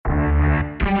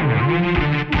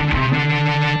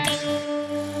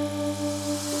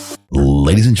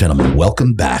Ladies and gentlemen,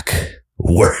 welcome back.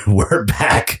 We're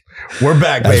back. We're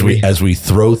back, baby. As we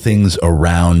throw things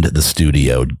around the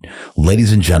studio.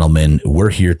 Ladies and gentlemen,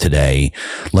 we're here today.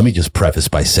 Let me just preface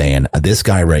by saying this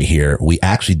guy right here, we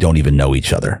actually don't even know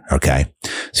each other. Okay.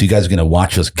 So you guys are going to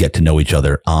watch us get to know each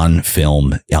other on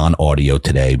film, on audio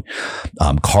today.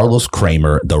 Carlos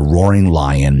Kramer, the Roaring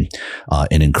Lion,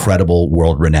 an incredible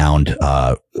world-renowned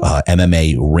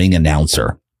MMA ring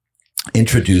announcer,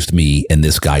 introduced me, and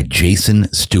this guy Jason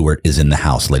Stewart is in the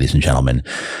house, ladies and gentlemen.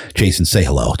 Jason, say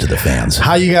hello to the fans.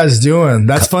 How you guys doing?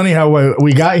 That's funny how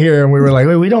we got here and we were like,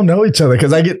 wait, we don't know each other,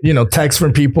 because I get texts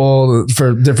from people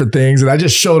for different things, and I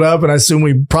just showed up and I assumed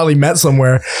we probably met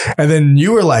somewhere, and then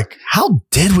you were like, how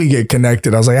did we get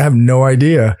connected? I was like, I have no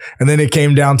idea, and then it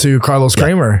came down to Carlos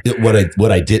Kramer.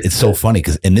 What I did, it's so funny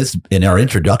because in our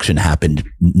introduction happened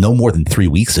no more than 3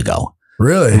 weeks ago.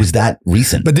 Really? It was that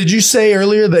recent. But did you say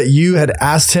earlier that you had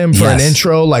asked him for an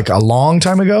intro like a long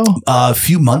time ago? A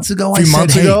few months ago.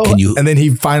 Can you? And then he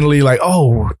finally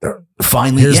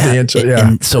finally, here's the intro. Yeah.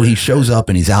 And so he shows up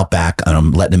and he's out back, and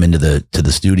I'm letting him into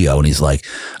the studio, and he's like,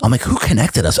 I'm like, who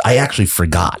connected us? I actually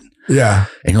forgot. Yeah.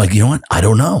 And you're like, you know what? I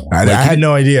don't know. I had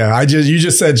no idea. You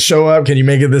just said, show up. Can you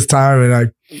make it this time? And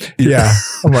I'm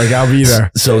like, I'll be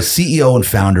there. So CEO and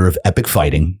founder of Epic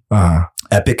Fighting,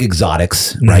 Epic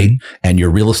Exoticz, right? And your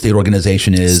real estate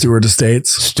organization is Stewart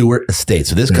Estates. Stewart Estates.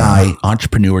 So this guy,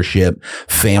 entrepreneurship,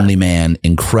 family man,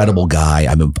 incredible guy.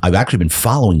 I've actually been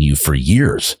following you for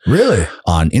years. Really?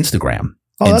 On Instagram.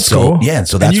 Oh, that's cool. Yeah. And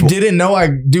so that's you didn't know I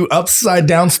do upside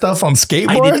down stuff on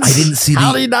skateboards? I didn't see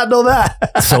How did you not know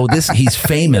that? So he's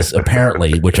famous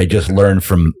apparently, which I just learned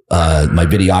from my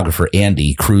videographer,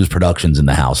 Andy, Cruz Productions in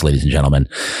the house, ladies and gentlemen.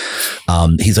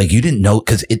 He's like, you didn't know,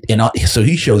 so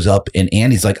he shows up and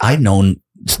Andy's like, I've known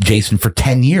Jason for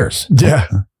 10 years. Yeah.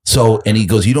 So, and he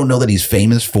goes, you don't know that he's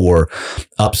famous for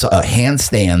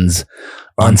handstands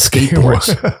on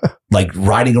skateboards, like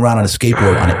riding around on a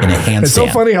skateboard in a handstand. It's so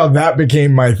funny how that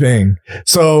became my thing.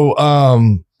 So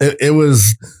it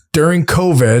was during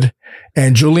COVID,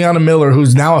 and Juliana Miller,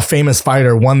 who's now a famous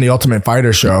fighter, won the Ultimate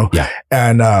Fighter show. Yeah.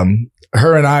 And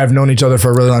her and I have known each other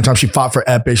for a really long time. She fought for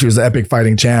Epic. She was the Epic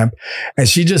fighting champ. And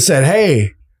she just said,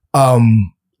 hey,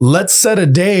 let's set a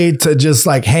day to just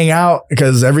like hang out,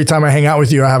 because every time I hang out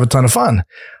with you, I have a ton of fun.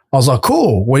 I was like,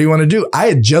 cool. What do you want to do? I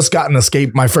had just gotten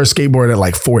my first skateboard at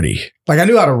like 40. Like I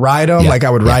knew how to ride them. Like I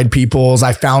would ride people's.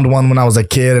 I found one when I was a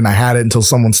kid and I had it until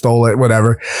someone stole it,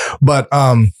 whatever. But,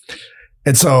 and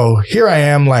so here I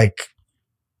am, like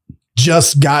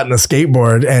just gotten a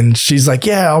skateboard, and she's like,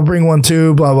 yeah, I'll bring one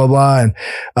too, blah, blah, blah. And,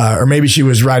 or maybe she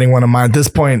was riding one of mine at this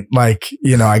point. Like,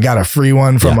 I got a free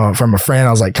one from a friend.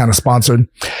 I was like kind of sponsored.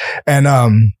 And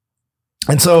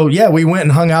so, we went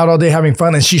and hung out all day having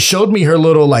fun. And she showed me her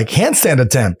little like handstand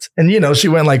attempt. And, she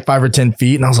went like 5 or 10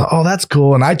 feet. And I was like, oh, that's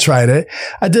cool. And I tried it.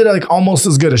 I did like almost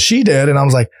as good as she did. And I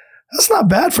was like, that's not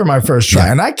bad for my first try.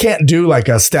 And I can't do like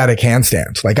a static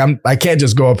handstand. Like I can't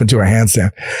just go up into a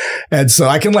handstand. And so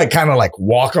I can like kind of like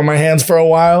walk on my hands for a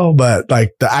while, but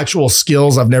like the actual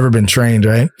skills, I've never been trained.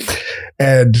 Right.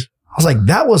 And I was like,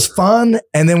 that was fun.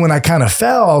 And then when I kind of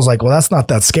fell, I was like, well, that's not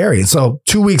that scary. And so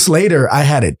 2 weeks later, I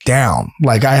had it down.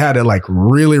 Like I had it like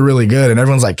really, really good. And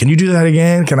everyone's like, can you do that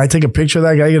again? Can I take a picture of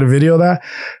that? Can I get a video of that?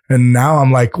 And now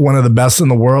I'm like one of the best in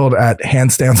the world at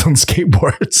handstands on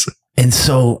skateboards. And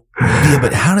so,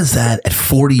 but how does that at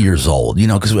 40 years old,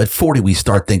 because at 40, we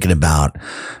start thinking about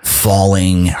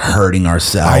falling, hurting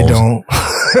ourselves. I don't.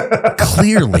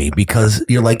 Clearly, because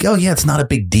you're like, oh yeah, it's not a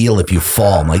big deal if you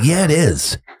fall. I'm like, yeah, it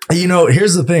is.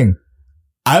 Here's the thing.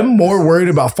 I'm more worried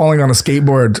about falling on a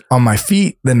skateboard on my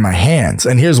feet than my hands.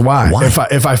 And here's why.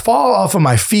 If I fall off of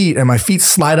my feet and my feet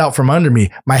slide out from under me,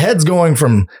 my head's going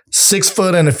from 6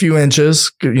 foot and a few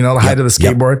inches, the height of the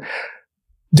skateboard,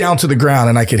 down to the ground,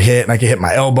 and I could hit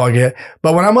my elbow,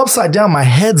 But when I'm upside down, my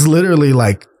head's literally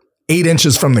like 8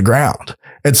 inches from the ground.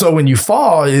 And so when you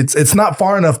fall, it's not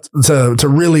far enough to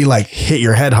really like hit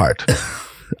your head hard.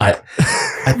 I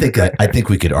think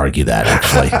we could argue that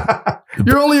actually.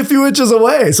 You're only a few inches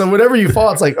away. So whenever you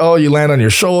fall, it's like, oh, you land on your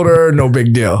shoulder. No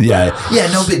big deal. Yeah,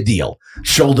 no big deal.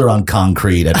 Shoulder on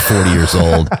concrete at 40 years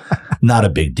old. Not a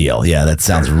big deal. Yeah, that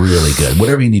sounds really good.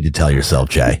 Whatever you need to tell yourself,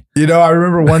 Jay. I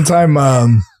remember one time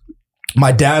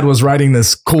my dad was riding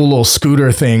this cool little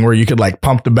scooter thing where you could like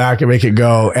pump the back and make it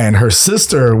go. And her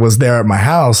sister was there at my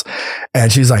house,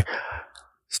 and she's like,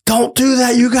 don't do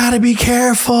that. You got to be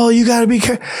careful. You got to be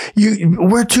careful.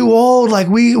 We're too old. Like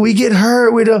we get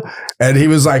hurt. We don't. And he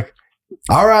was like,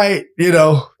 all right,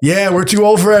 we're too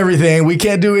old for everything. We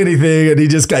can't do anything. And he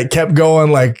just kept going,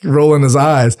 like rolling his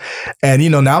eyes. And,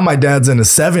 now my dad's in his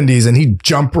 70s and he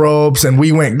jump ropes and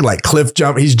we went like cliff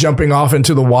jump. He's jumping off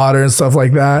into the water and stuff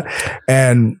like that.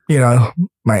 And,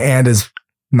 my aunt is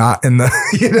not in the,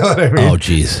 you know what I mean? Oh,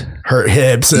 geez. Hurt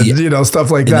hips and,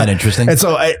 stuff like that. Isn't that interesting? And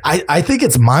so I think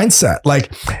it's mindset.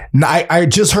 Like I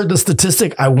just heard the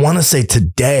statistic. I want to say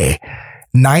today,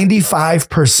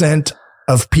 95%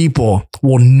 of people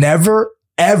will never,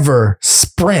 ever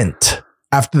sprint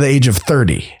after the age of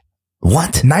 30.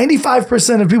 What?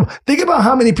 95% of people. Think about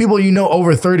how many people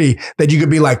over 30 that you could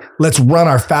be like, let's run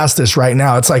our fastest right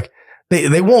now. It's like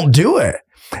they won't do it.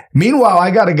 Meanwhile,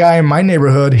 I got a guy in my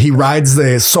neighborhood. He rides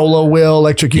the solo wheel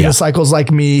electric unicycles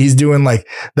like me. He's doing like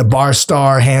the bar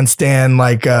star handstand,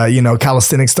 like,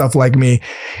 calisthenic stuff like me.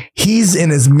 He's in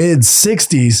his mid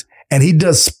 60s and he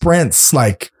does sprints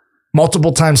like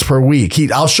multiple times per week.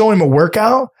 I'll show him a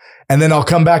workout and then I'll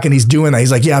come back and he's doing that.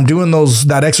 He's like, yeah, I'm doing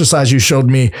that exercise you showed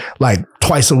me like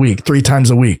twice a week, 3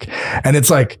 times a week. And it's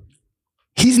like,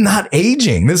 he's not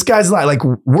aging. This guy's not like,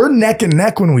 we're neck and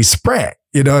neck when we sprint.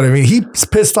 You know what I mean? He's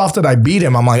pissed off that I beat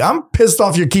him. I'm like, I'm pissed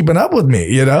off you're keeping up with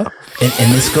me, And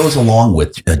this goes along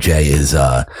with, Jay, is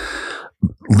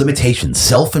limitations,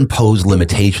 self-imposed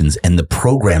limitations and the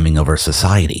programming of our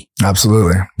society.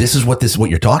 Absolutely. This is what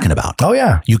you're talking about. Oh,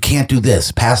 yeah. You can't do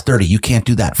this. Past 30, you can't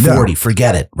do that. 40,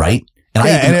 forget it, right?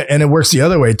 And it works the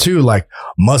other way too. Like,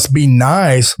 must be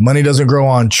nice. Money doesn't grow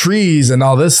on trees and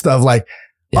all this stuff. Like,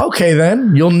 okay,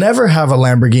 then you'll never have a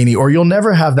Lamborghini or you'll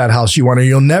never have that house you want or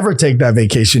you'll never take that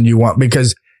vacation you want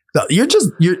because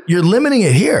you're limiting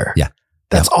it here. Yeah.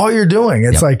 That's all you're doing.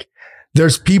 It's like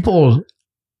there's people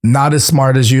not as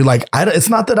smart as you. Like, it's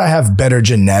not that I have better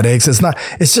genetics.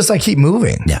 It's just I keep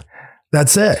moving. Yeah.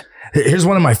 That's it. Here's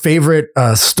one of my favorite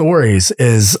stories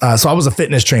is, so I was a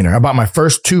fitness trainer. I bought my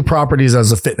first 2 properties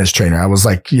as a fitness trainer. I was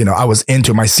like, I was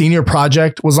into my senior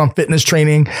project was on fitness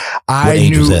training. I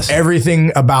knew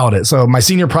everything about it. So my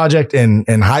senior project in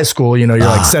high school, you're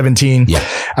like 17. Yeah.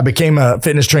 I became a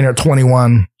fitness trainer at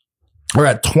 21 or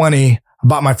at 20. I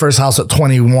bought my first house at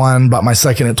 21, bought my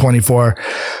second at 24.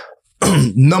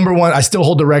 Number 1, I still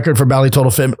hold the record for Bally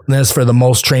Total Fitness for the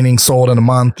most training sold in a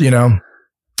month,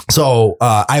 So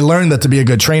I learned that to be a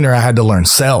good trainer, I had to learn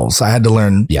sales. I had to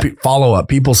learn follow-up,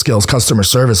 people skills, customer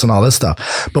service, and all this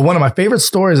stuff. But one of my favorite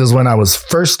stories is when I was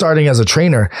first starting as a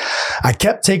trainer, I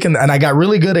kept taking, and I got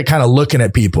really good at kind of looking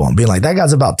at people and being like, that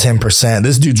guy's about 10%.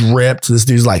 This dude's ripped. This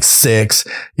dude's like 6.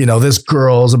 This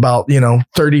girl's about,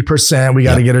 30%. We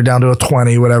got to get her down to a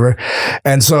 20, whatever.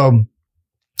 And so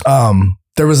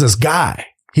there was this guy.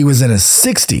 He was in his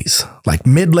 60s, like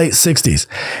mid-late 60s,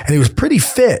 and he was pretty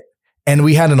fit. And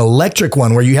we had an electric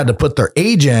one where you had to put their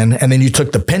age in and then you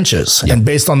took the pinches. Yep. And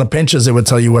based on the pinches, it would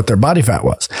tell you what their body fat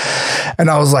was. And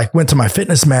I was like, went to my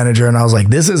fitness manager and I was like,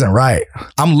 this isn't right.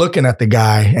 I'm looking at the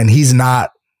guy and he's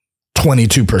not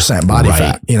 22% body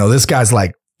fat. This guy's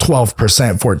like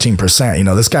 12%,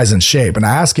 14%. This guy's in shape. And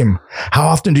I asked him, how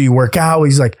often do you work out?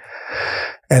 He's like,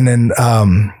 and then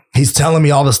he's telling me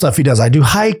all the stuff he does. I do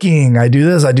hiking. I do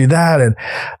this. I do that. And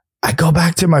I go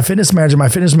back to my fitness manager. My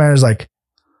fitness manager's like,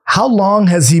 how long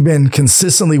has he been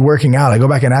consistently working out? I go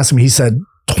back and ask him. He said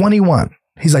 21.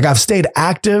 He's like, I've stayed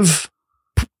active.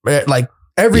 Like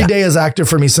every day is active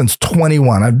for me since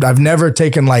 21. I've never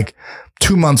taken like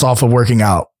 2 months off of working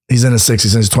out. He's in his 60s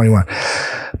since he's 21.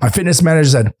 My fitness manager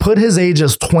said, put his age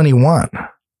as 21. I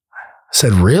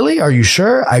said, really? Are you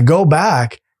sure? I go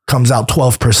back, comes out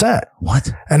 12%. What?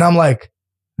 And I'm like,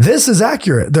 this is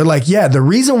accurate. They're like, yeah, the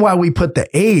reason why we put the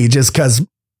age is because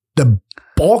the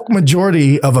bulk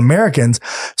majority of Americans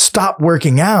stop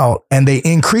working out and they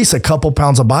increase a couple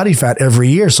pounds of body fat every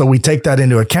year. So we take that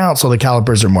into account so the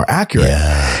calipers are more accurate.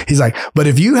 Yeah. He's like, but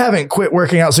if you haven't quit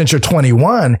working out since you're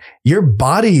 21, your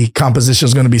body composition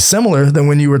is going to be similar than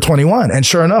when you were 21. And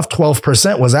sure enough,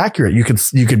 12% was accurate. You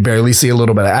could barely see a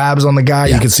little bit of abs on the guy.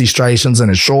 Yeah. You could see striations in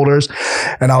his shoulders.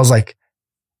 And I was like,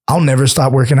 I'll never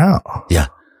stop working out. Yeah.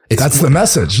 That's the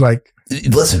message. Like,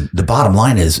 listen, the bottom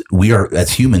line is we are,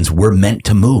 as humans, we're meant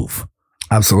to move.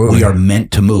 Absolutely. We are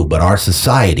meant to move, but our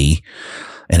society,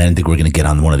 and I don't think we're going to get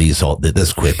on one of these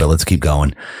this quick, but let's keep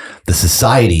going. The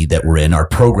society that we're in, our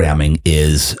programming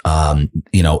is,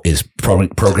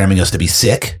 programming us to be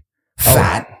sick,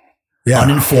 fat,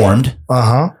 uninformed.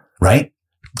 Right?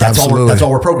 That's all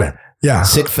we're programmed. Yeah.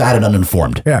 Sick, fat, and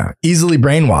uninformed. Yeah. Easily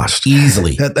brainwashed.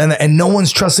 Easily. And no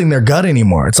one's trusting their gut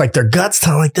anymore. It's like their gut's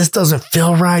telling like, this doesn't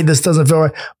feel right. This doesn't feel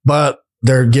right. But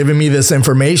they're giving me this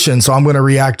information. So I'm going to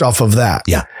react off of that.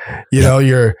 Yeah. You know,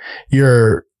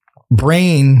 your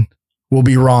brain will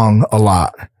be wrong a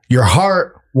lot. Your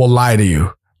heart will lie to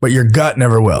you, but your gut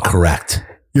never will. Correct.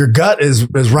 Your gut is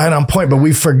right on point, but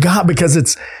we forgot because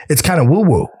it's kind of woo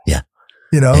woo. Yeah.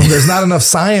 You know, there's not enough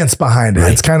science behind it.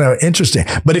 Right. It's kind of interesting.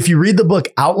 But if you read the book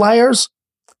Outliers,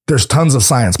 there's tons of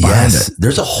science behind it.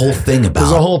 There's a whole thing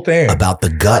about the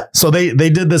gut. So they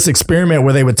did this experiment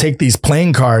where they would take these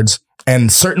playing cards, and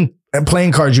certain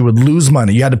playing cards you would lose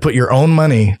money. You had to put your own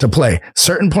money to play.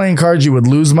 Certain playing cards you would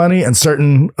lose money, and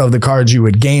certain of the cards you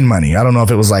would gain money. I don't know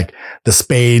if it was like the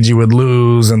spades you would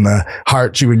lose and the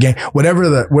hearts you would gain.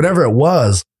 Whatever it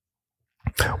was,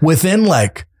 within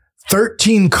like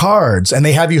 13 cards, and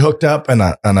they have you hooked up on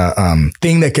a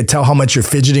thing that could tell how much you're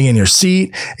fidgeting in your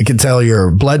seat. It could tell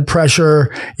your blood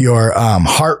pressure, your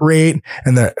heart rate,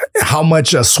 and how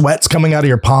much sweat's coming out of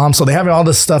your palm. So they have all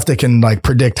this stuff that can like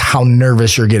predict how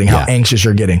nervous you're getting, how anxious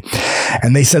you're getting.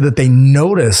 And they said that they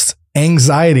noticed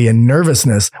anxiety and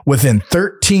nervousness within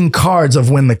 13 cards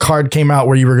of when the card came out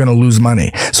where you were going to lose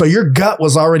money. So your gut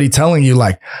was already telling you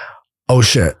like, oh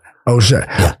shit.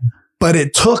 Yeah. But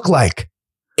it took like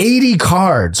 80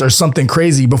 cards or something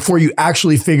crazy before you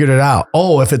actually figured it out.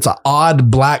 Oh, if it's an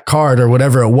odd black card or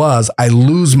whatever it was, I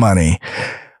lose money.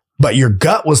 But your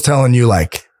gut was telling you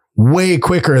like way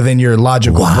quicker than your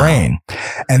logical brain.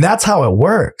 And that's how it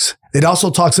works. It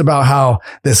also talks about how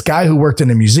this guy who worked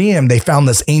in a museum, they found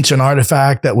this ancient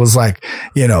artifact that was like,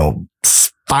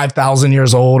 5,000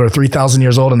 years old or 3,000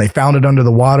 years old, and they found it under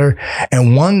the water.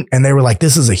 And they were like,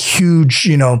 this is a huge,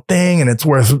 thing, and it's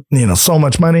worth, so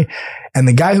much money. And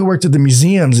the guy who worked at the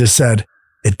museums just said,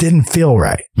 it didn't feel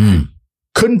right.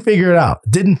 Couldn't figure it out.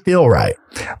 Didn't feel right.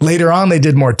 Later on, they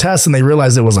did more tests and they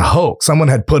realized it was a hoax. Someone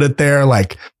had put it there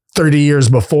like 30 years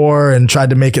before and tried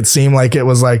to make it seem like it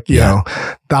was like,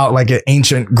 thought like an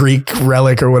ancient Greek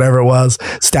relic or whatever it was,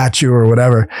 statue or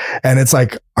whatever. And it's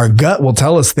like our gut will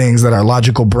tell us things that our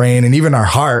logical brain and even our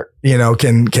heart,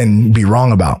 can be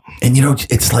wrong about. And,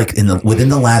 it's like within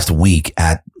the last week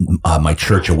at my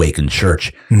church, Awakened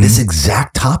Church, this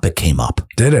exact topic came up.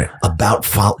 Did it? About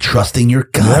trusting your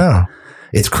gut. Yeah.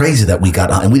 It's crazy that we got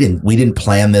on, and we didn't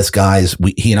plan this, guys.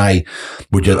 He and I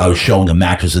I was showing a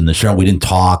mattress in the show. We didn't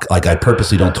talk. Like, I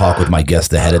purposely don't talk with my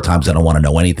guests ahead of time because I don't want to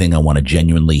know anything. I want to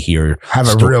genuinely have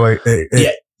a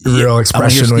real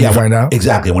expression when you find out.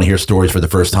 Exactly. I want to hear stories for the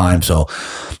first time. So,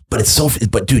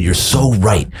 but dude, you're so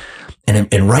right.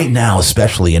 And right now,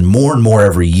 especially, and more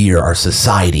every year, our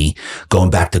society, going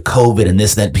back to COVID and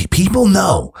this, that, people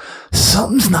know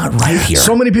something's not right here.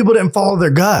 So many people didn't follow their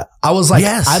gut. I was like,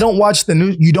 I don't watch the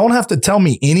news. You don't have to tell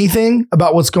me anything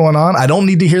about what's going on. I don't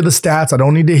need to hear the stats. I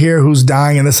don't need to hear who's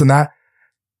dying and this and that.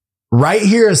 Right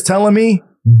here is telling me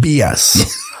BS.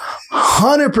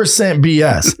 100%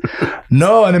 BS.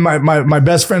 No. And then my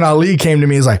best friend Ali came to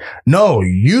me. He's like, no,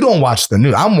 you don't watch the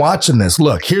news. I'm watching this.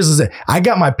 Look, here's the thing. I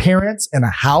got my parents in a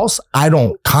house. I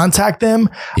don't contact them.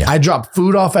 Yeah. I drop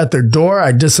food off at their door.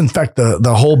 I disinfect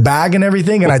the whole bag and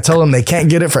everything. And I tell them they can't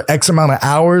get it for X amount of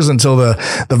hours until the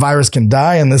virus can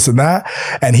die and this and that.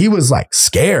 And he was like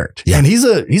scared. Yeah. And he's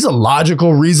a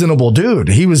logical, reasonable dude.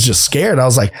 He was just scared. I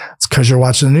was like, it's because you're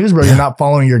watching the news, bro. You're not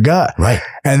following your gut. Right.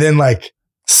 And then like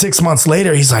 6 months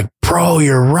later, he's like, bro,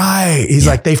 you're right. He's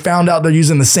like, they found out they're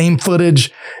using the same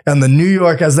footage in the New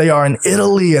York as they are in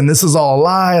Italy. And this is all a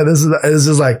lie. It's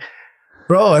just like,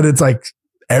 bro. And it's like,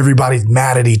 everybody's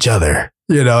mad at each other.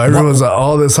 Everyone's like,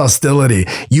 all this hostility.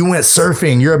 You went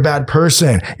surfing. You're a bad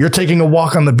person. You're taking a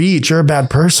walk on the beach. You're a bad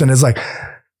person. It's like,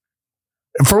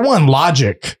 for one,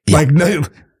 logic. Yeah. Like,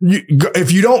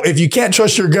 if you can't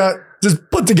trust your gut,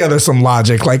 just put together some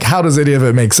logic. Like, how does any of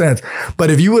it make sense? But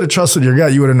if you would have trusted your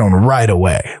gut, you would have known right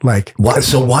away. Like, why?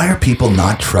 So why are people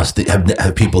not trusted?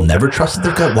 Have people never trusted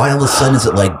their gut? Why all of a sudden is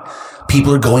it like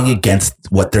people are going against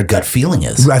what their gut feeling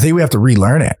is? I think we have to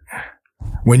relearn it.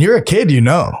 When you're a kid,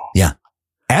 Yeah.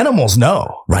 Animals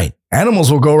know. Right.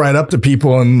 Animals will go right up to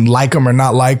people and like them or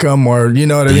not like them, or you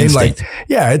know what I mean? Instinct. Like,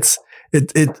 yeah,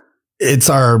 it's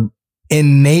our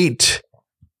innate,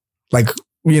 like,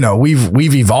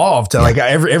 we've evolved to like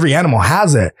every animal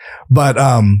has it, but,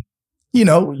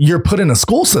 you're put in a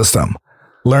school system,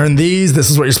 learn these,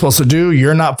 this is what you're supposed to do.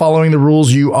 You're not following the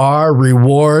rules. You are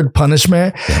reward,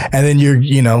 punishment. Yeah. And then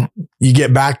you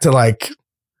get back to like,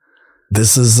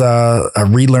 this is a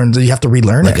relearn. You have to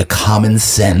relearn like a common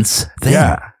sense thing.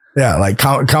 Yeah. Yeah. Like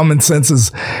common sense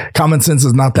is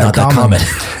not that common.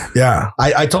 Yeah.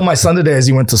 I told my son today as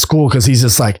he went to school, cause he's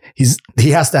just like, he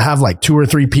has to have like 2 or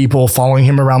 3 people following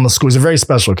him around the school. He's a very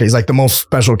special case, like the most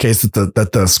special case that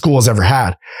the school has ever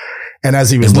had. And as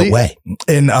he was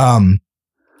in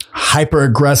hyper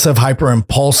aggressive, hyper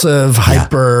impulsive,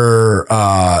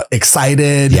 hyper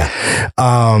excited. Yeah.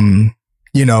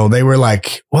 they were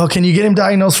like, well, can you get him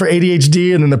diagnosed for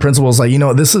ADHD? And then the principal was like,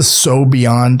 this is so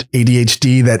beyond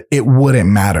ADHD that it wouldn't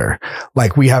matter.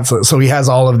 Like so he has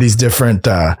all of these different,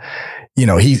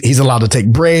 he's allowed to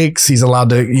take breaks. He's allowed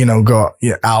to, go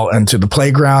out into the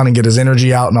playground and get his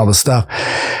energy out and all this stuff.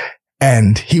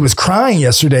 And he was crying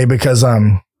yesterday because,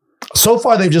 so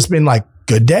far they've just been like,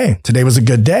 good day. Today was a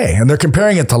good day. And they're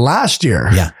comparing it to last year.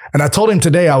 Yeah. And I told him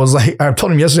yesterday, I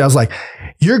was like,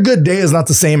 your good day is not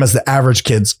the same as the average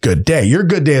kid's good day. Your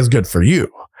good day is good for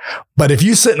you. But if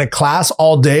you sit in a class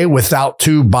all day without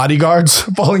 2 bodyguards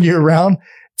following you around,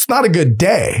 it's not a good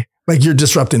day. Like you're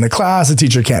disrupting the class. The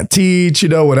teacher can't teach,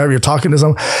 whatever, you're talking to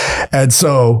someone. And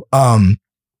so,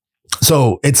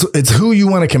 it's who you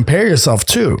want to compare yourself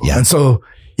to. Yeah. And so,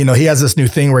 he has this new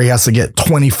thing where he has to get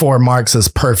 24 marks as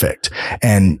perfect.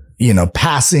 And,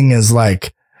 passing is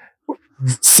like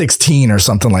 16 or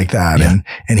something like that. Yeah.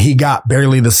 And he got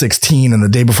barely the 16. And the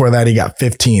day before that, he got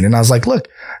 15. And I was like, look,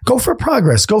 go for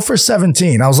progress, go for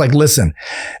 17. I was like, listen,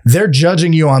 they're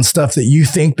judging you on stuff that you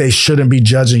think they shouldn't be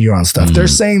judging you on stuff. They're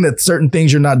saying that certain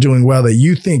things you're not doing well that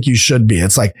you think you should be.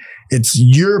 It's like, it's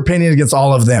your opinion against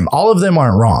all of them. All of them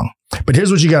aren't wrong. But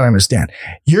here's what you got to understand.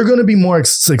 You're going to be more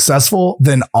successful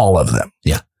than all of them.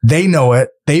 Yeah. They know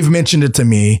it. They've mentioned it to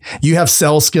me. You have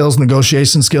sales skills,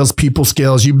 negotiation skills, people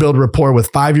skills. You build rapport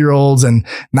with 5-year-olds and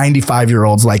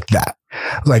 95-year-olds like that.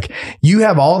 Like you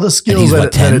have all the skills. And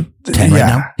he's 10 right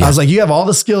now? Yeah. I was like, you have all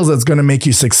the skills that's going to make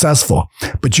you successful.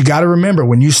 But you got to remember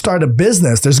when you start a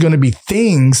business, there's going to be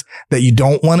things that you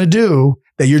don't want to do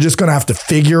that you're just going to have to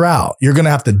figure out. You're going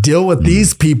to have to deal with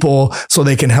these people so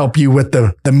they can help you with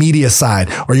the media side,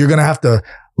 or you're going to have to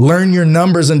learn your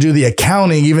numbers and do the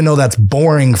accounting, even though that's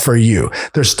boring for you.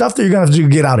 There's stuff that you're going to have to do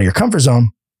to get out of your comfort zone.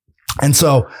 And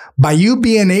so by you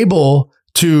being able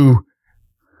to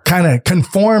kind of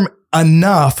conform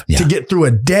enough to get through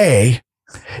a day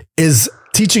is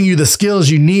teaching you the skills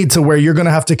you need to where you're going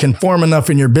to have to conform enough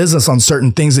in your business on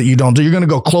certain things that you don't do. You're going to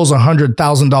go close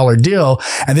 $100,000 deal.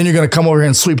 And then you're going to come over here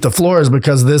and sweep the floors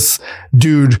because this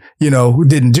dude,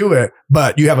 didn't do it,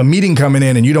 but you have a meeting coming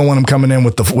in and you don't want him coming in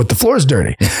with the floors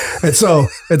dirty. And so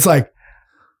it's like,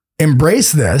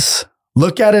 embrace this.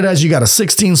 Look at it as you got a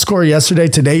 16 score yesterday.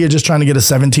 Today, you're just trying to get a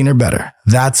 17 or better.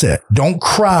 That's it. Don't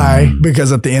cry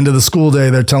because at the end of the school day,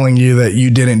 they're telling you that you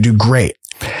didn't do great.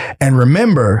 And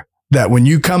remember that when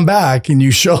you come back and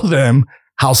you show them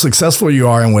how successful you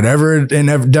are in whatever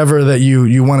endeavor that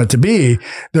you want it to be,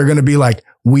 they're going to be like,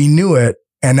 we knew it.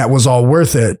 And that was all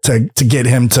worth it to get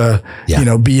him to,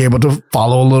 be able to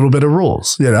follow a little bit of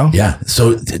rules, Yeah.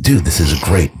 So dude, this is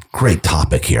a great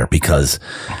topic here because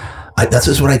that's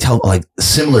just what I tell, like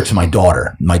similar to my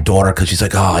daughter, cause she's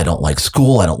like, oh, I don't like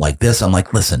school. I don't like this. I'm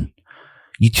like, listen,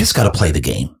 you just got to play the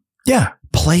game. Yeah.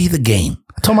 Play the game.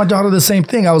 I told my daughter the same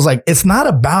thing. I was like, it's not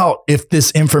about if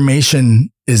this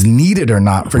information is needed or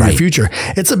not for your future.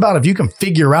 It's about if you can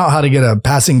figure out how to get a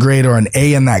passing grade or an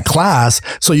A in that class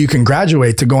so you can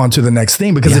graduate to go on to the next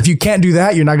thing. Because if you can't do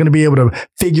that, you're not going to be able to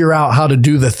figure out how to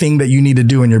do the thing that you need to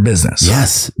do in your business.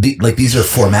 Yes. These are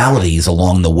formalities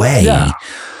along the way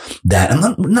that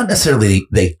I'm not necessarily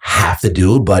they have to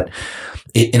do, but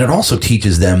it also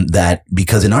teaches them that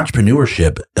because in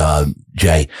entrepreneurship,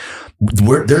 Jay,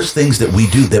 there's things that we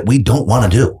do that we don't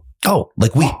want to do. Oh,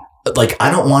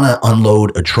 I don't want to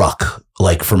unload a truck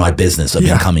for my business of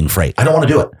incoming freight. I don't want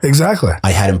to do it. Exactly.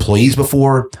 I had employees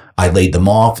before. I laid them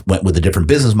off, went with a different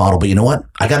business model, but you know what?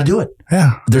 I got to do it.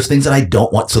 Yeah. There's things that I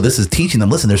don't want. So this is teaching them,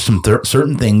 listen, there's some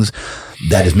certain things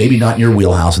that is maybe not in your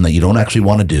wheelhouse and that you don't actually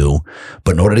want to do.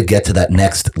 But in order to get to that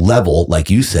next level, like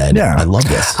you said, I love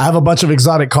this. I have a bunch of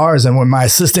exotic cars. And when my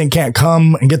assistant can't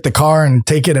come and get the car and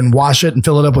take it and wash it and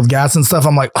fill it up with gas and stuff,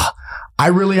 I'm like, I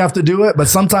really have to do it. But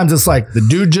sometimes it's like the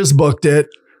dude just booked it.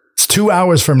 It's 2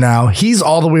 hours from now. He's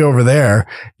all the way over there.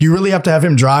 You really have to have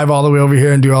him drive all the way over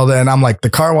here and do all that. And I'm like, the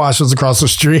car wash is across the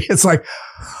street. It's like,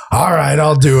 all right,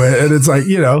 I'll do it. And it's like,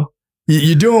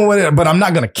 you're doing what it, but I'm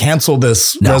not going to cancel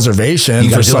this reservation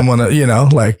for someone,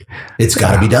 it's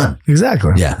got to be done.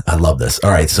 Exactly. Yeah. I love this.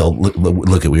 All right. So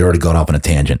look we already got off on a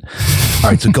tangent.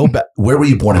 All right. So go back. Where were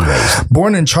you born and raised?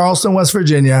 Born in Charleston, West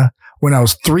Virginia. When I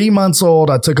was 3 months old,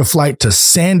 I took a flight to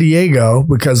San Diego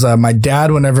because my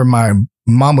dad, whenever my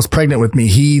mom was pregnant with me,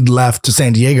 he left to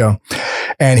San Diego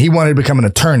and he wanted to become an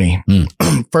attorney.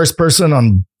 First person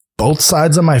on both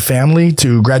sides of my family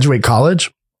to graduate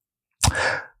college.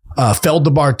 failed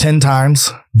the bar 10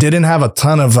 times, didn't have a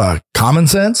ton of common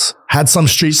sense, had some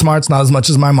street smarts, not as much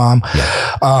as my mom,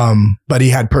 but he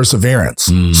had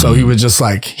perseverance. So he was just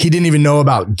like, he didn't even know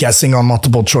about guessing on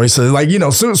multiple choices, like, you know,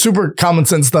 super common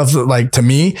sense stuff that, like, to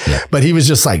me, but he was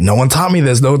just like, no one taught me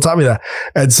this, no one taught me that.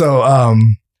 And so,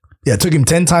 it took him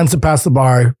 10 times to pass the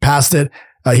bar, passed it.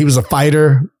 He was a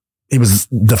fighter. He was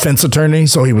defense attorney.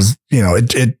 So he was, you know,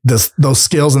 those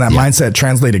skills and that mindset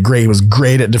translated great. He was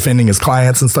great at defending his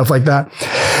clients and stuff like that.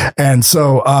 And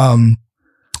so,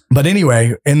 but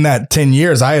anyway, in that 10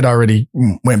 years, I had already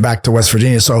went back to West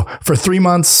Virginia. So for 3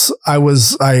 months,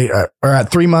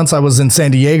 at 3 months, I was in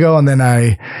San Diego. And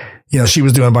then you know, she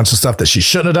was doing a bunch of stuff that she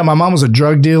shouldn't have done. My mom was a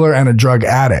drug dealer and a drug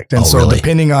addict. And so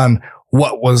depending on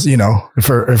what was, you know, if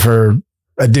her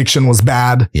addiction was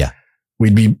bad,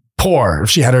 we'd be poor. If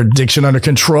she had her addiction under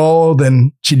control,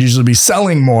 then she'd usually be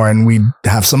selling more and we'd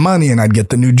have some money and I'd get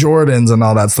the new Jordans and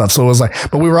all that stuff. So it was like,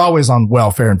 but we were always on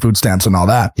welfare and food stamps and all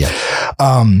that.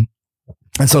 And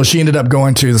so she ended up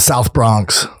going to the South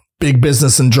Bronx, big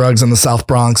business and drugs in the South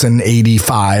Bronx in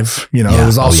 85. You know, it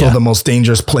was also the most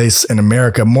dangerous place in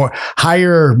America,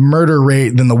 higher murder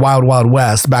rate than the Wild Wild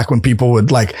West back when people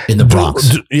would like in the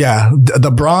Bronx.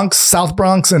 The Bronx, South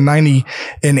Bronx in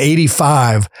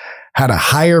 85 had a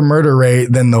higher murder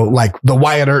rate than the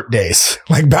Wyatt Earp days,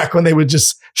 like back when they would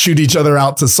just shoot each other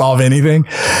out to solve anything.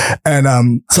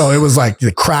 And, so it was like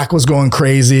the crack was going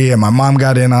crazy and my mom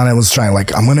got in on it, was trying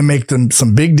like, I'm going to make them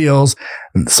some big deals.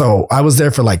 And so I was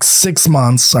there for like 6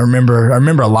 months. I remember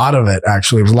a lot of it.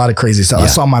 Actually, it was a lot of crazy stuff. I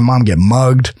saw my mom get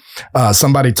mugged.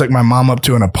 Somebody took my mom up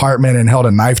to an apartment and held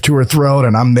a knife to her throat.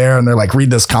 And I'm there and they're like,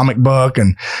 read this comic book.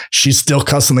 And she's still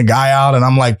cussing the guy out. And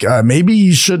I'm like, maybe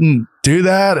you shouldn't do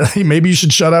that. Maybe you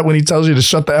should shut up when he tells you to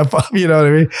shut the F up. You know what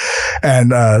I mean?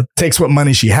 And, takes what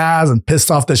money she has and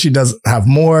pissed off that she doesn't have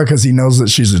more because he knows that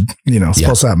she's,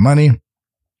 supposed to have money.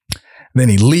 Then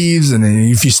he leaves, and then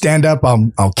if you stand up,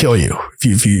 I'll kill you.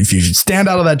 If you stand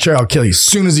out of that chair, I'll kill you. As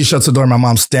soon as he shuts the door, my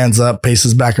mom stands up,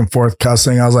 paces back and forth,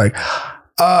 cussing. I was like,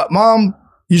 Mom,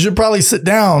 you should probably sit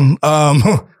down.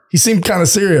 He seemed kind of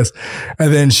serious.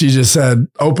 And then she just said,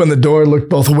 open the door, look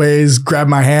both ways, grab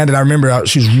my hand. And I remember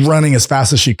she's running as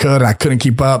fast as she could and I couldn't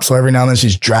keep up. So every now and then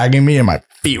she's dragging me and my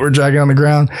feet were dragging on the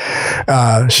ground.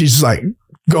 She's like,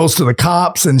 goes to the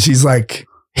cops and she's like,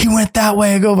 he went that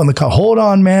way. I go, and the cop, hold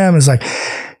on, ma'am. It's like,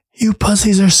 you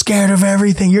pussies are scared of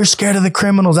everything. You're scared of the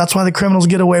criminals. That's why the criminals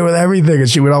get away with everything. And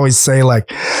she would always say,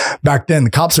 like, back then, the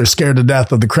cops are scared to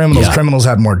death of the criminals. Yeah. Criminals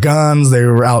had more guns. They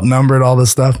were outnumbered, all this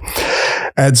stuff.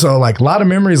 And so, like, a lot of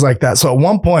memories like that. So at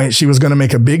one point, she was going to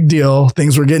make a big deal.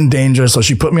 Things were getting dangerous. So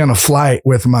she put me on a flight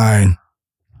with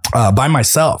by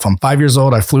myself. I'm 5 years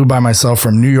old. I flew by myself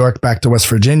from New York back to West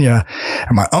Virginia,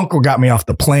 and my uncle got me off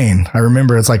the plane. I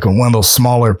remember it's like one of those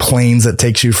smaller planes that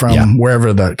takes you from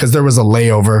wherever because there was a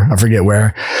layover, I forget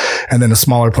where, and then a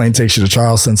smaller plane takes you to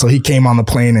Charleston. So he came on the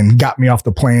plane and got me off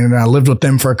the plane, and I lived with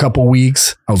them for a couple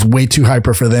weeks. I was way too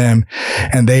hyper for them,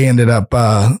 and they ended up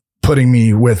putting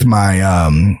me with my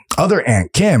other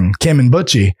aunt, Kim and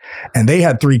Butchie, and they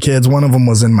had 3 kids. One of them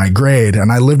was in my grade,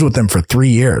 and I lived with them for 3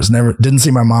 years. Didn't see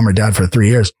my mom or dad for 3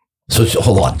 years. So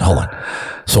hold on.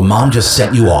 So mom just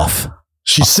sent you off.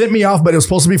 She sent me off, but it was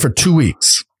supposed to be for 2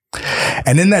 weeks.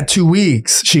 And in that 2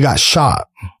 weeks, she got shot.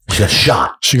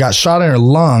 She got shot in her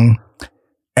lung.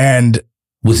 And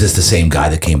was this the same guy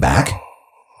that came back?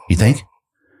 You think?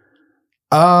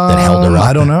 That held her up?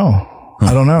 I don't know.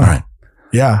 All right.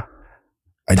 Yeah.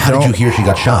 How did you hear she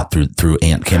got shot? Through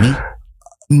Aunt Kimmy?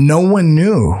 No one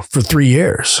knew for 3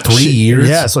 years. 3 years?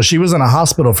 Yeah. So she was in a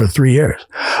hospital for 3 years.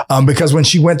 Because when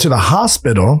she went to the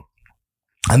hospital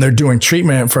and they're doing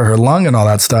treatment for her lung and all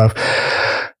that stuff,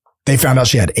 they found out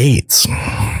she had AIDS.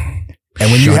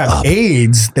 And when you have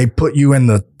AIDS, they put you in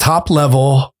the top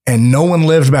level, and no one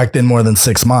lived back then more than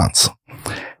 6 months.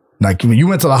 Like when you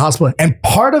went to the hospital, and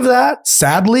part of that,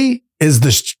 sadly, is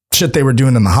the shit they were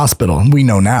doing in the hospital. We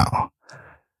know now.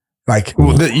 Like,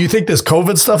 you think this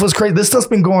COVID stuff was crazy? This stuff's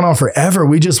been going on forever.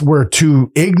 We just were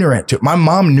too ignorant to it. My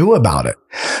mom knew about it.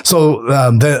 So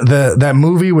that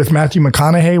movie with Matthew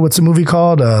McConaughey, what's the movie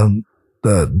called?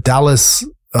 The Dallas.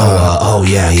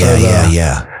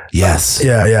 Yes.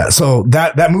 Yeah. So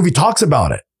that movie talks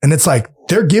about it. And it's like,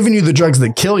 they're giving you the drugs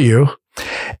that kill you,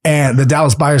 and the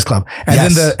Dallas Buyers Club.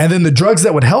 And then the drugs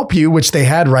that would help you, which they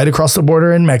had right across the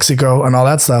border in Mexico and all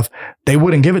that stuff, they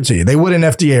wouldn't give it to you. They wouldn't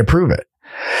FDA approve it.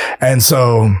 And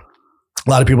so a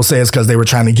lot of people say it's because they were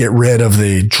trying to get rid of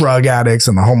the drug addicts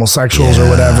and the homosexuals or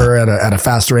whatever at a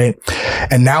fast rate.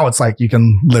 And now it's like you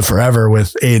can live forever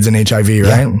with AIDS and HIV,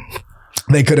 right?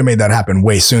 They could have made that happen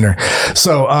way sooner.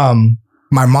 So,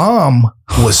 my mom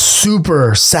was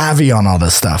super savvy on all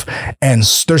this stuff. And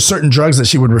there's certain drugs that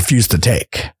she would refuse to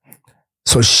take.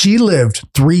 So she lived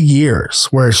 3 years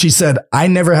where she said, I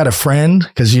never had a friend,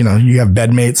 because, you know, you have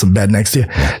bedmates and bed next to you.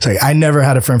 It's like, I never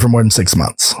had a friend for more than 6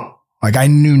 months. Like I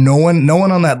knew no one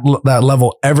on that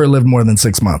level ever lived more than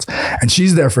 6 months. And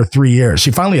she's there for 3 years. She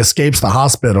finally escapes the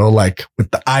hospital, like with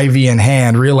the IV in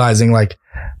hand, realizing like,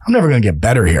 I'm never going to get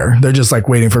better here. They're just like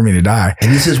waiting for me to die.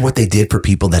 And this is what they did for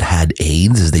people that had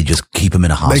AIDS, is they just keep them in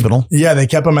a hospital? They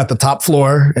kept them at the top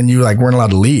floor and you like weren't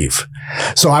allowed to leave.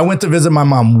 So I went to visit my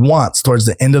mom once towards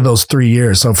the end of those 3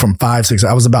 years. So from 5, 6,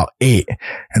 I was about 8.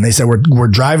 And they said, we're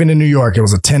driving to New York. It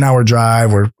was a 10-hour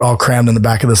drive. We're all crammed in the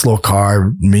back of this little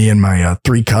car, me and my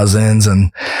 3 cousins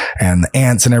and the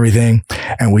aunts and everything.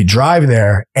 And we drive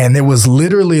there. And it was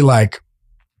literally like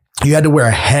you had to wear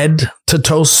a head to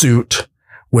toe suit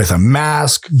with a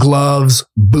mask, gloves,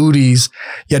 booties.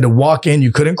 You had to walk in.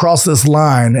 You couldn't cross this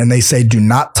line. And they say, do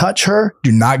not touch her.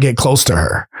 Do not get close to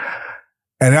her.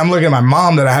 And I'm looking at my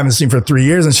mom that I haven't seen for 3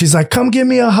 years. And she's like, come give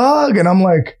me a hug. And I'm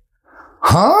like,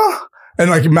 huh? And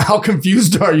like, how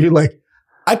confused are you? Like,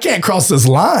 I can't cross this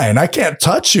line. I can't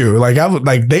touch you.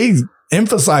 Like they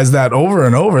emphasize that over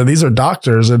and over. These are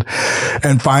doctors. And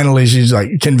finally she's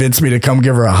like convinced me to come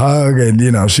give her a hug. And,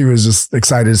 you know, she was just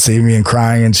excited to see me and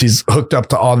crying, and she's hooked up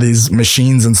to all these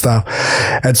machines and stuff.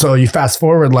 And so you fast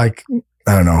forward, like,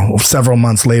 I don't know, several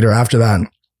months later after that,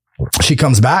 she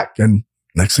comes back, and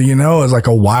next thing you know, it's like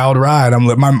a wild ride.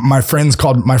 My friends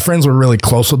were really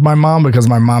close with my mom because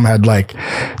my mom had like,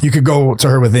 you could go to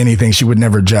her with anything. She would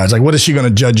never judge. Like, what is she going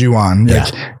to judge you on? Yeah.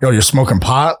 Like, yo, you're smoking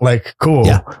pot? Like, cool.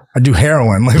 Yeah. I do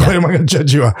heroin. Like, what am I going to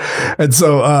judge you on? And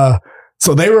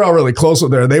so they were all really close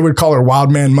with her. They would call her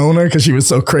Wild Man Mona because she was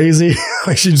so crazy.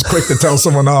 Like she was quick to tell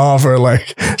someone off, or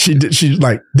like she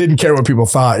like didn't care what people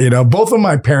thought, you know. Both of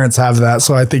my parents have that,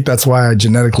 so I think that's why I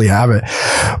genetically have it.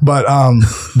 But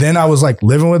then I was like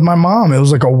living with my mom. It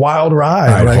was like a wild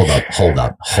ride. All right, like, hold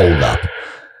up.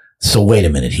 So wait a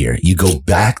minute here. You go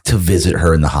back to visit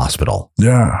her in the hospital.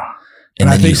 Yeah. And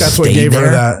I think that's what gave her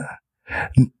that.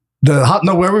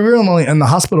 Where we were only in the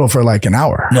hospital for like an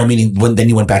hour. No, meaning then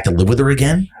you went back to live with her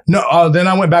again? No, then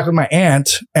I went back with my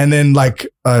aunt, and then like,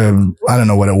 I don't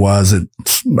know what it was,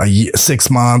 6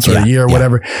 months or a year or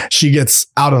whatever, she gets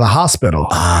out of the hospital.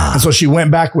 And so she went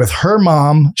back with her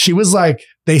mom. She was like,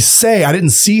 they say, I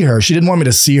didn't see her. She didn't want me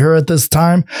to see her at this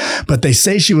time, but they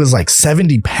say she was like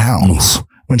 70 pounds.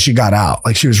 When she got out,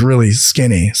 like she was really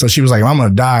skinny. So she was like, I'm going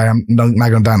to die. I'm not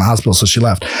going to die in the hospital. So she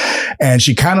left, and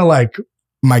she kind of like,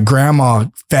 my grandma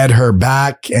fed her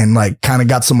back and like kind of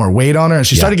got some more weight on her, and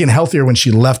she started getting healthier when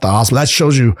she left the hospital. That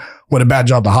shows you what a bad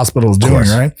job the hospital is doing,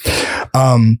 right?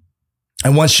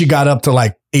 And once she got up to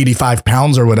like 85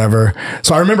 pounds or whatever,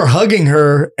 so I remember hugging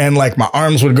her, and like my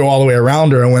arms would go all the way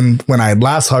around her. And when I had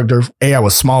last hugged her, I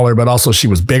was smaller, but also she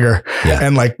was bigger,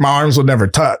 and like my arms would never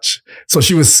touch. So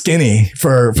she was skinny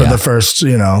for the first,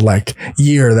 you know, like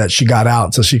year that she got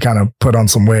out. So she kind of put on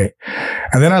some weight,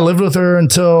 and then I lived with her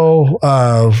until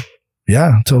the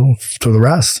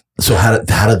rest. So how did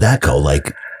that go?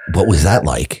 Like, what was that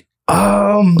like?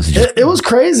 It was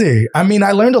crazy. I mean,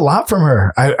 I learned a lot from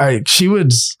her.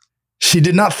 She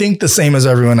did not think the same as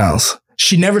everyone else.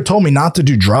 She never told me not to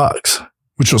do drugs,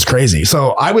 which was crazy. So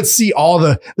I would see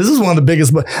this is one of the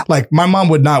biggest, but like my mom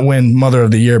would not win Mother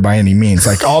of the Year by any means.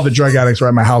 Like all the drug addicts were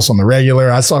at my house on the regular.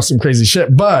 I saw some crazy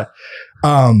shit, but,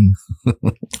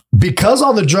 because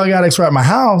all the drug addicts were at my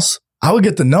house, I would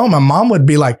get to know. My mom would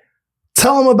be like,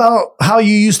 tell them about how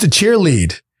you used to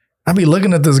cheerlead. I'd be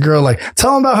looking at this girl like,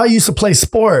 tell them about how you used to play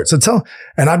sports,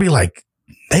 and I'd be like,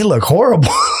 they look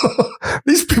horrible.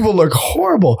 These people look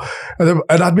horrible. And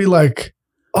I'd be like,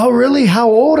 oh, really? How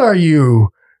old are you?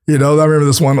 You know, I remember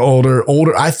this one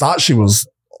older. I thought she was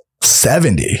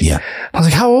 70. Yeah. I was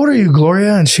like, how old are you,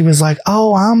 Gloria? And she was like,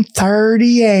 oh, I'm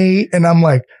 38. And I'm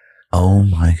like, oh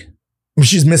my.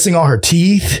 She's missing all her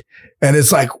teeth. And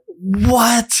it's like,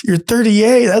 what? You're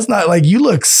 38. That's not like, you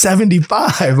look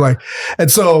 75. Like,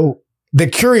 and so the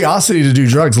curiosity to do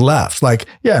drugs left. Like,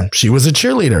 yeah, she was a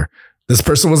cheerleader. This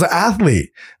person was an athlete.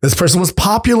 This person was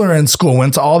popular in school,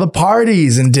 went to all the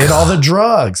parties and did all the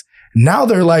drugs. Now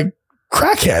they're like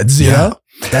crackheads, you know?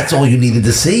 That's all you needed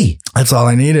to see. That's all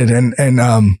I needed. And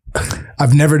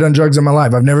I've never done drugs in my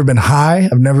life. I've never been high.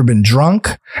 I've never been drunk.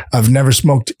 I've never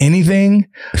smoked anything.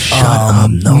 Shut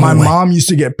up. No my way. mom used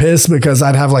to get pissed because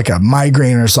I'd have like a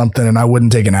migraine or something and I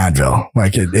wouldn't take an Advil.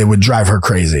 Like it would drive her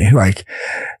crazy. Like,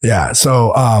 yeah.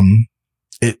 So,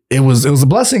 it was a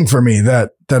blessing for me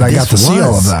that I got to see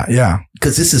all of that. Yeah.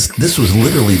 Cause this was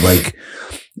literally like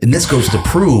And this goes to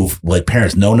prove, like,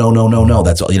 parents, no.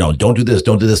 That's all, don't do this.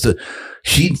 Don't do this.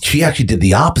 She actually did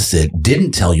the opposite,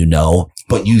 didn't tell you no,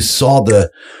 but you saw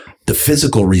the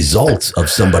physical results of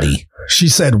somebody. She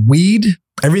said, weed,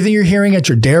 everything you're hearing at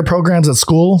your DARE programs at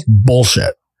school,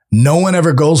 bullshit. No one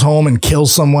ever goes home and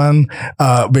kills someone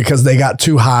because they got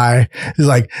too high. She's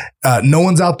like, no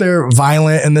one's out there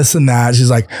violent and this and that. She's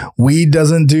like, weed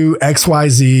doesn't do X, Y,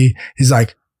 Z. He's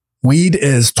like, weed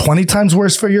is 20 times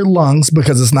worse for your lungs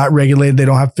because it's not regulated. They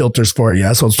don't have filters for it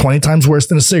yet. So it's 20 times worse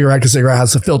than a cigarette because a cigarette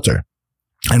has a filter.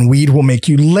 And weed will make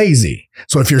you lazy.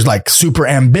 So if you're like super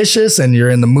ambitious and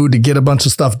you're in the mood to get a bunch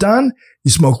of stuff done,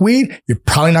 you smoke weed, you're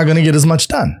probably not going to get as much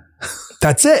done.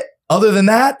 That's it. Other than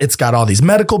that, it's got all these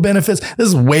medical benefits. This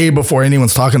is way before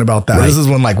anyone's talking about that. Right. This is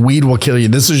when like weed will kill you.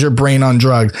 This is your brain on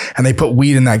drugs. And they put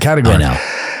weed in that category. I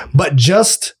know. But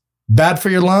just bad for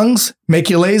your lungs, make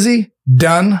you lazy,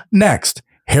 done. Next.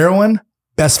 Heroin,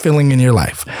 best feeling in your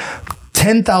life.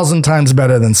 10,000 times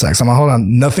better than sex. I'm like, hold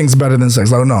on. Nothing's better than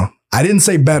sex. Oh, no. I didn't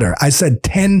say better. I said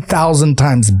 10,000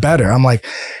 times better. I'm like,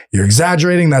 you're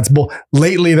exaggerating. That's bull.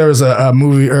 Lately, there was a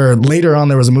movie, or later on,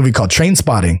 there was a movie called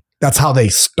Trainspotting. That's how they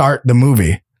start the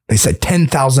movie. They said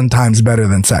 10,000 times better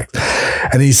than sex.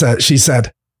 And she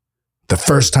said, the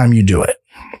first time you do it.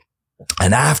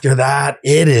 And after that,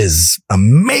 it is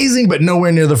amazing, but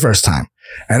nowhere near the first time.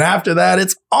 And after that,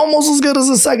 it's almost as good as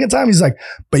the second time. He's like,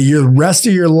 but your rest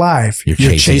of your life, you're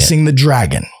chasing the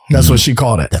dragon. That's what she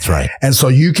called it. That's right. And so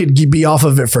you could be off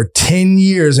of it for 10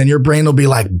 years and your brain will be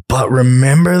like, but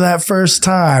remember that first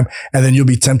time. And then you'll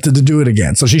be tempted to do it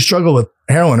again. So she struggled with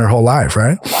heroin her whole life,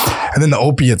 right? And then the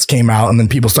opiates came out and then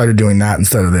people started doing that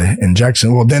instead of the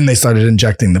injection. Well, then they started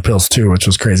injecting the pills too, which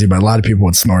was crazy, but a lot of people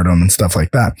would snort them and stuff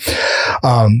like that.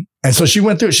 And so she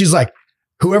went through it. She's like,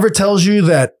 whoever tells you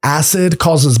that acid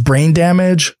causes brain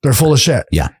damage, they're full of shit.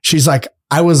 Yeah. She's like,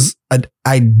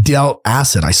 I dealt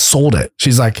acid. I sold it.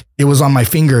 She's like, it was on my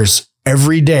fingers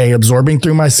every day, absorbing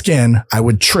through my skin. I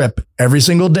would trip every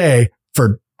single day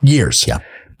for years. Yeah.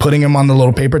 Putting them on the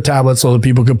little paper tablets so that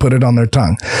people could put it on their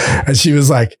tongue. And she was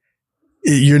like,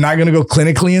 you're not going to go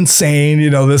clinically insane,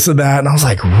 this and that. And I was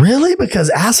like, really? Because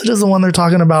acid is the one they're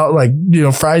talking about, like,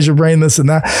 fries your brain, this and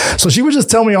that. So she would just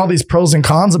tell me all these pros and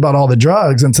cons about all the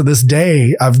drugs. And to this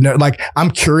day, I'm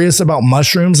curious about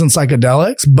mushrooms and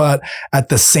psychedelics, but at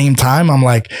the same time, I'm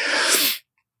like,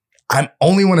 I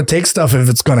only want to take stuff if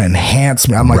it's going to enhance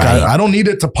me. I'm like, right. I don't need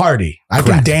it to party. I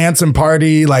can dance and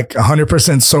party like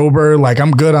 100% sober. Like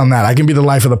I'm good on that. I can be the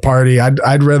life of the party.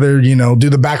 I'd rather, do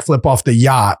the backflip off the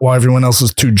yacht while everyone else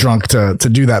is too drunk to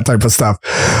do that type of stuff.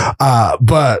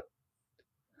 But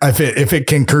if it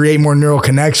can create more neural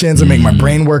connections and make my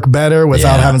brain work better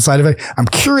without having side effects, I'm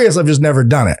curious. I've just never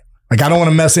done it. Like I don't want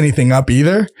to mess anything up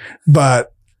either,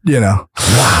 but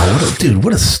wow,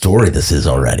 what a story this is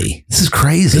already. This is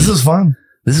crazy. This is fun.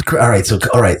 This is all right.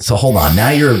 So hold on.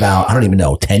 Now you're about, I don't even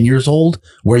know, 10 years old.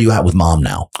 Where are you at with mom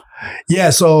now?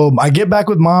 Yeah. So I get back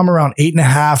with mom around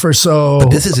 8.5 or so. But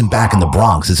this isn't back in the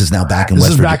Bronx. This is now back in West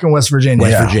Virginia. This is back in West Virginia.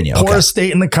 West Virginia. Okay. Poorest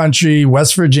state in the country,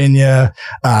 West Virginia,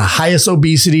 highest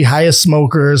obesity, highest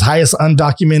smokers, highest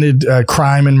undocumented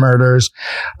crime and murders.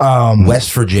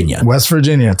 West Virginia.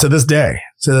 To this day.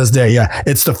 Yeah.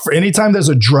 It's anytime there's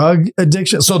a drug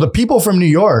addiction. So the people from New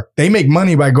York, they make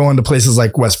money by going to places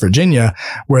like West Virginia,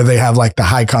 where they have like the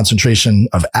high concentration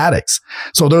of addicts.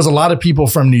 So there's a lot of people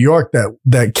from New York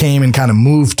that came and kind of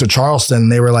moved to Charleston.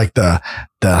 They were like the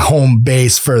home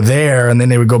base for there. And then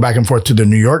they would go back and forth to the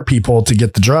New York people to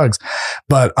get the drugs.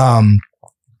 But,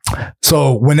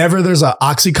 so whenever there's an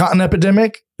Oxycontin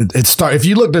epidemic, if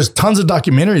you look, there's tons of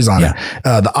documentaries on it.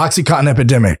 The Oxycontin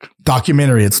epidemic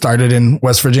documentary, it started in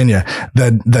West Virginia.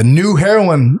 The new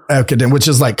heroin epidemic, which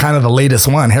is like kind of the latest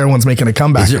one, heroin's making a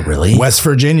comeback. Is it really? West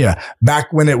Virginia,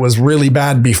 back when it was really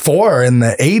bad before in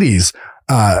the 80s.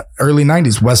 Early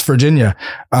 90s, West Virginia,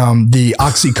 the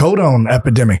oxycodone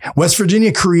epidemic. West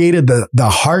Virginia created the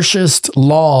harshest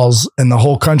laws in the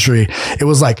whole country. It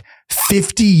was like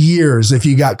 50 years if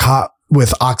you got caught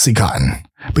with Oxycontin,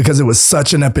 because it was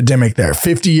such an epidemic there.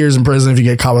 50 years in prison if you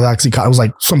get caught with Oxycontin. It was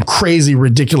like some crazy,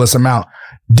 ridiculous amount.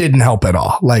 Didn't help at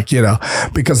all.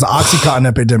 Because the Oxycontin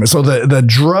epidemic. So the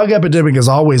drug epidemic is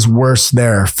always worse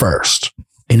there first.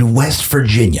 In West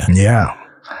Virginia. Yeah.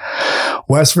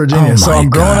 West Virginia. So I'm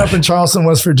growing up in Charleston,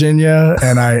 West Virginia,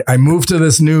 and I moved to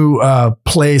this new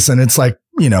place, and it's like,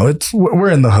 we're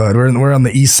in the hood. We're on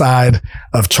the east side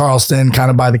of Charleston,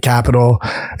 kind of by the Capitol.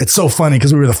 It's so funny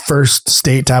because we were the first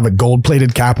state to have a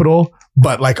gold-plated Capitol,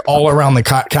 but like all around the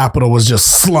Capitol was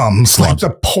just slums, like the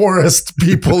poorest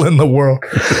people in the world.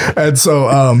 And so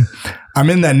I'm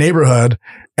in that neighborhood.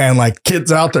 and like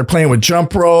kids out there playing with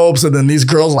jump ropes. And then these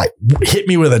girls like hit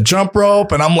me with a jump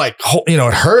rope, and I'm like,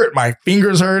 it hurt. My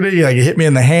fingers hurting. Like it hit me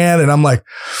in the hand, and I'm like,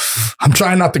 I'm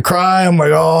trying not to cry. I'm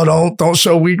like, oh, don't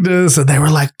show weakness. And they were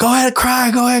like, go ahead, cry.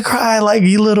 Like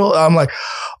you little, I'm like,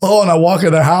 oh, and I walk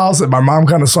in the house, and my mom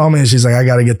kind of saw me, and she's like, I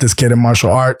got to get this kid in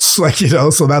martial arts. Like,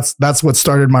 so that's what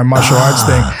started my martial arts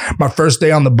thing. My first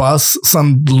day on the bus,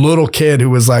 some little kid who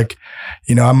was like,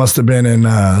 I must have been in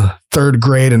third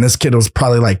grade, and this kid was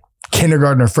probably like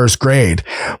kindergarten or first grade,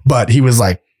 but he was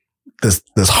like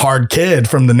this hard kid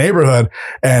from the neighborhood,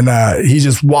 and he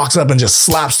just walks up and just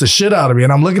slaps the shit out of me,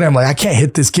 and I'm looking at him like, I can't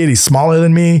hit this kid. He's smaller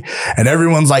than me, and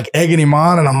everyone's like egging him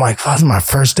on, and I'm like, that's my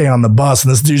first day on the bus,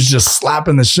 and this dude's just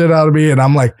slapping the shit out of me, and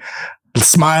I'm like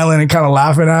smiling and kind of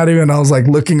laughing at him, and I was like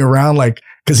looking around like,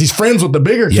 because he's friends with the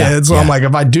bigger kids. So I'm like,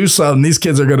 if I do something, these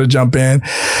kids are going to jump in.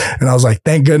 And I was like,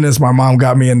 thank goodness my mom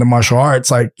got me into martial arts.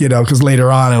 Like, because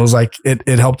later on it was like,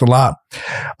 it helped a lot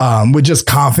with just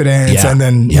confidence. Yeah. And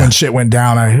then when shit went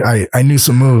down, I knew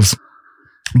some moves.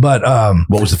 But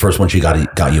what was the first one she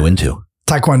got you into?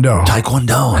 Taekwondo.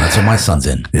 That's what my son's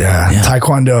in. Yeah.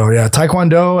 Taekwondo. Yeah.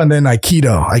 Taekwondo. And then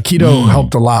Aikido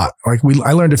helped a lot. Like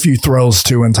I learned a few throws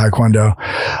too in Taekwondo,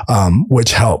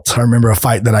 which helped. I remember a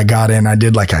fight that I got in. I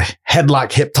did like a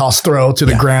headlock hip toss throw to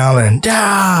the ground,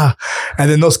 and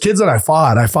then those kids that I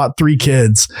fought 3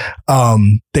 kids.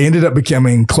 They ended up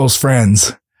becoming close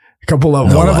friends. A couple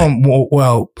of, of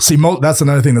them, that's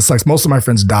another thing that sucks. Most of my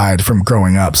friends died from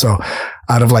growing up. So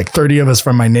out of like 30 of us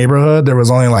from my neighborhood, there was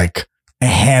only like a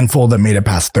handful that made it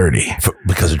past 30.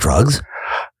 Because of drugs?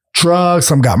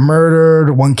 Some got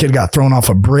murdered. One kid got thrown off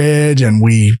a bridge, and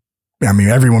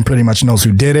everyone pretty much knows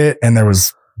who did it. And there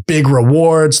was big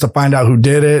rewards to find out who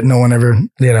did it. No one ever,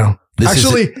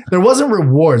 there wasn't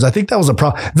rewards. I think that was a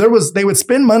problem. They would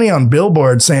spend money on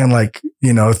billboards saying like,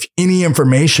 if any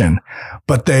information,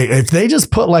 but if they just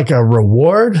put like a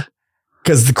reward,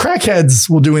 because the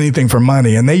crackheads will do anything for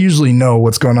money, and they usually know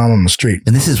what's going on the street.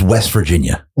 And this is West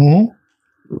Virginia. Mm-hmm.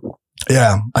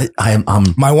 Yeah.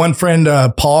 I'm my one friend,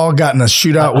 Paul, got in a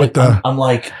shootout with I'm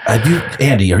like,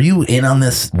 Andy, are you in on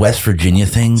this West Virginia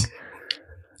thing?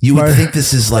 You would think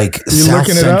this is like South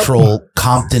Central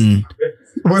Compton.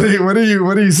 What do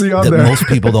you see on there? Most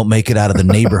people don't make it out of the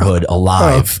neighborhood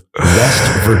alive.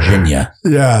 West Virginia.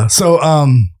 Yeah. So, I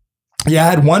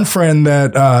had one friend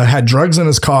that had drugs in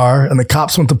his car, and the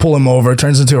cops went to pull him over. It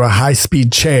turns into a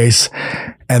high-speed chase.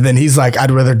 And then he's like,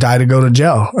 I'd rather die to go to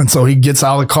jail. And so he gets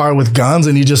out of the car with guns,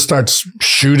 and he just starts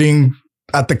shooting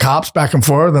at the cops back and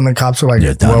forth. And the cops are like,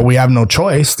 well, we have no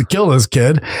choice to kill this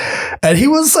kid. And he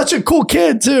was such a cool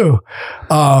kid too.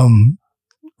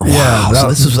 Wow. So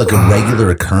this was like a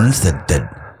regular occurrence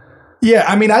that. Yeah,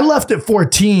 I left at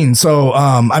 14. So,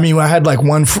 I had like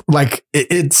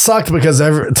it sucked because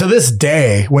to this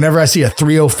day, whenever I see a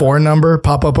 304 number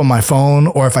pop up on my phone,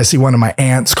 or if I see one of my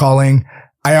aunts calling,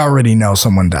 I already know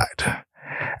someone died.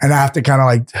 And I have to kind of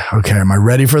like, okay, am I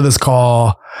ready for this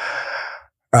call?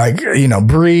 Like,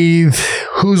 breathe.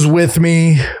 Who's with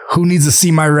me? Who needs to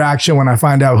see my reaction when I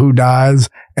find out who dies?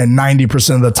 And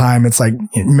 90% of the time, it's like,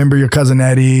 remember your cousin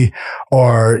Eddie,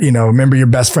 or, remember your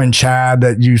best friend Chad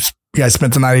that you guys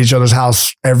spent the night at each other's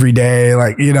house every day.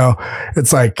 Like,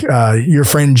 it's like, your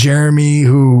friend Jeremy,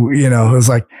 who, is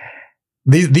like,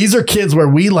 these are kids where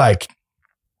we like,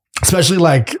 especially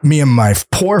like me and my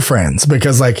poor friends,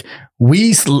 because like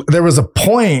there was a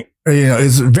point,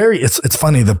 it's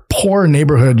funny. The poor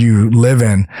neighborhood you live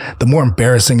in, the more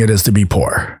embarrassing it is to be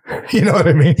poor. You know what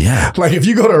I mean? Yeah. Like if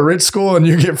you go to a rich school and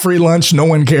you get free lunch, no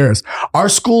one cares. Our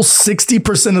school,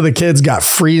 60% of the kids got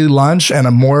free lunch, and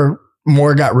more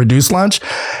got reduced lunch,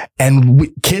 and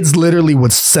kids literally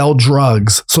would sell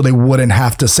drugs so they wouldn't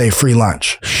have to say free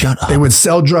lunch. Shut up. They would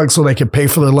sell drugs so they could pay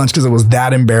for their lunch because it was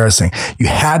that embarrassing. You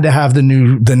had to have the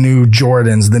new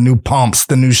Jordans, the new pumps,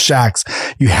 the new Shaqs.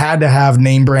 You had to have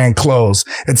name brand clothes.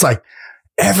 It's like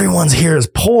everyone's here is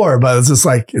poor, but it's just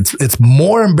like it's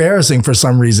more embarrassing for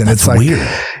some reason. That's it's like weird.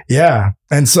 Yeah.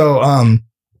 And so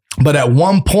but at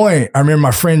one point I remember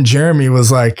my friend Jeremy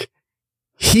was like,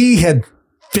 he had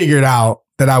figured out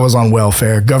that I was on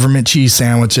welfare, government cheese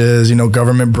sandwiches,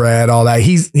 government bread, all that.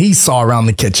 He saw around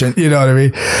the kitchen, you know what I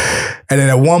mean? And then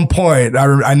at one point,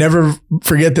 I never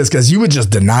forget this, because you would just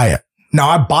deny it. Now,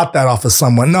 I bought that off of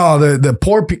someone. No, the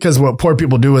poor, because what poor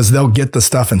people do is they'll get the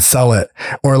stuff and sell it.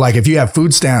 Or like if you have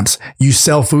food stamps, you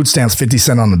sell food stamps 50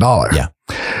 cents on the dollar. Yeah.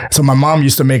 So my mom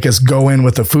used to make us go in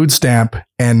with a food stamp,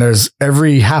 and there's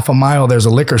every half a mile, there's a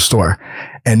liquor store.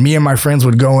 And me and my friends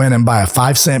would go in and buy a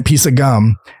 5-cent piece of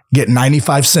gum, get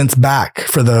 95 cents back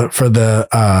for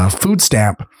the food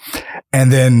stamp,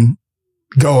 and then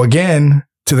go again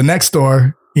to the next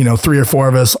store, 3 or 4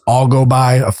 of us all go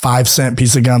buy a 5-cent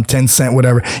piece of gum, 10 cent,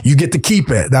 whatever. You get to keep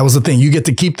it. That was the thing. You get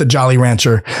to keep the Jolly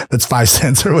Rancher that's 5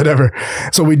 cents or whatever.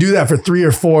 So we do that for 3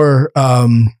 or 4, bars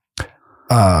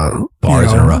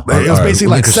in a row. It was basically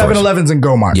like 7-Elevens and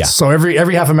Go-Marts. Yeah. So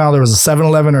every half a mile, there was a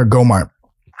 7-Eleven or a Go-Mart.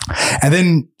 And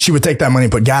then she would take that money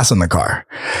and put gas in the car.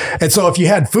 And so if you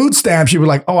had food stamps, you were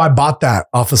like, oh, I bought that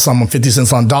off of someone 50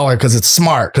 cents on dollar because it's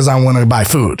smart because I want to buy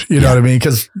food. You know what I mean?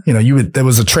 Because, there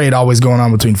was a trade always going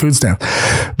on between food stamps.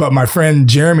 But my friend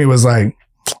Jeremy was like,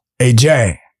 hey,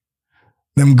 Jay,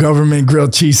 them government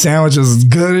grilled cheese sandwiches is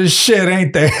good as shit,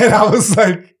 ain't they? And I was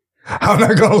like, I'm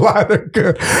not going to lie, they're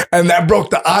good. And that broke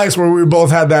the ice where we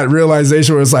both had that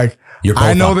realization where it's like,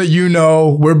 I know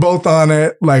that we're both on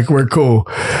it. Like, we're cool.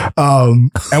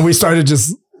 And we started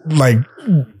just like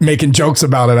making jokes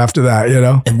about it after that,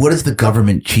 And what is the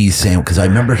government cheese sandwich? Because I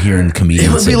remember hearing comedians.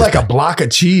 It would be like a block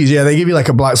of cheese. Yeah, they give you like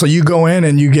a block. So you go in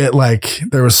and you get like,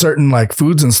 there were certain like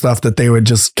foods and stuff that they would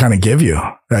just kind of give you.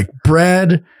 Like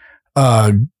bread,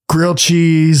 grilled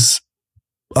cheese,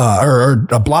 or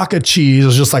a block of cheese. It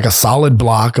was just like a solid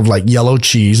block of like yellow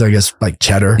cheese, I guess, like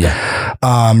cheddar.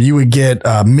 Yeah. You would get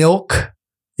milk.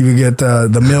 You would get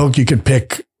the milk. You could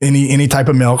pick any type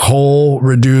of milk, whole,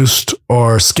 reduced,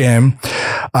 or skim.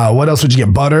 What else would you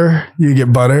get? Butter. You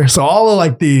get butter. So all of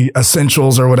like the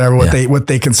essentials or whatever, what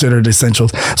they considered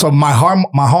essentials. So my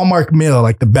Hallmark meal,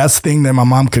 like the best thing that my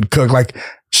mom could cook, like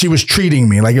she was treating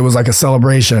me like it was like a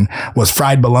celebration, was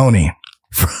fried bologna.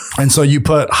 And so you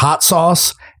put hot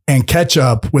sauce and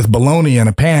ketchup with bologna in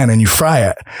a pan and you fry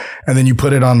it. And then you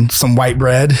put it on some white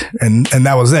bread and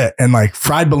that was it. And like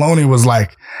fried bologna was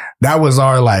like, that was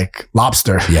our like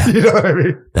lobster. Yeah. You know what I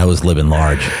mean? That was living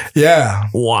large. Yeah.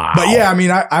 Wow. But yeah, I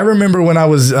mean, I remember when I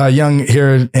was young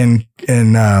here in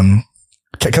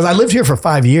because I lived here for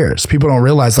 5 years. People don't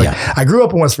realize, like, I grew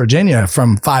up in West Virginia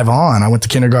from 5 on. I went to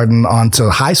kindergarten on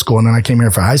to high school, and then I came here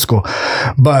for high school.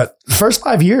 But the first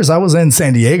 5 years, I was in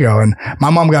San Diego, and my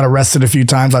mom got arrested a few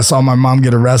times. I saw my mom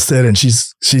get arrested, and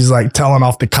she's like telling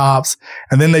off the cops.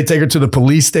 And then they take her to the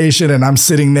police station, and I'm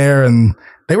sitting there, and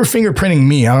they were fingerprinting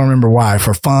me. I don't remember why,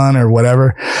 for fun or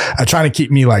whatever, trying to keep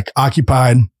me like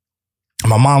occupied.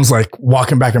 My mom's like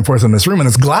walking back and forth in this room and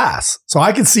it's glass. So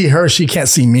I can see her. She can't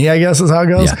see me, I guess is how it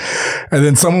goes. Yeah. And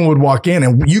then someone would walk in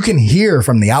and you can hear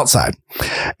from the outside.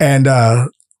 And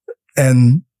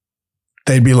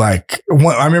they'd be like,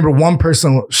 I remember one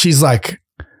person, she's like,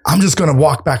 I'm just going to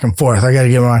walk back and forth. I got to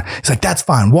get on. He's like, that's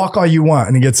fine. Walk all you want.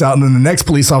 And he gets out. And then the next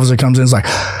police officer comes in and is like,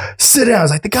 sit down. I was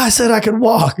like, the guy said I could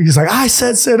walk. He's like, I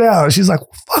said, sit down. And she's like,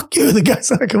 fuck you. The guy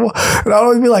said I could walk. And I'd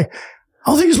always be like, I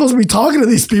don't think you're supposed to be talking to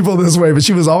these people this way, but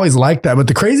she was always like that. But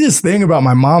the craziest thing about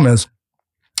my mom is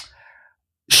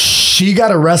she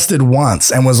got arrested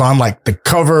once and was on like the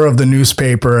cover of the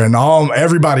newspaper and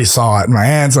everybody saw it. And my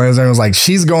aunts and everyone was like,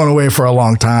 she's going away for a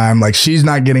long time. Like she's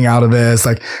not getting out of this.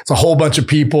 Like it's a whole bunch of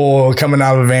people coming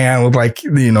out of a van with like,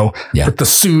 with the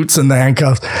suits and the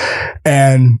handcuffs.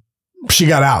 And she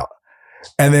got out.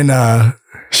 And then,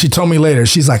 she told me later,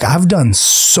 she's like, I've done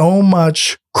so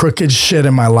much crooked shit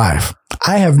in my life.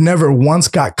 I have never once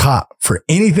got caught for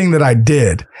anything that I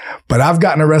did, but I've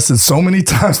gotten arrested so many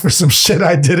times for some shit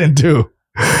I didn't do.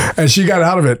 And she got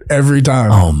out of it every time.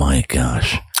 Oh my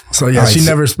gosh. So yeah, she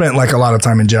never spent like a lot of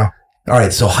time in jail. All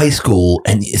right. So high school.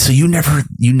 And so you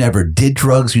never did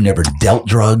drugs. You never dealt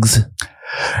drugs.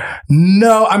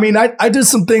 No, I mean, I did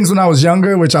some things when I was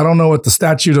younger, which I don't know what the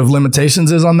statute of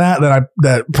limitations is on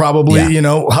that probably,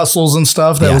 hustles and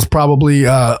stuff that was probably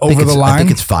over the line. I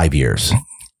think it's 5 years.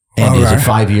 And is it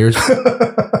 5 years?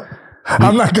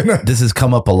 I'm not going to. This has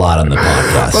come up a lot on the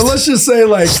podcast. But let's just say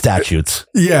like statutes.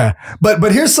 Yeah.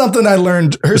 But here's something I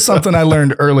learned.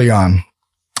 Early on.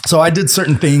 So I did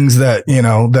certain things that,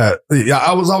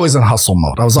 I was always in hustle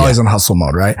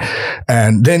mode. Right.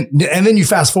 And then you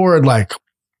fast forward, like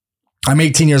I'm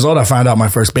 18 years old. I find out my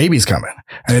first baby's coming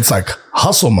and it's like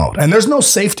hustle mode and there's no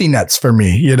safety nets for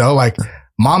me, like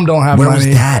mom don't have money. Where was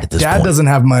dad at this point? Dad doesn't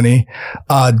have money.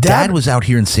 Dad was out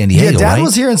here in San Diego. Yeah. Dad right?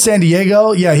 was here in San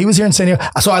Diego. Yeah. He was here in San Diego.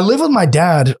 So I lived with my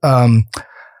dad,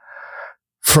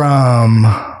 from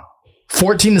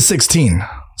 14 to 16.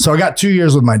 So I got 2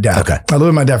 years with my dad. Okay. I lived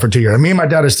with my dad for 2 years. Me and my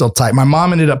dad are still tight. My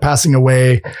mom ended up passing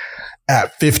away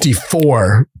at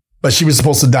 54, but she was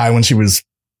supposed to die when she was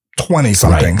 20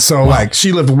 something. Right. So like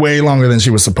she lived way longer than she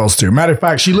was supposed to. Matter of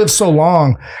fact, she lived so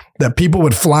long that people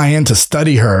would fly in to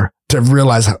study her to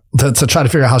realize, to try to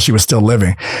figure out how she was still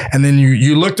living. And then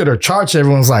you looked at her charts,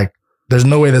 everyone's like, there's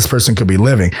no way this person could be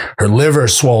living. Her liver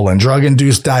swollen,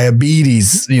 drug-induced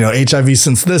diabetes, HIV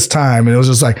since this time. And it was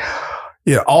just like,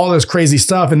 all this crazy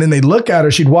stuff. And then they'd look at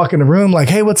her. She'd walk in the room like,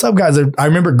 hey, what's up, guys? I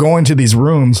remember going to these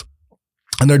rooms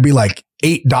and there'd be like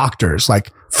 8 doctors,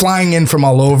 like flying in from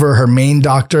all over. Her main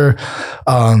doctor,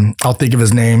 I'll think of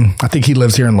his name. I think he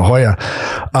lives here in La Jolla.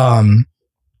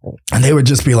 And they would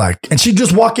just be like, and she'd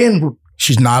just walk in.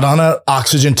 She's not on an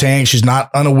oxygen tank. She's not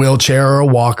on a wheelchair or a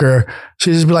walker.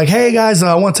 She'd just be like, hey guys,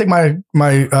 I want to take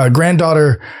my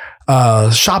granddaughter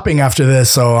shopping after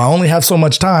this. So I only have so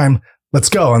much time. Let's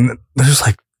go. And they're just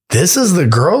like, this is the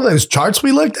girl, those charts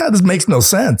we looked at? This makes no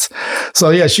sense. So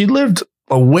yeah, she lived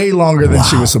way longer than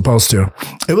she was supposed to.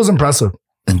 It was impressive.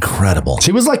 Incredible.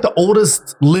 She was like the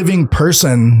oldest living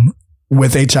person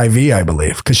with HIV, I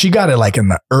believe, because she got it like in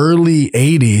the early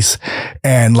 80s.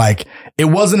 And like, it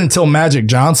wasn't until Magic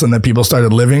Johnson that people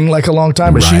started living like a long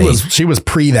time, but she was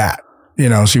pre that,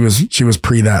 she was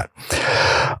pre that.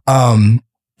 And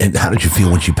how did you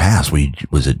feel when she passed?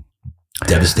 Was it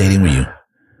devastating? Were you?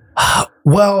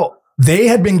 Well, they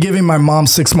had been giving my mom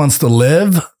 6 months to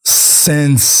live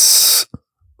since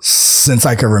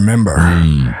I could remember.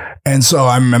 And so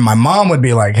my mom would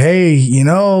be like, hey,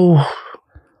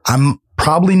 I'm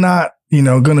probably not,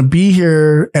 going to be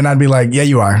here. And I'd be like, yeah,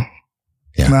 you are.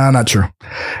 Yeah. Nah, not true.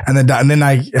 And then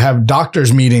I have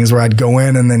doctors meetings where I'd go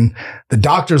in and then the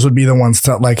doctors would be the ones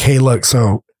to like, hey, look,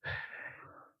 so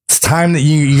it's time that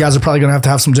you guys are probably going to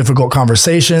have some difficult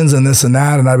conversations and this and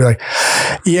that. And I'd be like,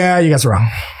 yeah, you guys are wrong.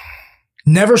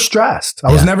 Never stressed.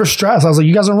 I was never stressed. I was like,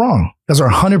 you guys are wrong. You guys are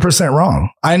 100% wrong.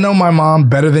 I know my mom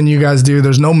better than you guys do.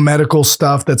 There's no medical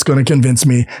stuff that's going to convince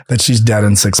me that she's dead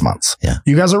in 6 months. Yeah.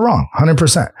 You guys are wrong.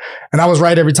 100%. And I was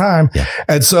right every time. Yeah.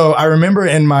 And so I remember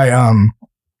in my,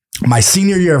 my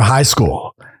senior year of high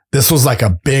school, this was like a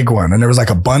big one. And there was like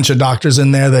a bunch of doctors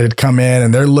in there that had come in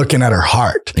and they're looking at her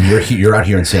heart. And you're out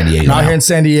here in San Diego. Out here in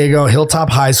San Diego, Hilltop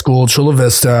High School, Chula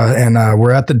Vista. And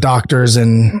we're at the doctors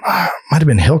in, might have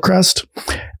been Hillcrest.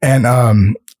 And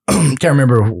can't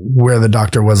remember where the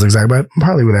doctor was exactly, but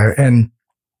probably there. And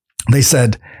they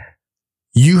said,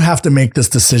 you have to make this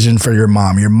decision for your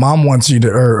mom. Your mom wants you to,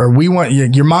 or we want you,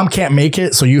 your mom can't make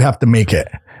it. So you have to make it.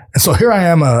 And so here I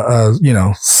am,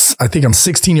 I think I'm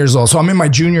 16 years old. So I'm in my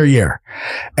junior year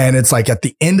and it's like at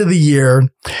the end of the year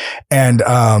and,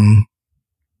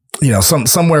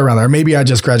 somewhere around there, maybe I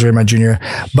just graduated my junior,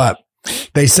 but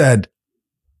they said,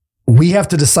 we have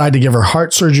to decide to give her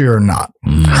heart surgery or not.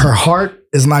 Her heart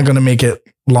is not going to make it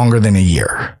longer than a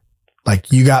year.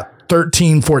 Like you got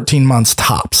 13, 14 months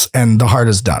tops and the heart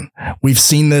is done. We've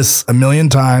seen this a million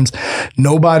times.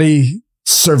 Nobody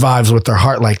survives with their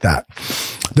heart like that.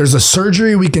 There's a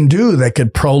surgery we can do that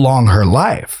could prolong her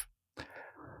life.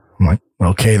 I'm like,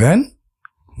 okay, then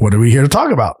what are we here to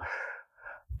talk about?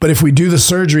 But if we do the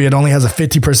surgery, it only has a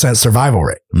 50% survival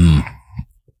rate.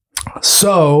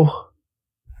 So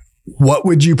what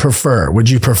would you prefer? Would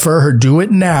you prefer her do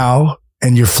it now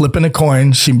and you're flipping a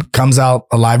coin? She comes out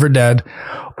alive or dead,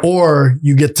 or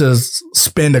you get to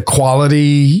spend a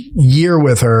quality year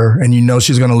with her and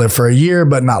she's going to live for a year,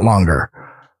 but not longer.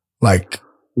 Like,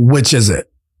 which is it?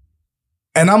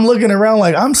 And I'm looking around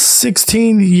like I'm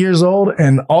 16 years old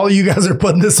and all you guys are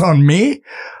putting this on me.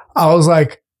 I was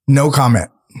like, no comment.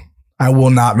 I will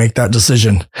not make that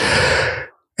decision.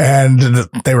 And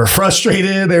they were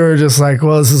frustrated. They were just like,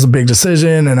 well, this is a big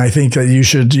decision. And I think that you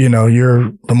should,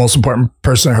 you're the most important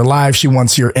person in her life. She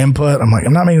wants your input. I'm like,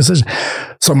 I'm not making a decision.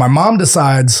 So my mom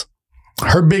decides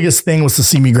her biggest thing was to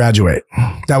see me graduate.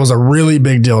 That was a really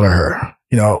big deal to her.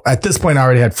 At this point, I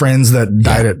already had friends that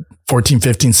died at 14,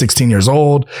 15, 16 years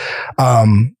old.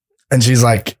 And she's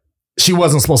like, she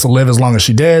wasn't supposed to live as long as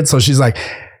she did. So she's like,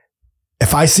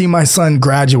 if I see my son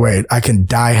graduate, I can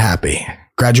die happy.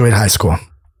 Graduate high school.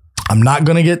 I'm not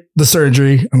going to get the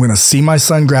surgery. I'm going to see my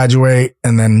son graduate.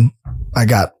 And then I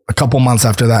got a couple months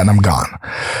after that and I'm gone.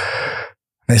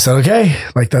 They said, okay,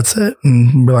 like that's it.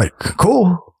 And we're like,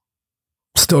 cool.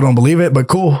 Still don't believe it, but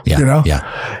cool.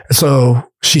 Yeah. So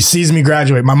she sees me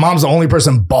graduate. My mom's the only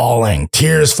person bawling,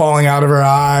 tears falling out of her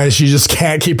eyes. She just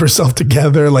can't keep herself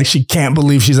together. Like she can't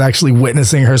believe she's actually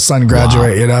witnessing her son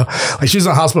graduate, Like she was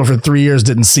in the hospital for 3 years,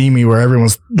 didn't see me, where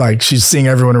everyone's like, she's seeing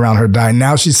everyone around her die.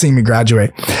 Now she's seeing me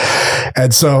graduate.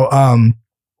 And so,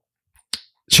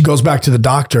 she goes back to the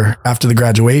doctor after the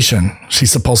graduation.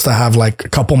 She's supposed to have like a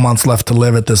couple months left to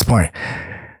live at this point.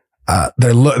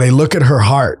 They look at her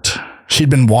heart. She'd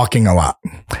been walking a lot.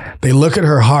 They look at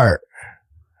her heart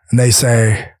and they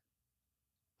say,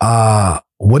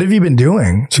 what have you been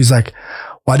doing? She's like,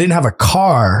 well, I didn't have a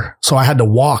car, so I had to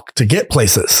walk to get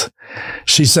places.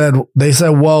 They said,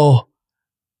 well,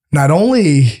 not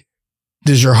only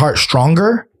is your heart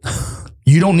stronger,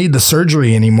 you don't need the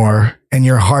surgery anymore and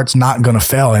your heart's not going to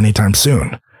fail anytime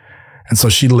soon. And so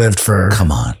she lived for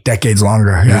decades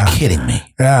longer. You're kidding me.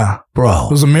 Yeah. Bro.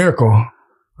 It was a miracle.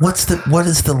 What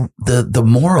is the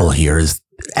moral here is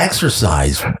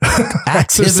exercise.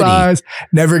 Exercise,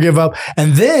 never give up.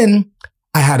 And then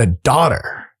I had a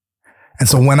daughter. And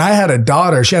so when I had a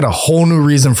daughter, she had a whole new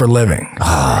reason for living.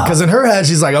 Because in her head,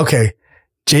 she's like, okay,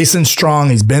 Jason's strong.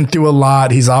 He's been through a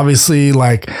lot. He's obviously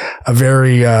like a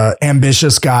very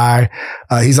ambitious guy.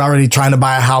 He's already trying to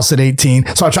buy a house at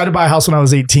 18. So I tried to buy a house when I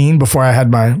was 18 before I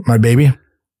had my baby.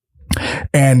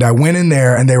 And I went in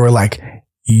there and they were like,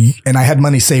 and I had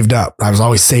money saved up. I was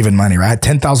always saving money, right? I had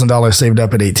 $10,000 saved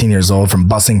up at 18 years old from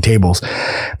bussing tables.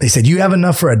 They said, you have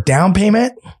enough for a down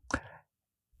payment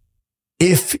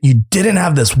if you didn't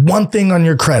have this one thing on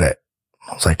your credit.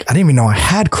 I was like, I didn't even know I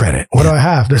had credit. What do I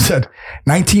have? They said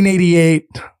 1988,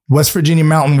 West Virginia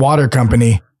Mountain Water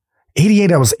Company.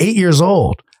 88, I was 8 years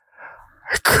old.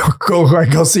 I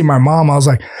go see my mom. I was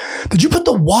like, did you put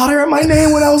the water in my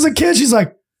name when I was a kid? She's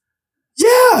like,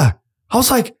 yeah. I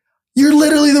was like, you're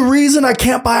literally the reason I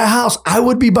can't buy a house. I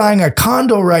would be buying a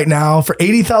condo right now for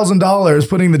 $80,000,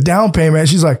 putting the down payment.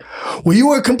 She's like, well, you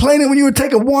were complaining when you would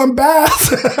take a warm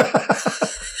bath.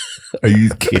 Are you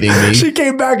kidding me? She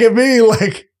came back at me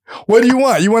like, what do you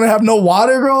want? You want to have no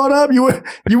water growing up?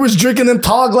 You was drinking them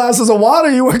tall glasses of water.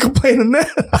 You weren't complaining then.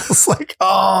 I was like,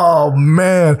 oh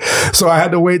man. So I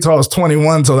had to wait till I was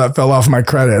 21 till that fell off my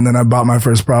credit. And then I bought my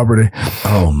first property.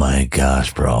 Oh my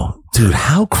gosh, bro. Dude,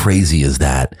 how crazy is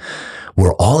that?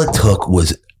 Where all it took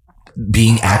was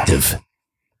being active.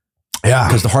 Yeah.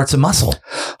 Because the heart's a muscle.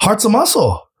 Heart's a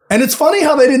muscle. And it's funny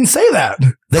how they didn't say that.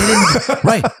 They didn't.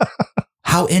 Right.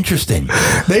 How interesting.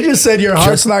 They just said your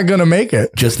heart's not going to make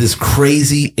it. Just this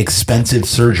crazy expensive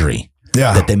surgery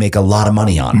that they make a lot of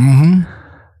money on. Mm-hmm.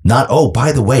 Not, oh,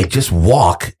 by the way, just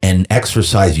walk and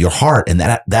exercise your heart. And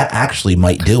that actually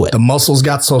might do it. The muscles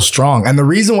got so strong. And the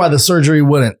reason why the surgery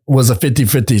was a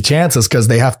 50-50 chance is because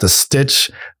they have to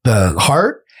stitch the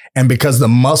heart. And because the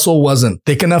muscle wasn't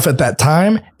thick enough at that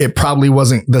time, it probably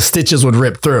wasn't, the stitches would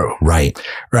rip through. Right.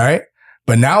 Right.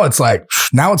 But now it's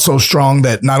so strong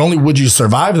that not only would you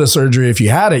survive the surgery if you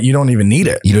had it, you don't even need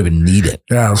it. You don't even need it.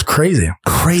 Yeah, it was crazy.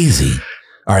 Crazy.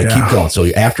 All right, keep going. So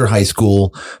after high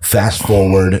school, fast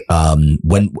forward,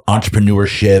 when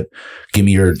entrepreneurship, give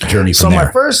me your journey from there. So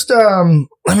my first,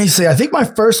 let me see, I think my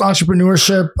first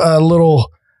entrepreneurship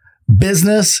little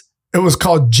business, it was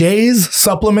called Jay's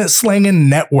Supplement Slinging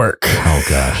Network. Oh,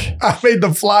 gosh. I made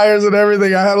the flyers and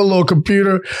everything. I had a little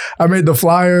computer. I made the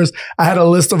flyers. I had a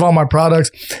list of all my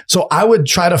products. So I would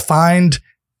try to find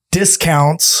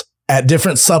discounts at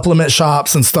different supplement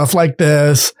shops and stuff like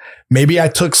this. Maybe I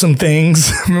took some things,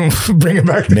 bring it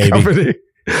back to the company.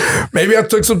 Maybe I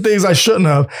took some things I shouldn't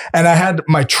have. And I had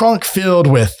my trunk filled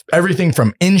with everything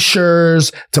from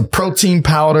insures to protein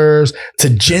powders to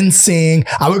ginseng.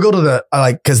 I would go to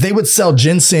cause they would sell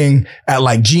ginseng at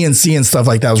like GNC and stuff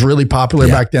like that. It was really popular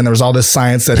back then. There was all this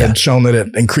science that had shown that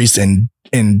it increased in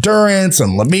endurance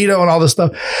and libido and all this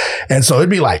stuff. And so it'd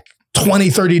be like $20,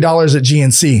 $30 at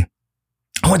GNC.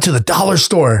 I went to the dollar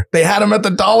store. They had them at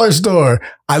the dollar store.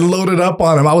 I loaded up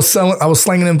on them. I was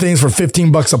slinging them things for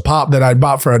 $15 a pop that I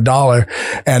bought for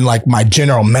 $1. And like my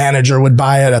general manager would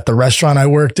buy it at the restaurant I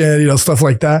worked in, stuff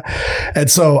like that. And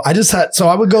so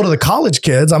I would go to the college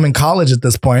kids. I'm in college at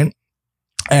this point.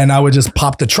 And I would just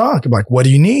pop the trunk. I'm like, what do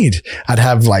you need? I'd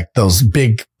have like those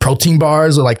big protein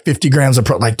bars with like 50 grams of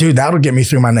protein. Like, dude, that'll get me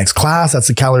through my next class. That's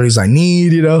the calories I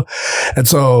need, And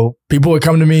so people would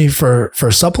come to me for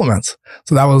supplements.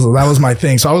 So that was my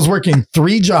thing. So I was working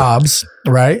 3 jobs,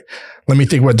 right? Let me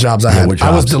think what jobs I had.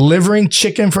 I was delivering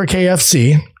chicken for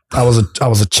KFC. I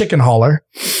was a chicken hauler.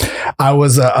 I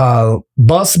was a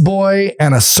bus boy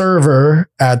and a server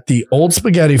at the old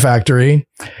spaghetti factory.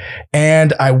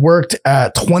 And I worked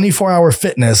at 24 Hour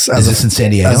Fitness Is this in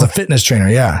San Diego? As a fitness trainer.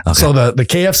 Yeah. Okay. So the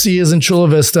KFC is in Chula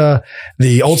Vista.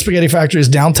 The old spaghetti factory is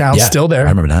downtown, still there. I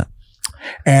remember that.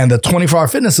 And the 24 Hour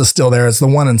Fitness is still there. It's the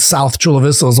one in South Chula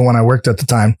Vista was the one I worked at the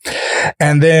time.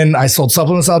 And then I sold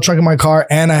supplements out of the trunk of my car,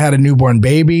 and I had a newborn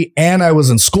baby, and I was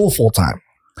in school full time.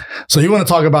 So you want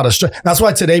to talk about that's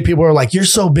why today people are like, you're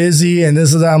so busy and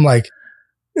this is that. I'm like,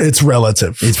 it's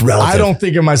relative. It's relative. I don't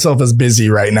think of myself as busy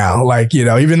right now. Like,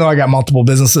 even though I got multiple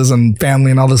businesses and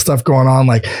family and all this stuff going on,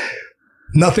 like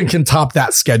nothing can top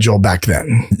that schedule back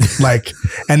then. Like,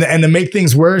 and to make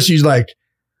things worse,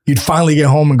 you'd finally get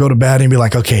home and go to bed and be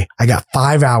like, okay, I got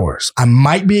 5 hours. I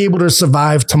might be able to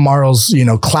survive tomorrow's,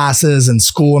 classes and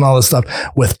school and all this stuff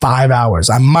with 5 hours.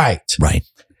 I might. Right.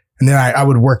 And then I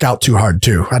would work out too hard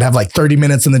too. I'd have like 30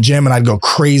 minutes in the gym and I'd go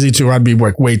crazy too. I'd be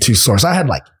way too sore. So I had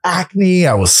like acne.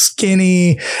 I was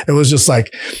skinny. It was just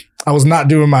like, I was not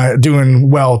doing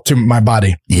well to my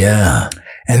body. Yeah.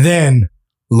 And then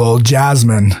little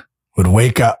Jasmine would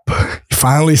wake up,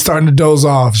 finally starting to doze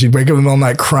off. She'd wake up in the middle of the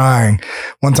night crying.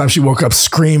 One time she woke up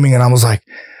screaming and I was like,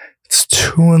 it's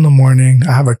 2 a.m.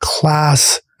 I have a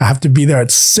class. I have to be there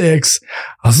at 6.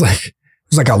 I was like, it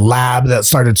was like a lab that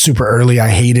started super early. I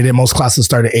hated it. Most classes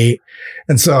start at 8.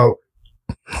 And so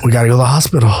we got to go to the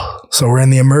hospital. So we're in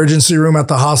the emergency room at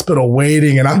the hospital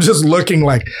waiting. And I'm just looking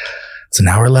like, it's an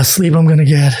hour less sleep I'm going to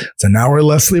get. It's an hour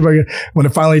less sleep. When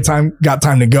it finally got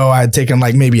time to go, I had taken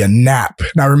like maybe a nap.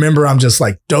 And I remember I'm just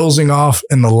like dozing off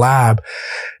in the lab.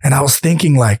 And I was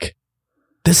thinking like,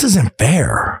 this isn't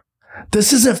fair.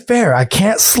 This isn't fair. I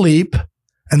can't sleep.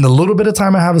 And the little bit of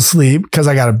time I have to sleep because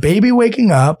I got a baby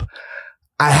waking up.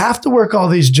 I have to work all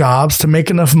these jobs to make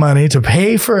enough money to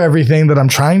pay for everything that I'm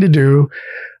trying to do.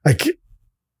 Like,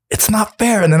 it's not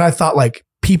fair. And then I thought like,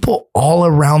 people all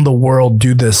around the world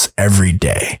do this every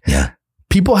day. Yeah.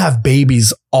 People have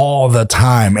babies all the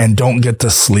time and don't get to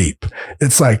sleep.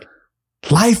 It's like,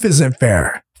 life isn't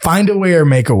fair. Find a way or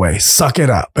make a way. Suck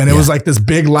it up. And it was like this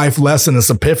big life lesson,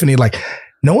 this epiphany. Like,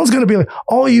 no one's going to be like,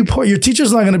 oh, your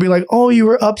teacher's not going to be like, oh, you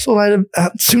were up so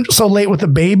late with a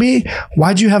baby.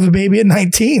 Why'd you have a baby at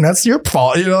 19? That's your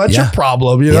fault. That's your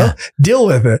problem, know, deal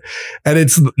with it. And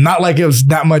it's not like it was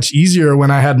that much easier when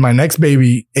I had my next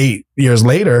baby 8 years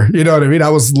later. You know what I mean? I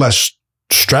was less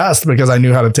stressed because I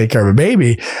knew how to take care of a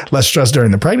baby, less stressed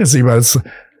during the pregnancy.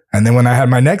 And then when I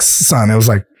had my next son, it was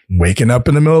like waking up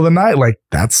in the middle of the night. Like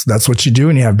that's what you do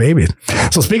when you have babies.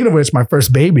 So speaking of which, my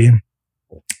first baby,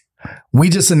 we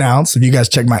just announced, if you guys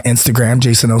check my Instagram,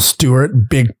 Jason O. Stewart,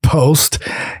 big post,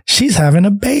 she's having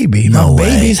a baby. No my way.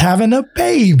 Baby's having a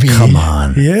baby. Come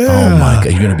on. Yeah. Oh my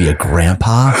God. You're going to be a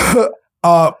grandpa?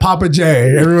 Papa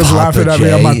J. Everyone's Papa laughing at me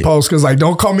J. on my post because like,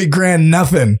 don't call me grand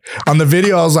nothing. On the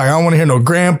video, I was like, I don't want to hear no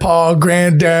grandpa,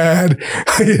 granddad,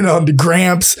 the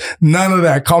gramps, none of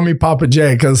that. Call me Papa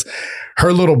J because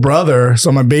her little brother,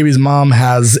 so my baby's mom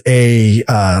has a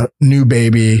new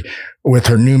baby with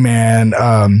her new man.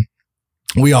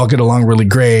 We all get along really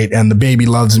great and the baby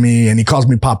loves me and he calls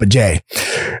me Papa J.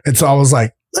 And so I was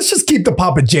like, let's just keep the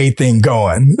Papa J thing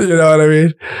going. You know what I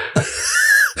mean?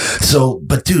 So,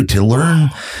 but dude,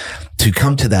 to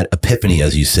come to that epiphany,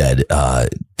 as you said,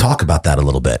 talk about that a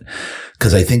little bit.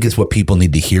 Cause I think it's what people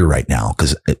need to hear right now.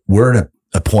 Cause we're at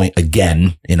a point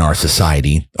again in our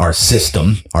society, our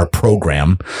system, our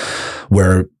program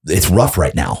where it's rough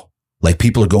right now. Like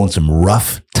people are going some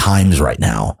rough times right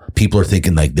now. People are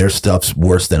thinking like their stuff's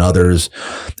worse than others.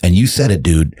 And you said it,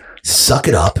 dude, suck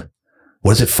it up.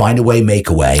 What is it? Find a way, make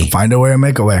a way. Find a way and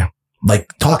make a way. Like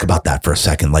talk about that for a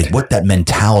second. Like what that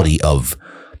mentality of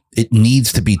it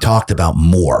needs to be talked about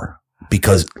more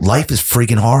because life is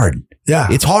freaking hard. Yeah.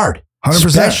 It's hard. 100%.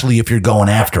 Especially if you're going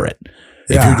after it.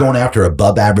 If you're going after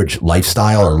above average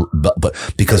lifestyle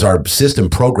but because our system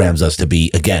programs us to be,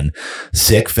 again,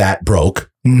 sick, fat, broke.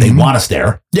 Mm-hmm. They want us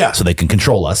there. Yeah. So they can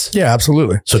control us. Yeah,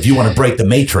 absolutely. So if you want to break the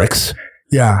matrix.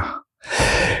 Yeah.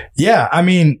 Yeah. I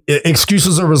mean,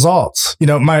 excuses are results.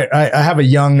 I have a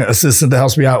young assistant that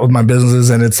helps me out with my businesses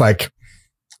and it's like,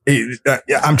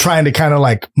 I'm trying to kind of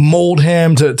like mold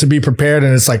him to be prepared.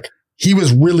 And it's like, he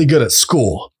was really good at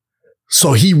school.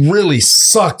 So he really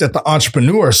sucked at the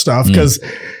entrepreneur stuff because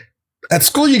at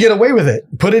school, you get away with it.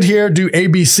 Put it here, do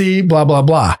ABC, blah, blah,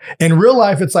 blah. In real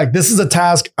life, it's like, this is a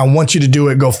task. I want you to do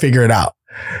it. Go figure it out.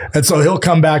 And so he'll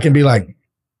come back and be like,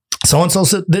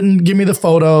 so-and-so didn't give me the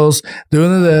photos,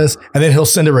 doing this. And then he'll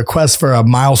send a request for a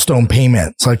milestone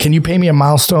payment. So can you pay me a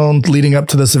milestone leading up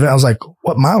to this event? I was like,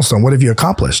 what milestone? What have you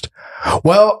accomplished?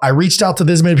 Well, I reached out to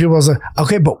this many people. I was like,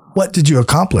 okay, but what did you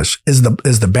accomplish? Is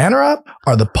the banner up?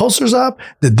 Are the posters up?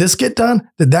 Did this get done?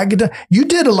 Did that get done? You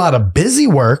did a lot of busy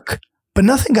work, but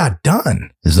nothing got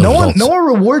done. No one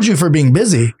rewards you for being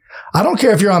busy. I don't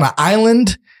care if you're on an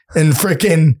island in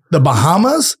freaking the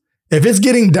Bahamas. If it's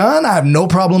getting done, I have no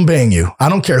problem paying you. I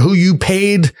don't care who you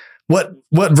paid, what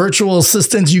virtual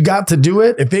assistants you got to do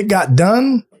it. If it got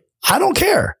done, I don't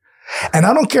care. And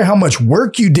I don't care how much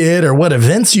work you did or what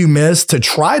events you missed to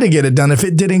try to get it done. If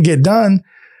it didn't get done,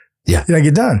 it didn't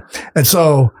get done. And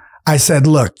so I said,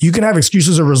 look, you can have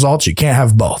excuses or results. You can't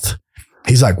have both.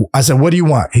 He's like, I said, what do you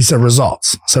want? He said,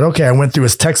 results. I said, okay. I went through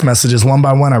his text messages one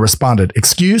by one. I responded,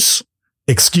 excuse,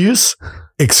 excuse,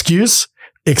 excuse,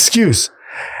 excuse.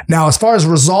 Now, as far as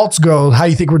results go, how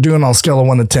you think we're doing on a scale of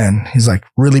 1 to 10? He's like,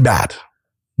 really bad.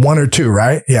 1 or 2,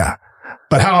 right? Yeah.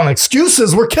 But how on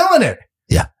excuses, we're killing it.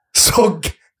 Yeah. So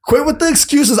quit with the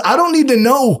excuses. I don't need to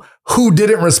know who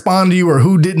didn't respond to you or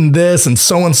who didn't this and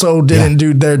so didn't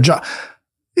do their job.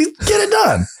 Get it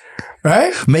done.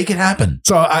 Right? Make it happen.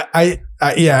 So I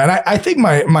Yeah. And I think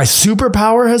my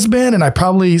superpower has been,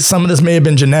 and some of this may have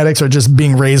been genetics or just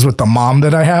being raised with the mom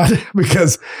that I had,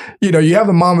 because, you have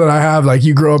the mom that I have, like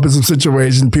you grow up in some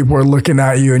situation, people are looking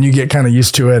at you and you get kind of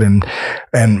used to it. And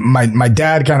my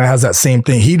dad kind of has that same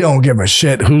thing. He don't give a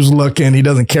shit who's looking. He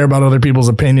doesn't care about other people's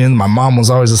opinions. My mom was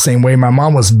always the same way. My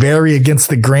mom was very against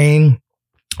the grain.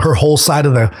 Her whole side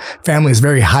of the family is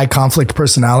very high conflict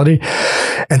personality.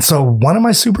 And so one of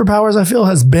my superpowers I feel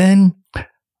has been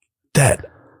that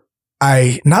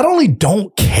I not only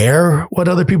don't care what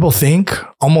other people think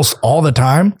almost all the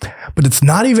time, but it's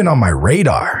not even on my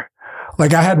radar.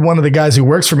 Like I had one of the guys who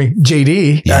works for me,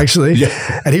 JD, actually,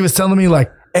 and he was telling me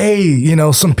like, hey,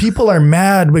 some people are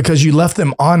mad because you left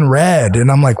them on red. And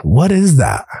I'm like, what is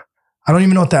that? I don't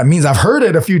even know what that means. I've heard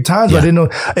it a few times, but I didn't know.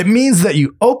 It means that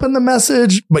you open the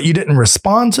message, but you didn't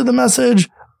respond to the message.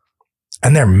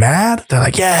 And they're mad. They're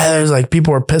like, yeah, there's like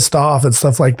people are pissed off and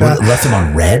stuff like that. Left them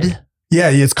on red? Yeah,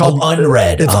 it's called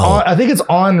unread. I think it's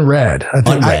on red. I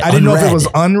didn't know if it was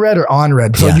unread or on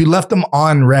red. So you left them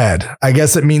on red. I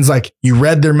guess it means like you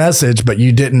read their message, but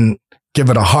you didn't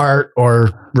give it a heart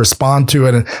or respond to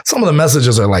it. And some of the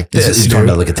messages are like this. Is talking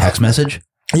about like a text message?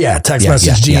 Yeah, text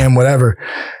message, GM, whatever.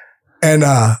 And,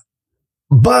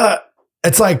 but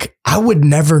it's like, I would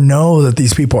never know that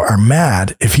these people are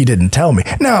mad if he didn't tell me.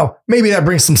 Now, maybe that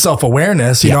brings some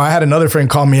self-awareness. You know, I had another friend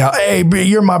call me out. Hey,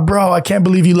 you're my bro. I can't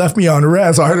believe you left me on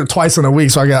red. So I heard it twice in a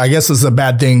week. So I guess it's a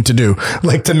bad thing to do,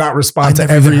 like to not respond to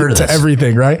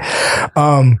everything. Right.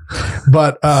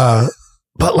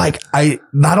 But like I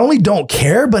not only don't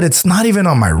care, but it's not even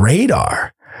on my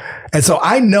radar. And so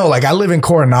I know, like I live in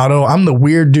Coronado. I'm the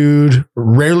weird dude,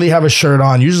 rarely have a shirt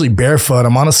on, usually barefoot.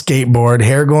 I'm on a skateboard,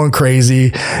 hair going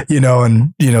crazy,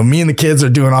 and me and the kids are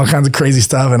doing all kinds of crazy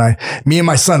stuff. And me and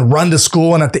my son run to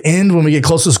school. And at the end, when we get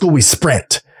close to school, we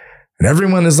sprint. And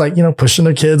everyone is like, pushing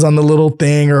their kids on the little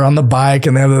thing or on the bike.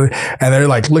 And they're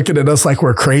like looking at us like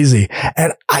we're crazy.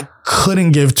 And I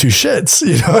couldn't give two shits.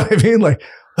 You know what I mean? Like,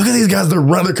 look at these guys.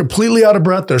 They're completely out of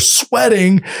breath. They're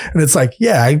sweating. And it's like,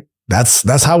 yeah,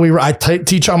 that's how I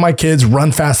teach all my kids,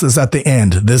 run fastest at the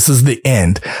end. This is the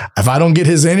end. If I don't get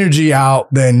his energy out,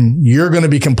 then you're going to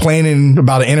be complaining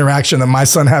about an interaction that my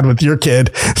son had with your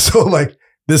kid. So like,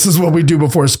 this is what we do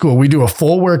before school. We do a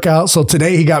full workout. So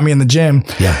today he got me in the gym.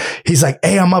 Yeah. He's like,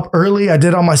 hey, I'm up early. I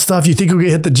did all my stuff. You think we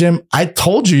could hit the gym? I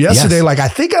told you yesterday, like, I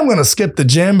think I'm going to skip the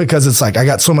gym because it's like, I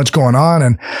got so much going on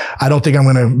and I don't think I'm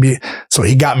going to be. So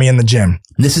he got me in the gym.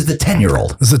 This is the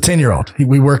 10-year-old. This is a 10-year-old.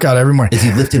 We work out every morning. Is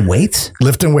he lifting weights?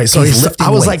 Lifting weights. So I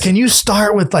was like, can you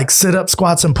start with like sit-ups,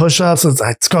 squats, and push-ups?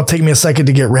 It's going to take me a second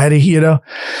to get ready,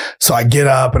 So I get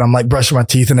up and I'm like brushing my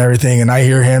teeth and everything. And I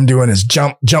hear him doing his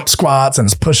jump squats and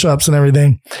his push-ups and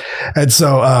everything. And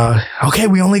so, okay,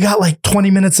 we only got like 20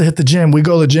 minutes to hit the gym. We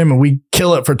go to the gym and we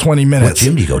kill it for 20 minutes. What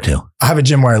gym do you go to? I have a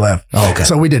gym where I live. Oh, okay.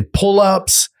 So we did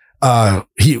pull-ups.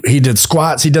 He did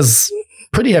squats. He does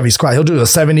pretty heavy squat. He'll do a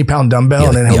 70-pound dumbbell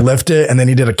and then he'll lift it. And then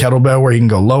he did a kettlebell where he can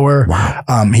go lower. Wow.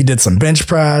 He did some bench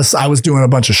press. I was doing a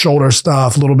bunch of shoulder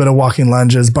stuff, a little bit of walking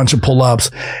lunges, bunch of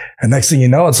pull-ups. And next thing you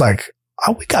know, it's like,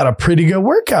 oh, we got a pretty good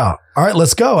workout. All right,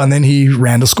 let's go. And then he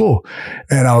ran to school.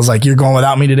 And I was like, you're going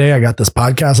without me today? I got this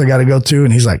podcast I got to go to.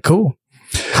 And he's like, cool.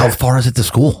 How far is it to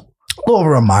school? A little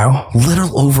over a mile.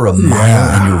 Little over a mile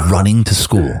and you're running to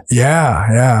school.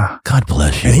 Yeah. God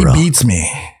bless you, and he bro. beats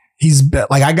me.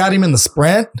 Like I got him in the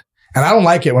sprint and I don't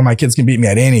like it when my kids can beat me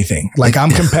at anything. Like I'm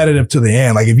competitive to the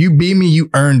end. Like if you beat me, you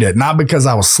earned it, not because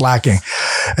I was slacking.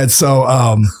 And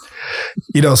so,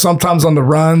 sometimes on the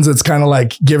runs, it's kind of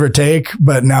like give or take,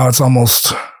 but now it's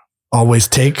almost always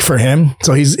take for him.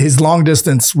 So his long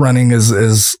distance running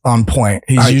is on point.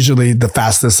 He's usually the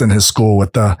fastest in his school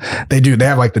they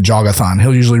have like the jogathon.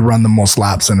 He'll usually run the most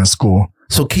laps in his school.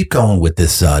 So keep going with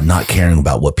this, not caring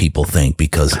about what people think,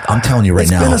 because I'm telling you right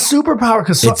now. It's been a superpower.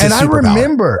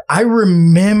 I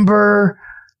remember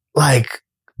like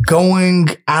going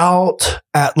out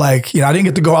at like, I didn't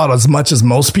get to go out as much as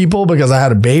most people because I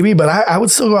had a baby, but I would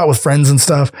still go out with friends and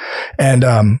stuff.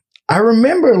 And, I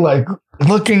remember like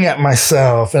looking at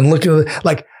myself and looking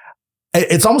like,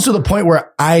 it's almost to the point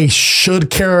where I should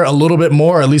care a little bit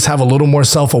more, or at least have a little more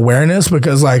self-awareness,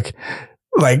 because like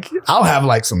I'll have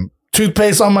like some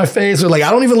toothpaste on my face, or like,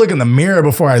 I don't even look in the mirror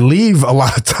before I leave a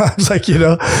lot of times, like,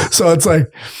 so it's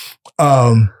like,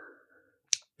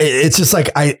 it's just like,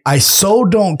 I so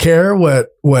don't care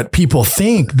what people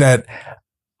think that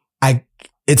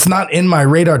it's not in my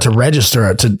radar to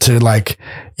register to like,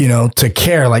 to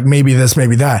care, like maybe this,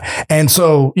 maybe that. And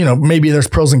so, maybe there's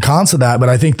pros and cons to that, but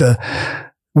I think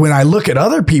when I look at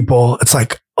other people, it's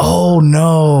like, oh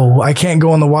no, I can't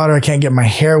go in the water. I can't get my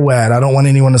hair wet. I don't want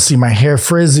anyone to see my hair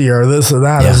frizzy or this or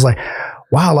that. I was like,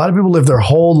 wow, a lot of people live their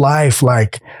whole life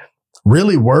like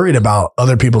really worried about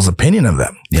other people's opinion of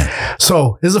them. Yeah.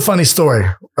 So here's a funny story.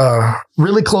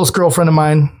 Really close girlfriend of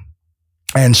mine.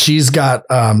 And she's got,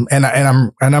 and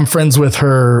I'm friends with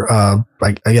her,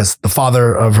 like, I guess the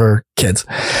father of her kids.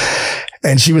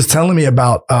 And she was telling me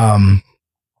about,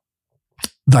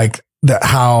 like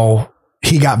how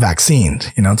he got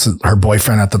vaccinated, you know, it's her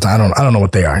boyfriend at the time. I don't know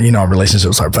what they are, you know,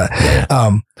 relationships are, but,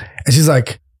 and she's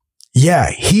like,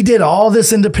 yeah, he did all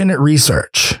this independent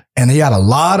research and he had a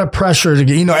lot of pressure to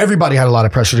get, you know, everybody had a lot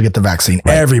of pressure to get the vaccine,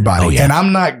 everybody. Oh, yeah. And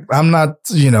I'm not,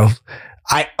 you know,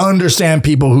 I understand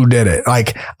people who did it.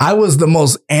 Like I was the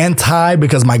most anti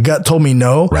because my gut told me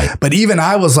no. Right. But even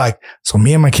I was like, so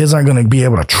me and my kids aren't going to be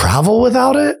able to travel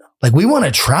without it. Like we want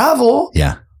to travel.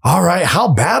 Yeah. All right.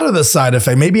 How bad are the side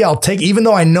effects? Maybe I'll take, even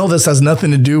though I know this has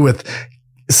nothing to do with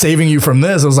saving you from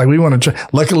this. I was like, we want to,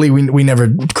 luckily we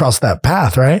never crossed that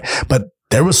path. Right. But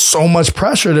there was so much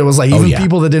pressure. There was like even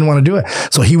people that didn't want to do it.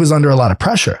 So he was under a lot of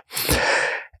pressure.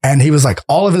 And he was like,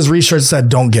 all of his research said,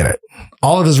 don't get it.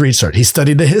 All of his research. He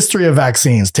studied the history of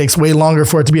vaccines. Takes way longer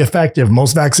for it to be effective.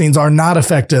 Most vaccines are not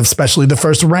effective, especially the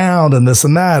first round and this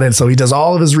and that. And so he does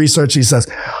all of his research. He says,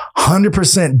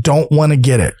 100% don't want to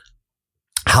get it.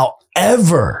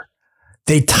 However,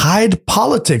 they tied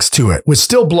politics to it, which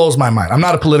still blows my mind. I'm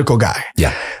not a political guy.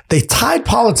 Yeah. They tied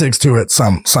politics to it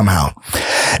somehow.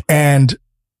 And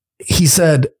he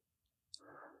said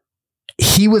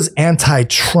he was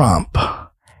anti-Trump.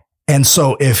 And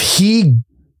so if he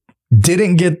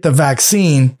didn't get the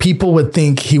vaccine, people would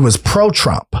think he was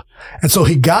pro-Trump. And so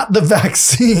he got the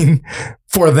vaccine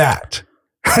for that.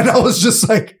 And I was just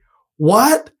like,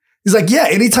 what? He's like, yeah,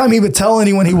 anytime he would tell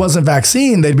anyone he wasn't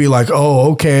vaccinated, they'd be like,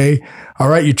 oh, okay. All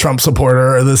right, you Trump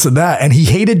supporter or this and that. And he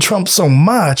hated Trump so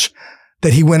much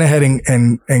that he went ahead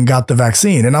and got the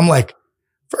vaccine. And I'm like,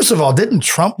 first of all, didn't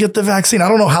Trump get the vaccine? I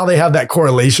don't know how they have that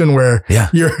correlation where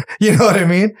you know what I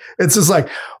mean? It's just like,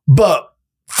 but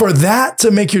for that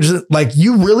to make you just like,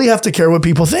 you really have to care what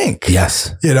people think.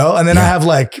 Yes. You know? And then I have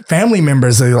like family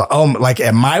members that are like, oh, like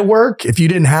at my work, if you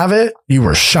didn't have it, you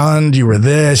were shunned, you were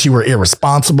this, you were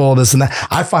irresponsible, this and that.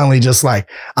 I finally just like,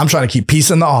 I'm trying to keep peace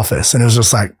in the office. And it was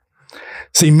just like,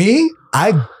 see me,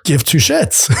 I give two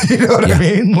shits. You know what I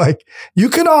mean? Like you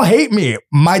can all hate me.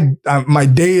 My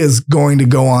day is going to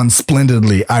go on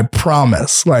splendidly. I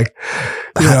promise. Like,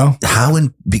 you know,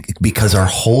 because our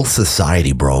whole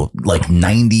society, bro, like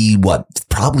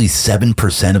probably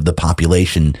 7% of the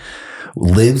population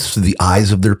lives through the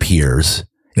eyes of their peers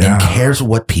and cares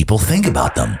what people think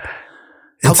about them.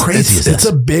 How crazy is this? It's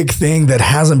a big thing that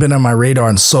hasn't been on my radar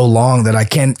in so long that I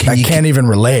can't even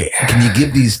relate. Can you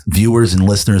give these viewers and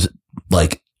listeners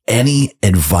like any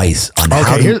advice on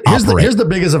how to operate? Here's the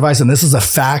biggest advice, and this is a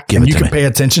fact, and you can pay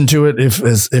attention to it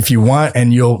if you want,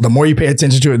 and the more you pay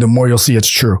attention to it, the more you'll see it's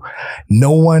true.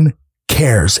 No one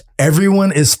cares.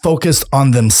 Everyone is focused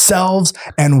on themselves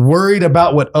and worried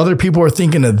about what other people are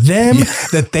thinking of them,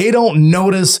 that they don't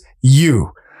notice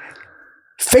you.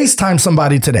 FaceTime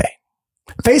somebody today.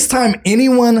 FaceTime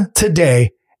anyone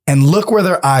today and look where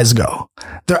their eyes go.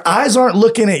 Their eyes aren't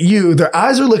looking at you. Their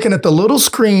eyes are looking at the little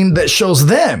screen that shows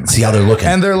them. See how they're looking.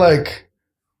 And they're like,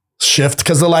 shift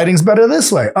because the lighting's better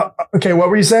this way. Okay, what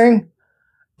were you saying?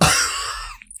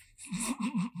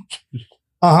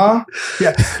 Yeah.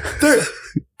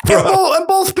 And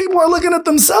both people are looking at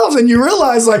themselves, and you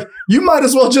realize like you might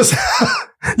as well just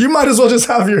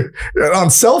have your on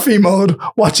selfie mode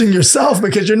watching yourself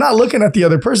because you're not looking at the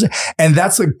other person. And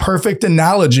that's a perfect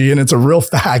analogy, and it's a real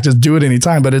fact. Just do it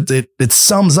anytime, but it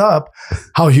sums up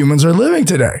how humans are living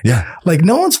today. Yeah, like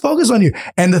no one's focused on you,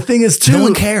 and the thing is too, no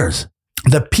one cares.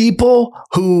 The people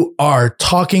who are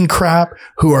talking crap,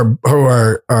 who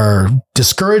are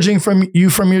discouraging from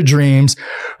your dreams,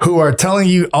 who are telling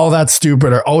you all that's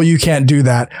stupid or oh you can't do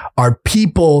that, are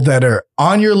people that are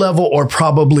on your level or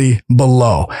probably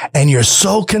below, and you're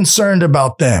so concerned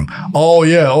about them. Oh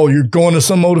yeah, oh you're going to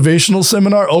some motivational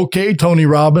seminar? Okay, Tony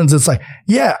Robbins. It's like,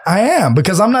 yeah, I am,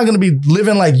 because I'm not going to be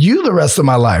living like you the rest of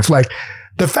my life. Like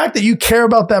the fact that you care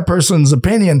about that person's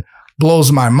opinion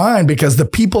blows my mind, because the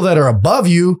people that are above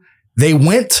you, they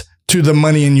went to the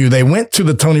Money in You. They went to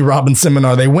the Tony Robbins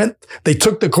seminar. They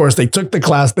took the course, they took the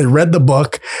class, they read the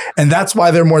book, and that's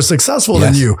why they're more successful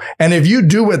than you. And if you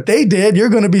do what they did, you're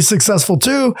going to be successful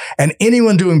too. And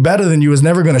anyone doing better than you is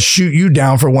never going to shoot you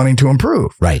down for wanting to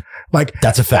improve. Right. Like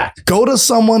that's a fact. Go to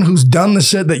someone who's done the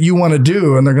shit that you want to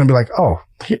do, and they're going to be like, oh,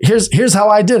 here's how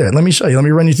I did it. Let me show you. Let me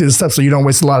run you through the steps so you don't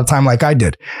waste a lot of time like I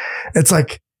did. It's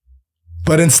like,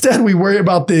 But instead we worry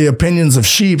about the opinions of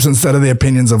sheep instead of the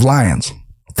opinions of lions.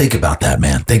 Think about that,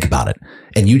 man. Think about it.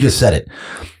 And you just said it.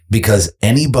 Because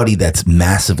anybody that's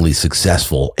massively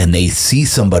successful and they see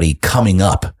somebody coming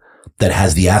up that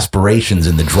has the aspirations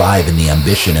and the drive and the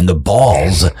ambition and the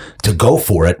balls to go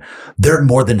for it, they're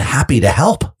more than happy to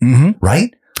help,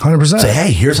 right? 100%. Say,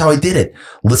 hey, here's how I did it.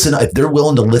 Listen, if they're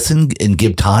willing to listen and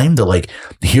give time, they're like,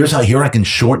 here I can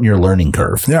shorten your learning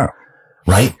curve. Yeah.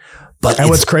 Right. And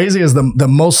what's crazy is the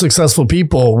most successful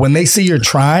people, when they see you're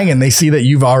trying and they see that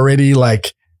you've already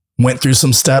like went through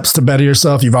some steps to better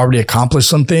yourself, you've already accomplished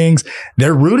some things,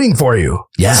 they're rooting for you.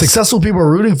 Yes. Successful people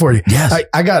are rooting for you. Yes.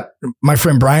 I got my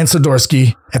friend Brian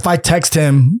Sidorsky. If I text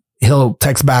him, he'll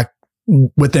text back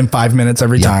within 5 minutes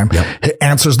every time. He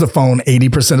answers the phone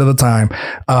 80% of the time.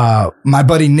 My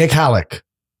buddy Nick Halleck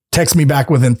texts me back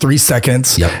within 3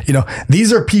 seconds. You know,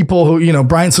 these are people who, you know,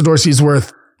 Brian Sidorsky's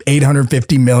worth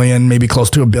 850 million, maybe close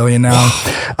to $1 billion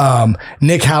now.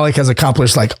 Nick Halleck has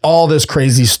accomplished like all this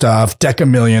crazy stuff,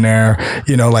 Decamillionaire,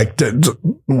 you know, like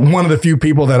one of the few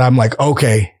people that I'm like,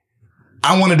 okay,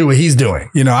 I want to do what he's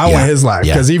doing. You know, I want his life.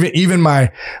 Because even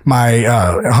my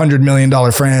 $100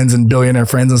 million friends and billionaire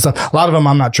friends and stuff, a lot of them,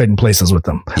 I'm not trading places with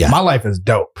them. My life is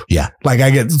dope. Like I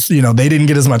get, you know, they didn't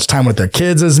get as much time with their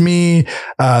kids as me.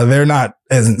 They're not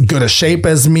as good a shape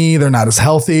as me. They're not as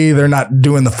healthy. They're not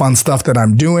doing the fun stuff that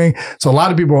I'm doing. So a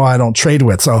lot of people I don't trade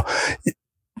with. So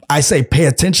I say pay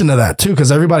attention to that too,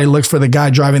 because everybody looks for the guy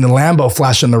driving the Lambo,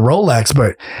 flashing the Rolex.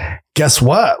 But guess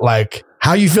what? Like,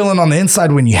 how you feeling on the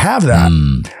inside when you have that?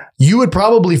 You would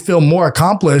probably feel more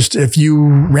accomplished if you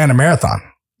ran a marathon.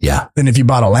 Than if you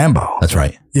bought a Lambo. That's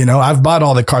right. You know, I've bought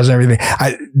all the cars and everything.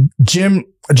 Jim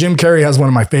Carrey has one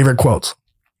of my favorite quotes.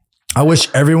 I wish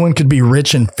everyone could be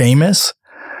rich and famous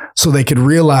so they could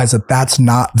realize that that's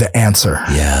not the answer.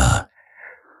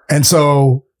 And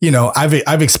so, you know,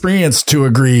 I've experienced, to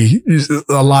agree,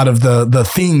 a lot of the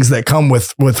things that come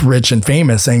with rich and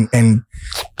famous, and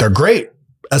they're great.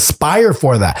 Aspire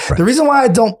for that. The reason why I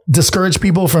don't discourage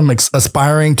people from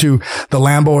aspiring to the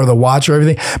Lambo or the watch or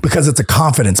everything, because it's a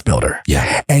confidence builder.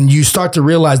 And you start to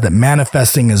realize that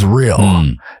manifesting is real.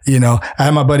 You know, I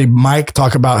had my buddy Mike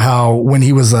talk about how when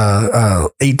he was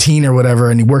 18 or whatever,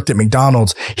 and he worked at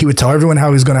McDonald's, he would tell everyone how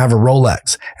he was going to have a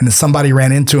Rolex. And then somebody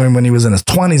ran into him when he was in his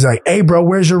 20s, like, hey bro,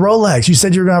 where's your Rolex? You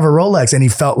said you were going to have a Rolex. And he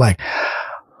felt like,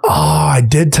 oh, I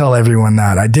did tell everyone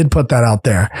that. I did put that out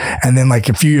there. And then like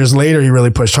a few years later, he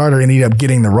really pushed harder and ended up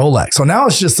getting the Rolex. So now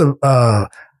it's just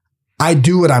I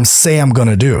do what I'm saying I'm going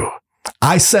to do.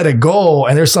 I set a goal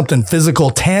and there's something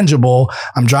physical, tangible.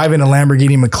 I'm driving a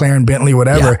Lamborghini, McLaren, Bentley,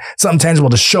 whatever, something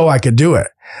tangible to show I could do it.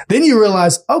 Then you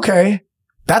realize, okay,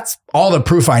 that's all the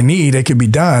proof I need. It could be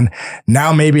done.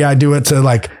 Now maybe I do it to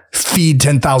like feed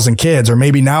 10,000 kids, or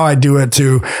maybe now I do it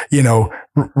to, you know,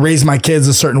 raise my kids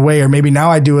a certain way, or maybe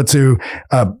now I do it to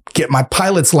get my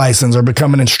pilot's license or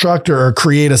become an instructor or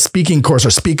create a speaking course or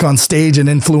speak on stage and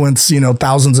influence, you know,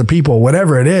 thousands of people.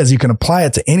 Whatever it is, you can apply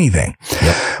it to anything.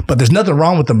 But there's nothing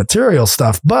wrong with the material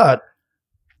stuff, but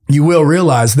you will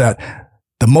realize that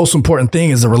the most important thing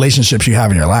is the relationships you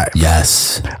have in your life.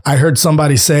 I heard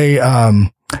somebody say,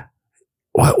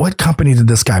 what company did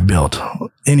this guy build?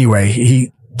 Anyway,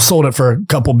 he sold it for a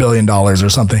couple $1 billion or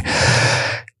something.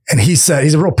 And he said,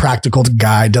 he's a real practical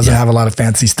guy, doesn't have a lot of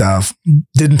fancy stuff,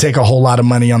 didn't take a whole lot of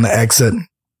money on the exit.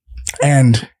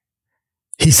 And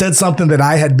he said something that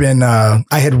I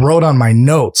had wrote on my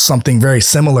notes, something very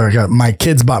similar. My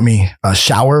kids bought me a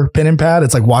shower pen and pad.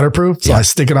 It's like waterproof. So I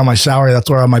stick it on my shower. That's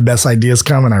where all my best ideas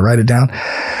come, and I write it down.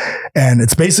 And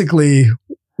it's basically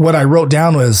what I wrote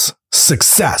down was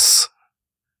success.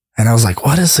 And I was like,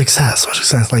 what is success? What's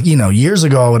success? Like, you know, years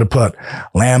ago, I would have put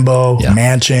Lambo,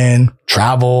 mansion,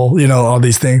 travel, you know, all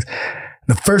these things.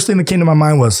 The first thing that came to my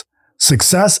mind was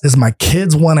success is my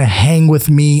kids want to hang with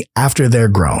me after they're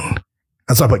grown.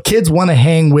 That's why I put kids want to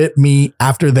hang with me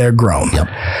after they're grown.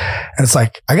 And it's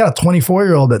like, I got a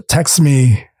 24-year-old that texts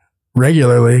me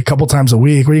regularly, a couple times a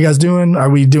week. What are you guys doing? Are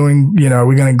we doing, you know, are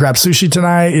we going to grab sushi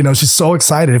tonight? You know, she's so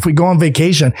excited. If we go on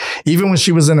vacation, even when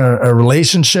she was in a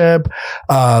relationship,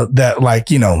 that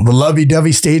like, you know, the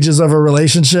lovey-dovey stages of a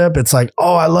relationship, it's like,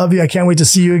 oh, I love you. I can't wait to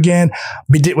see you again.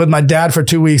 Be with my dad for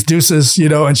 2 weeks, deuces, you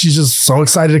know, and she's just so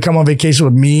excited to come on vacation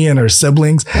with me and her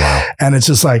siblings. And it's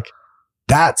just like,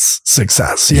 that's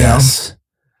success, you know?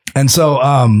 And so,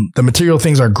 the material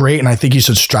things are great, and I think you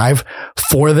should strive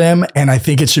for them. And I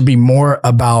think it should be more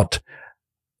about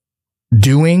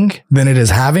doing than it is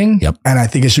having. And I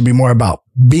think it should be more about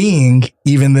being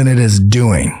even than it is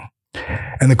doing.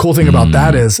 And the cool thing about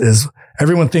that is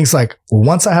everyone thinks like, well,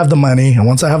 once I have the money and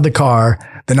once I have the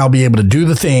car, then I'll be able to do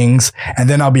the things, and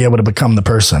then I'll be able to become the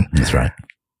person. That's right.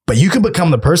 But you can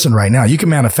become the person right now. You can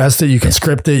manifest it. You can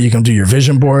script it. You can do your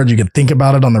vision board. You can think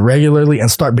about it on the regularly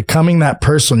and start becoming that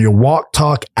person. You walk,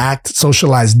 talk, act,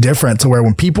 socialize different to where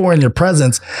when people are in your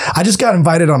presence, I just got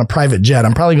invited on a private jet.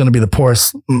 I'm probably going to be the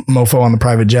poorest mofo on the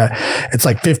private jet. It's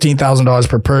like $15,000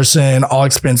 per person, all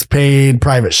expense paid,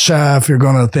 private chef. You're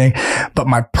going to the thing. But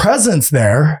my presence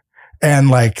there,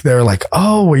 and like, they're like,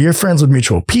 oh, well, you're friends with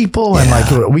mutual people. And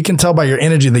like, we can tell by your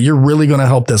energy that you're really going to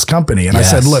help this company. And I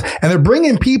said, look, and they're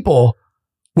bringing people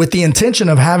with the intention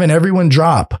of having everyone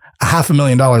drop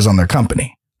 $500,000 on their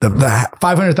company. The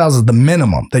 500,000 is the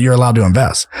minimum that you're allowed to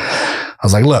invest. I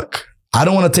was like, look, I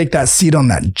don't want to take that seat on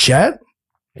that jet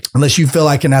unless you feel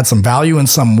I can add some value in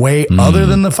some way other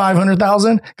than the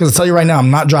 500,000. Because I'll tell you right now,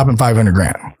 I'm not dropping 500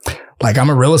 grand. Like,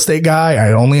 I'm a real estate guy.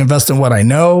 I only invest in what I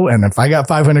know. And if I got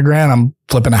 500 grand, I'm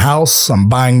flipping a house. I'm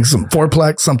buying some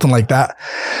fourplex, something like that.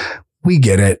 We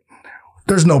get it.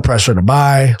 There's no pressure to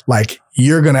buy. Like,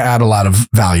 you're going to add a lot of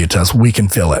value to us. We can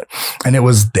feel it. And it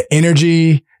was the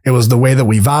energy. It was the way that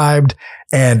we vibed.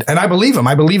 And I believe him.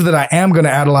 I believe that I am going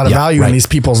to add a lot of value in these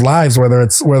people's lives, whether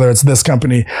it's this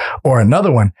company or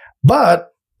another one.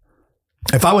 But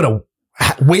if I would have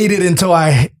waited until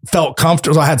I felt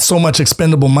comfortable, I had so much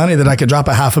expendable money that I could drop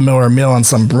 $500,000 or $1 million on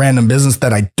some random business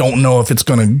that I don't know if it's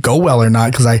going to go well or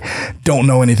not, because I don't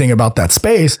know anything about that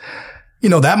space. You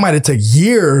know, that might have taken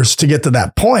years to get to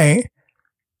that point.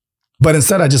 But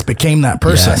instead, I just became that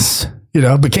person.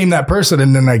 Became that person,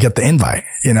 and then I get the invite,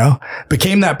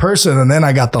 became that person, and then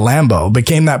I got the Lambo,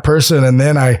 became that person, and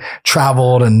then I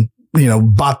traveled and,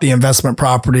 bought the investment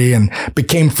property and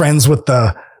became friends with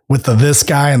the this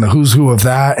guy and the who's who of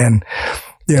that. And,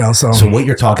 So what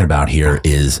you're talking about here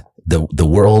is the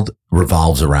world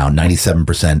revolves around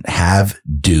 97% have,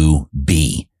 do,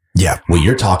 be. Yeah. What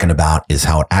you're talking about is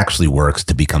how it actually works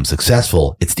to become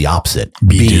successful. It's the opposite.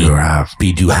 Be, do, have.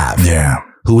 Be, do, have. Yeah.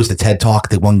 Who was the TED Talk?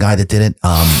 The one guy that did it?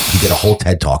 He did a whole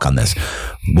TED Talk on this.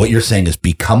 What you're saying is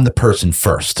become the person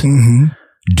first. Mm-hmm.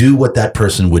 Do what that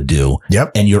person would do.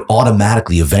 Yep. And you're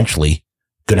automatically eventually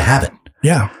going to have it.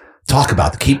 Yeah. Talk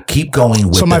about keep going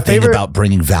with the thing about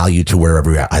bringing value to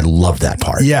wherever you're at. I love that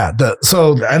part. Yeah.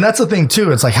 And that's the thing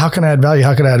too. It's like, how can I add value?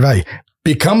 How can I add value?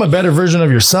 Become a better version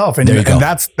of yourself. And, and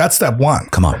that's step one.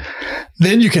 Come on.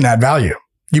 Then you can add value.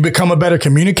 You become a better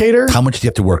communicator. How much do you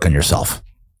have to work on yourself?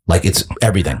 Like, it's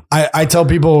everything. I tell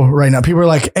people right now, people are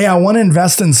like, hey, I want to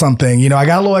invest in something. I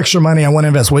got a little extra money. I want to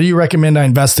invest. What do you recommend I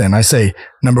invest in? I say,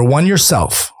 number one,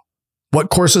 yourself. What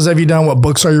courses have you done? What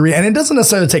books are you reading? And it doesn't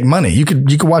necessarily take money. You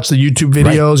could watch the YouTube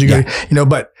videos. Right.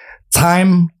 But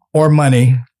time or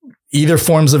money, either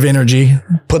forms of energy,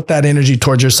 put that energy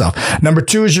towards yourself. Number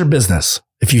two is your business.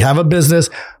 If you have a business,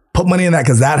 put money in that,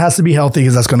 because that has to be healthy,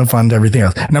 because that's going to fund everything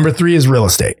else. Number three is real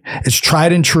estate. It's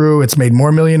tried and true. It's made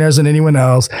more millionaires than anyone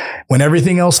else. When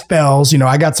everything else fails,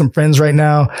 I got some friends right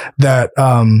now that,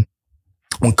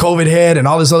 when COVID hit and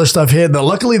all this other stuff hit,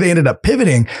 luckily they ended up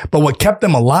pivoting. But what kept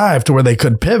them alive to where they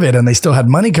could pivot and they still had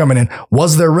money coming in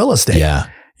was their real estate. Yeah.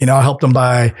 I helped them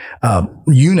buy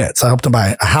units. I helped them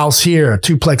buy a house here, a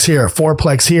twoplex here, a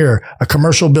fourplex here, a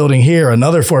commercial building here,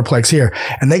 another fourplex here.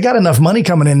 And they got enough money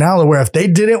coming in now to where if they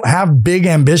didn't have big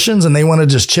ambitions and they want to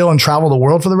just chill and travel the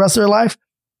world for the rest of their life,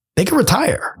 they could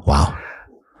retire. Wow.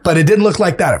 But it didn't look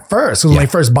like that at first. Because when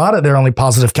they first bought it, they're only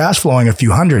positive cash flowing a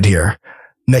few hundred here.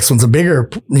 Next one's a bigger,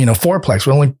 fourplex.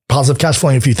 We're only positive cash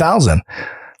flowing a few thousand.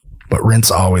 But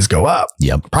rents always go up.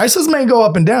 Yep. Prices may go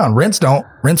up and down. Rents don't.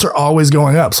 Rents are always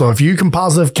going up. So if you can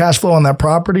positive cash flow on that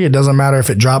property, it doesn't matter if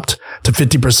it dropped to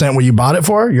 50% what you bought it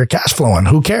for, you're cash flowing.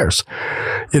 Who cares?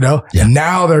 Yeah.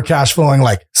 Now they're cash flowing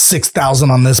like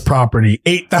 6,000 on this property,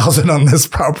 8,000 on this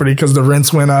property because the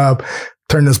rents went up,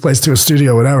 turned this place to a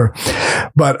studio, whatever.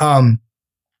 But,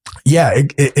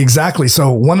 exactly.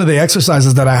 So one of the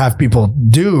exercises that I have people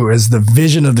do is the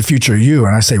vision of the future you.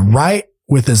 And I say, write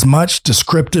with as much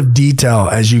descriptive detail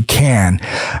as you can,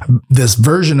 this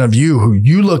version of you who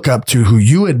you look up to, who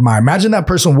you admire. Imagine that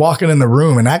person walking in the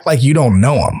room and act like you don't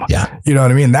know them. Yeah. You know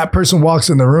what I mean? That person walks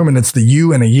in the room and it's the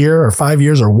you in a year or 5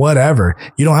 years or whatever.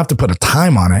 You don't have to put a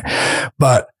time on it.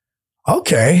 But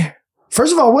okay.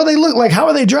 First of all, what do they look like? How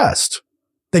are they dressed?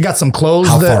 They got some clothes.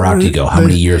 How far out do you go? How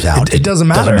many years out? It doesn't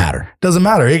matter. Doesn't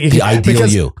matter. The ideal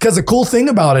you. Because the cool thing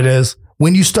about it is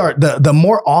when you start, the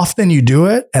more often you do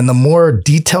it and the more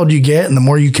detailed you get and the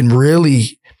more you can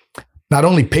really not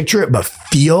only picture it, but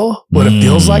feel what it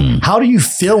feels like. How do you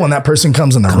feel when that person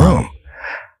comes in the room?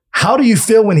 How do you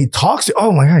feel when he talks to you?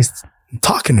 Oh my God, he's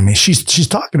talking to me. She's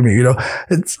talking to me.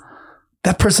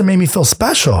 That person made me feel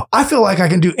special. I feel like I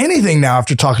can do anything now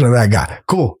after talking to that guy.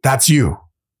 Cool. That's you.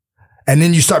 And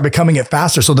then you start becoming it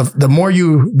faster. So the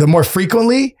more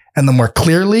frequently and the more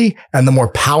clearly and the more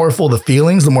powerful the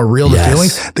feelings, the more real the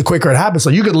feelings, the quicker it happens. So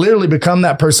you could literally become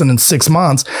that person in 6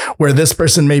 months, where this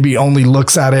person maybe only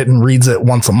looks at it and reads it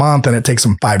once a month, and it takes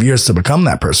them 5 years to become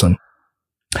that person.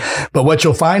 But what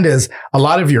you'll find is a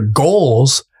lot of your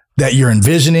goals that you're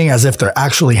envisioning as if they're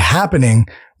actually happening,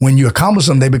 when you accomplish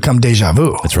them, they become deja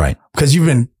vu. That's right. Because you've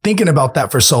been thinking about that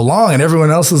for so long, and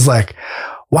everyone else is like,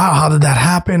 wow, how did that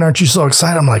happen? Aren't you so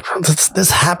excited? I'm like,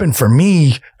 this happened for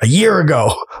me a year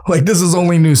ago. Like, this is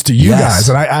only news to you guys.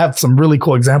 And I have some really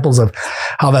cool examples of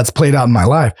how that's played out in my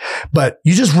life. But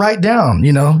you just write down,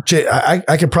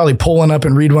 I could probably pull one up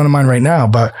and read one of mine right now,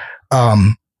 but,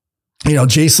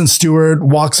 Jason Stewart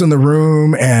walks in the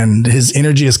room and his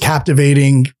energy is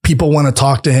captivating. People want to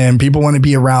talk to him. People want to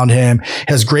be around him.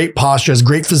 Has great posture, has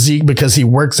great physique because he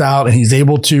works out and he's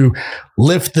able to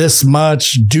lift this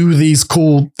much, do these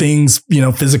cool things,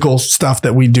 physical stuff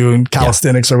that we do in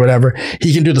calisthenics or whatever.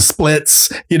 He can do the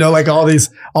splits, like all these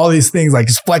things. Like,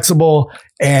 he's flexible,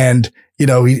 and,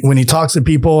 when he talks to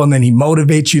people, and then he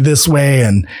motivates you this way,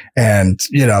 and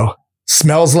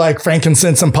smells like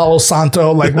frankincense and Palo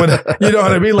Santo. Like, what, you know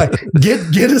what I mean? Like,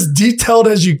 get as detailed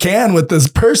as you can with this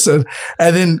person,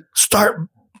 and then start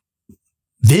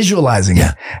visualizing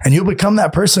it, and you'll become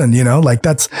that person, like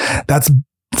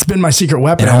it's been my secret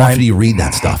weapon. And how often do you read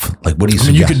that stuff? Like, what do you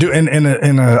suggest? You could do in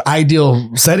an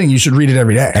ideal setting, you should read it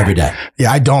every day. Every day.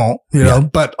 Yeah, I don't,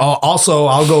 but also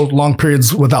I'll go long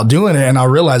periods without doing it, and I'll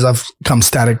realize I've come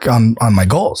static on my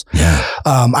goals. Yeah.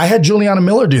 I had Juliana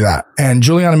Miller do that. And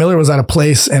Juliana Miller was at a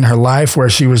place in her life where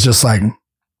she was just like,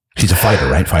 she's a fighter,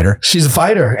 right? Fighter. She's a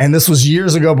fighter. And this was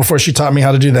years ago, before she taught me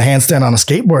how to do the handstand on a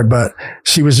skateboard. But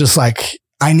she was just like,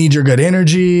 I need your good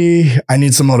energy. I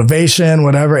need some motivation,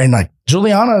 whatever. And like,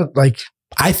 Juliana, like,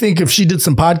 I think if she did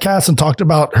some podcasts and talked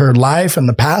about her life and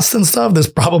the past and stuff,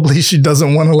 this probably, she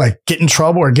doesn't want to like get in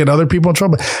trouble or get other people in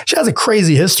trouble. She has a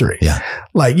crazy history. Yeah.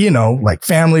 Like, like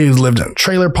family who's lived in a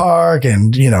trailer park,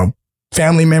 and,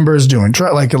 family members doing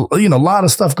like, a lot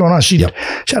of stuff going on. She had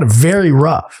a very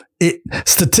rough.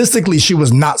 Statistically, she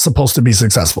was not supposed to be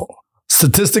successful.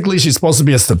 Statistically, she's supposed to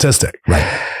be a statistic. Right.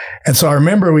 And so I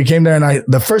remember we came there, and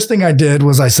the first thing I did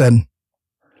was I said,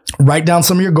 write down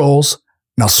some of your goals.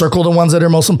 Now circle the ones that are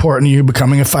most important to you.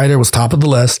 Becoming a fighter was top of the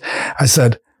list. I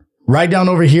said, write down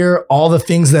over here all the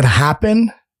things that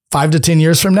happen 5 to 10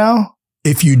 years from now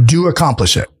if you do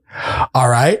accomplish it. All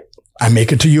right. I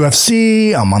make it to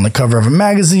UFC. I'm on the cover of a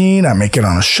magazine. I make it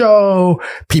on a show.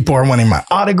 People are wanting my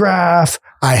autograph.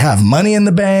 I have money in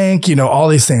the bank, all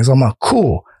these things. I'm like,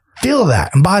 cool. Feel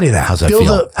that, embody that. How's that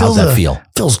feel? How's that feel?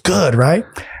 Feels good, right?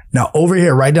 Now over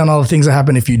here, write down all the things that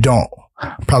happen if you don't.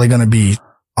 I'm probably going to be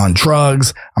on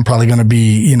drugs. I'm probably going to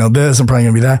be, this. I'm probably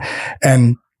going to be that.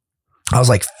 And I was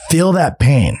like, feel that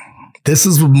pain. This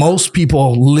is what most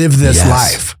people live this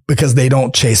life because they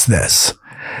don't chase this.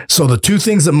 So the two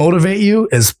things that motivate you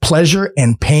is pleasure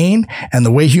and pain. And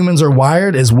the way humans are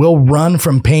wired is we'll run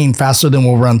from pain faster than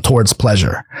we'll run towards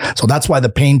pleasure. So that's why the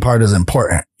pain part is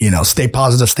important. Stay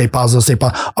positive, stay positive, stay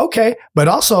positive. Okay. But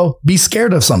also be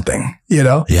scared of something,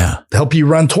 help you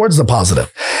run towards the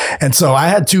positive. And so I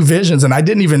had two visions, and I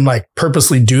didn't even like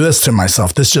purposely do this to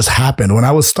myself. This just happened. When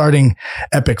I was starting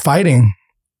Epic Fighting,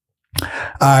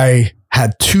 I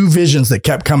had two visions that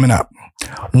kept coming up.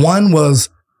 One was,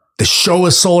 the show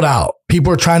is sold out.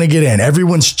 People are trying to get in.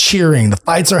 Everyone's cheering. The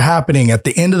fights are happening. At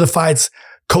the end of the fights,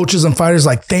 coaches and fighters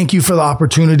like, thank you for the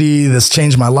opportunity. This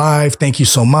changed my life. Thank you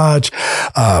so much.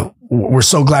 We're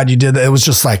so glad you did that. It was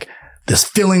just like this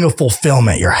feeling of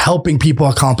fulfillment. You're helping people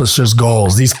accomplish their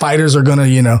goals. These fighters are going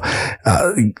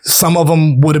to, some of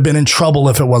them would have been in trouble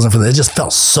if it wasn't for that. It just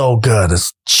felt so good.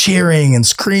 It's cheering and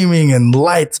screaming and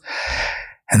lights.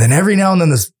 And then every now and then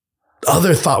this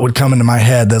other thought would come into my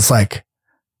head that's like,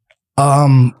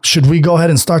 should we go ahead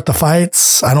and start the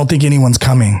fights? I don't think anyone's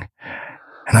coming.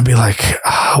 And I'd be like,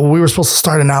 we were supposed to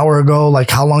start an hour ago. Like,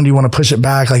 how long do you want to push it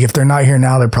back? Like, if they're not here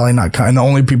now, they're probably not coming. And the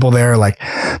only people there, like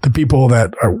the people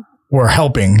that were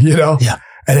helping, Yeah.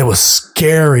 And it was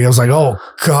scary. I was like, oh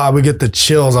God, we get the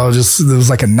chills. It was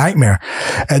like a nightmare.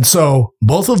 And so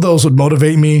both of those would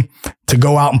motivate me to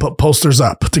go out and put posters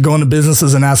up, to go into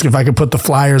businesses and ask if I could put the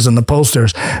flyers and the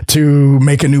posters, to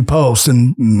make a new post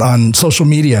and on social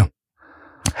media.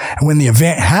 And when the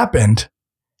event happened,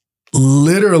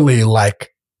 literally like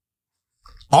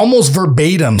almost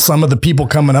verbatim, some of the people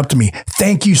coming up to me,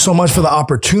 thank you so much for the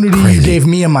opportunity you gave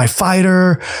me and my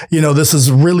fighter. This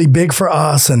is really big for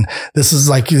us. And this is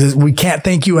like, we can't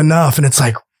thank you enough. And it's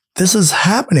like, this is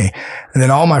happening. And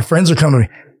then all my friends are coming to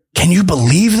me. Can you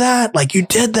believe that? Like, you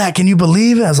did that. Can you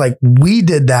believe it? I was like, we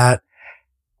did that.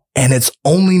 and it's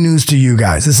only news to you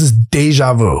guys. This is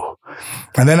deja vu.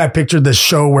 And then I pictured this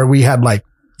show where we had like,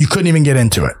 you couldn't even get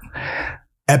into it.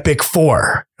 Epic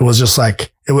 4. It was just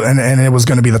like, and it was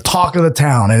going to be the talk of the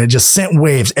town, and it just sent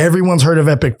waves. Everyone's heard of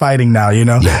epic fighting now, you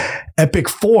know. Yeah. Epic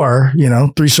 4, you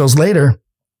know, 3 shows later,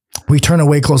 we turn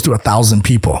away close to 1,000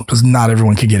 people because not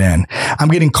everyone could get in. I'm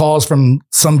getting calls from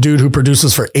some dude who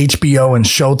produces for HBO and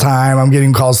Showtime. I'm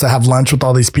getting calls to have lunch with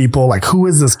all these people. Like, who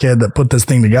is this kid that put this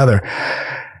thing together?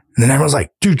 And then everyone's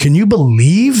like, dude, can you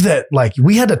believe that? Like,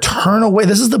 we had to turn away.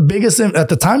 This is the biggest, at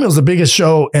the time, it was the biggest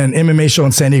show and MMA show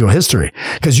in San Diego history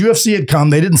because UFC had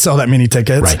come. They didn't sell that many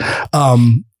tickets. Right.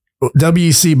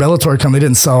 WEC, Bellator had come. They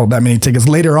didn't sell that many tickets.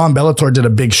 Later on, Bellator did a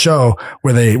big show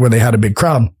where they had a big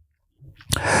crowd.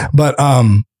 But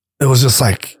it was just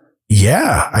like,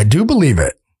 yeah, I do believe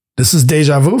it. This is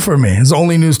deja vu for me. It's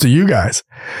only news to you guys.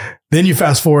 Then you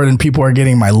fast forward and people are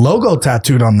getting my logo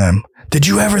tattooed on them. Did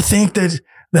you ever think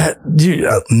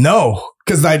no,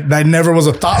 because that never was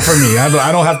a thought for me.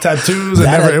 I don't have tattoos.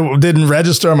 It didn't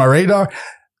register on my radar.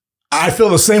 I feel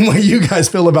the same way you guys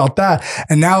feel about that.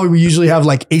 And now we usually have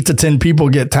like 8 to 10 people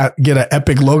get an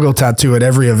Epic logo tattoo at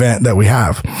every event that we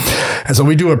have. And so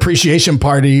we do appreciation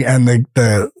party, and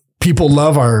the people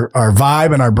love our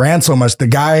vibe and our brand so much. The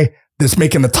guy that's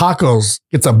making the tacos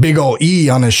gets a big old E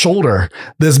on his shoulder,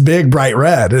 this big bright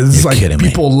red. It's like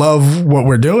people love what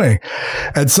we're doing.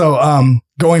 And so,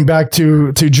 going back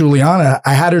to Juliana,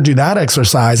 I had her do that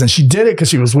exercise, and she did it because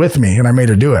she was with me and I made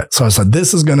her do it. So I said,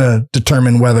 this is going to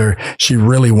determine whether she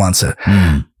really wants it.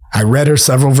 I read her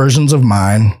several versions of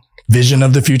mine. Vision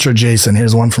of the Future Jason.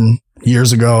 Here's one from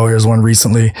years ago. Here's one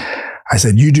recently. I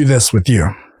said, you do this with you.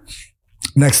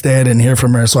 Next day, I didn't hear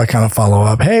from her. So I kind of follow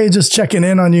up. Hey, just checking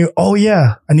in on you. Oh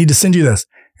yeah, I need to send you this.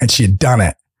 And she had done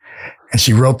it. And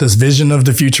she wrote this vision of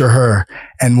the future her.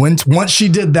 And once she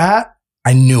did that,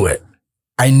 I knew it.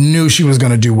 I knew she was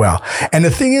going to do well. And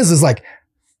the thing is like,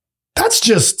 that's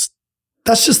just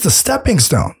a stepping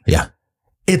stone. Yeah.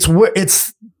 It's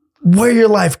where your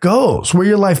life goes, where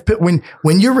your life, when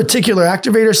your reticular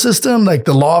activator system, like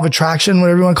the law of attraction,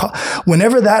 whatever you want to call it,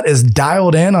 whenever that is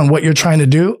dialed in on what you're trying to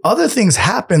do, other things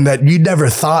happen that you never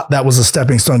thought that was a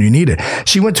stepping stone you needed.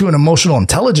 She went to an emotional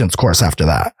intelligence course after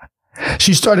that.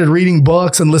 She started reading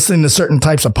books and listening to certain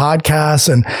types of podcasts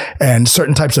and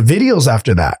certain types of videos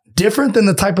after that. Different than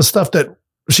the type of stuff that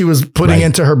she was putting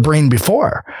into her brain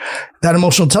before. That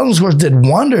emotional intelligence course did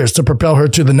wonders to propel her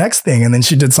to the next thing. And then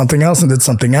she did something else and did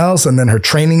something else. And then her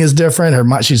training is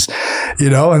different. She's,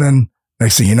 and then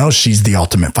next thing you know, she's the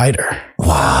ultimate fighter.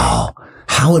 Wow.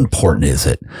 How important is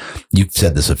it? You've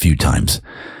said this a few times.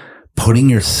 Putting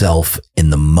yourself in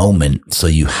the moment so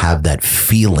you have that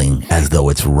feeling as though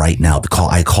it's right now.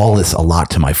 I call this a lot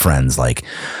to my friends, like,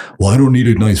 well, I don't need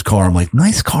a nice car. I'm like,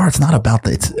 nice car. It's not about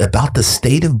that. It's about the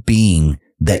state of being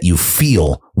that you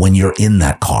feel when you're in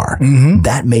that car. Mm-hmm.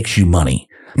 That makes you money.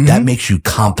 Mm-hmm. That makes you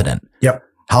confident. Yep.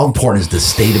 How important is the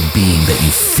state of being that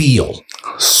you feel?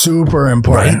 Super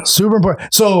important. Right? Super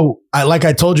important. So like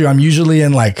I told you, I'm usually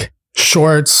in like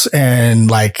shorts and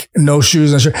like no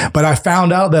shoes and shit. But I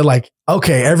found out that like,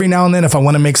 okay, every now and then, if I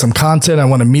want to make some content, I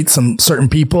want to meet some certain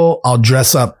people, I'll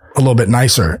dress up a little bit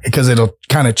nicer because it'll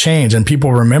kind of change and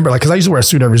people remember, like, cause I used to wear a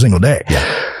suit every single day.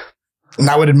 Yeah. And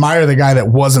I would admire the guy that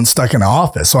wasn't stuck in the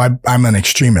office. So I'm an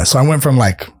extremist. So I went from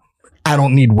like, I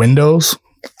don't need windows.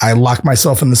 I lock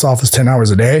myself in this office 10 hours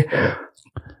a day,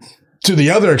 to the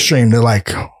other extreme. They're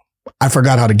like, I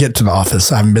forgot how to get to the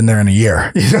office. I haven't been there in a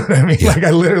year. You know what I mean? Yeah. Like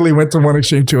I literally went to one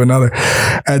extreme to another.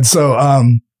 And so,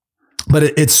 but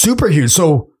it's super huge.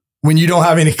 So when you don't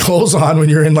have any clothes on, when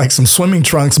you're in like some swimming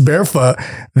trunks barefoot,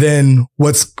 then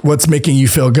what's making you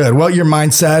feel good? Well, your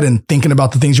mindset and thinking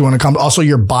about the things you want to accomplish. Also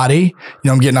your body,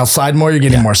 I'm getting outside more, you're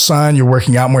getting more sun, you're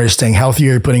working out more, you're staying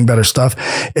healthier, you're putting better stuff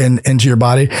into your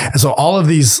body. And so all of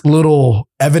these little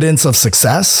evidence of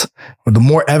success, the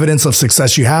more evidence of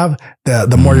success you have,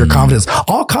 the more your confidence.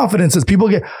 All confidence is people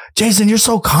get, Jason, you're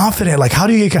so confident. Like, how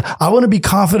do you get, I want to be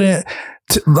confident.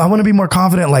 I want to be more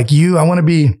confident like you. I want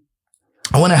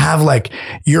to have like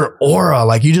your aura,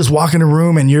 like you just walk in a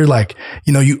room and you're like,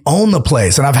 you own the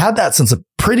place. And I've had that since a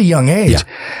pretty young age.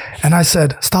 Yeah. And I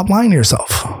said, stop lying to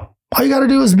yourself. All you got to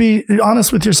do is be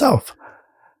honest with yourself.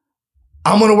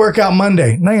 I'm going to work out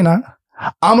Monday. No, you're not.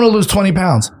 I'm going to lose 20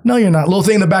 pounds. No, you're not. Little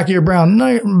thing in the back of your brain.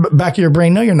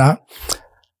 No, you're not.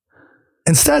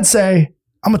 Instead say,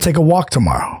 I'm going to take a walk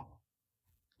tomorrow.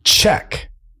 Check.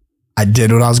 I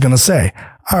did what I was going to say.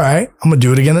 All right, I'm going to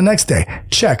do it again the next day.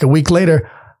 Check. A week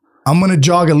later, I'm going to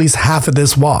jog at least half of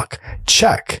this walk.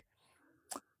 Check.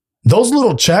 Those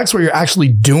little checks where you're actually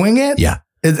doing it. Yeah.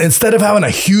 instead of having a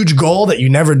huge goal that you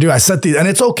never do, I set these, and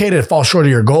it's okay to fall short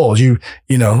of your goals. You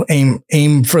know,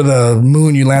 aim for the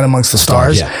moon, you land amongst the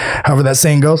stars, however that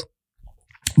saying goes.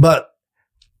 But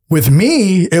with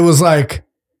me, it was like,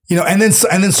 you know, and then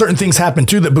certain things happen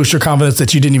too that boost your confidence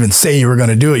that you didn't even say you were going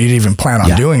to do it. You didn't even plan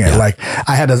on doing it. Like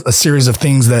I had a series of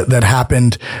things that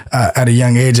happened at a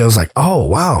young age. I was like, oh,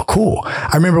 wow, cool.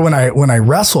 I remember when I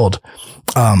wrestled,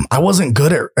 I wasn't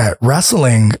good at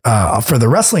wrestling for the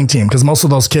wrestling team because most of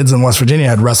those kids in West Virginia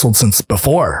had wrestled since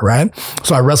before, right?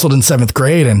 So I wrestled in 7th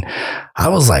grade and I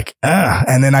was like,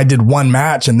 and then I did one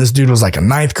match and this dude was like a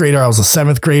 9th grader. I was a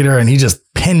 7th grader and he just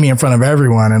pinned me in front of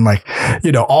everyone. And like,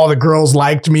 you know, all the girls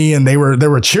liked me and there were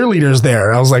cheerleaders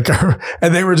there. I was like,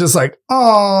 and they were just like,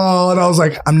 oh, and I was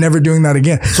like, I'm never doing that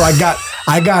again. So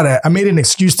I made an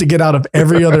excuse to get out of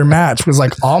every other match because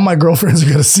like all my girlfriends are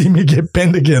going to see me get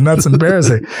pinned again. That's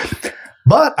embarrassing.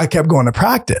 But I kept going to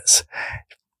practice.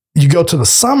 You go to the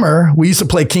summer, we used to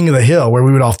play King of the Hill where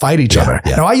we would all fight each other.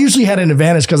 Yeah. Now I usually had an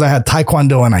advantage because I had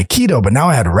Taekwondo and Aikido, but now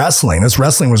I had wrestling. This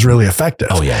wrestling was really effective.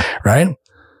 Oh yeah. Right.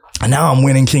 And now I'm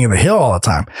winning King of the Hill all the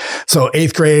time. So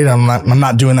 8th grade, I'm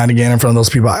not doing that again in front of those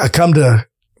people. I come to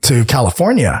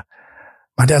California.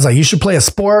 My dad's like, you should play a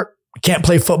sport. Can't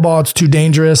play football. It's too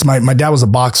dangerous. My dad was a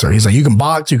boxer. He's like, you can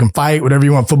box, you can fight, whatever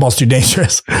you want. Football's too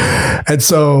dangerous. And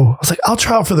so I was like, I'll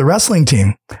try out for the wrestling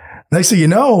team. Next thing you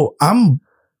know, I'm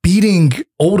beating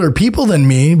older people than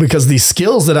me because these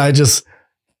skills that I just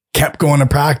kept going to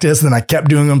practice and I kept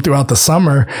doing them throughout the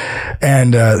summer.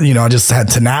 And, you know, I just had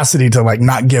tenacity to like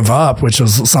not give up, which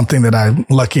was something that I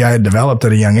had developed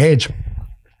at a young age.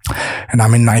 And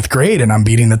I'm in 9th grade and I'm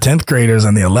beating the 10th graders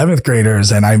and the 11th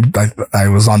graders. And I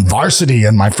was on varsity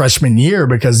in my freshman year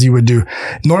because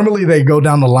normally they go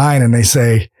down the line and they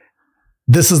say,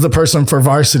 this is the person for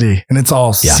varsity. And it's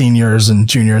all seniors and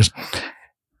juniors.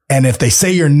 And if they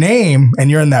say your name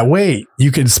and you're in that weight,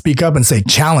 you could speak up and say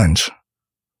challenge.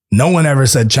 No one ever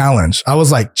said challenge. I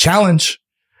was like, challenge.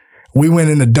 We went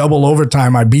into double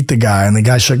overtime. I beat the guy and the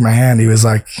guy shook my hand. He was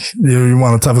like, you're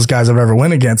one of the toughest guys I've ever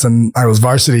went against. And I was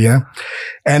varsity,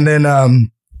 And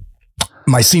then,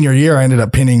 my senior year, I ended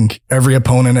up pinning every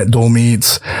opponent at dual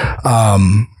meets.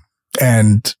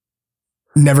 And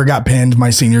never got pinned my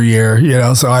senior year, you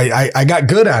know, so I got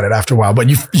good at it after a while, but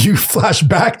you flash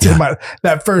back to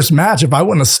that first match. If I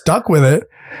wouldn't have stuck with it,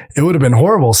 it would have been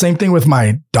horrible. Same thing with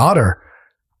my daughter.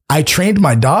 I trained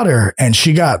my daughter and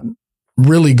she got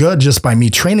really good just by me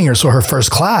training her. So her first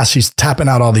class, she's tapping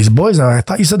out all these boys. And I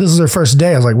thought you said this is her first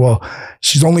day. I was like, well,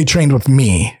 she's only trained with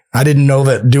me. I didn't know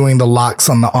that doing the locks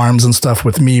on the arms and stuff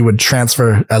with me would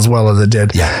transfer as well as it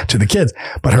did to the kids.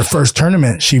 But her first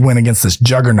tournament, she went against this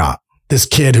juggernaut. This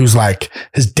kid who's like,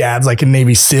 his dad's like a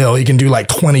Navy SEAL. He can do like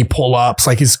 20 pull-ups.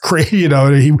 Like he's crazy, you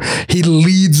know, he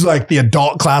leads like the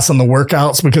adult class on the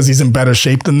workouts because he's in better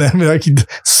shape than them. Like he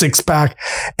 6-pack.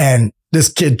 And this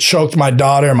kid choked my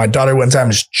daughter and my daughter went down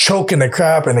just choking the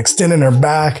crap and extending her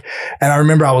back. And I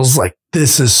remember I was like,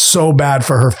 this is so bad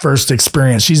for her first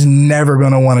experience. She's never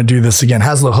going to want to do this again.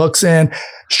 Has the hooks in,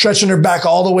 stretching her back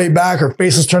all the way back. Her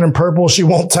face is turning purple. She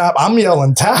won't tap. I'm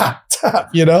yelling, tap, tap,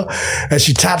 you know, and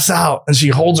she taps out and she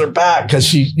holds her back because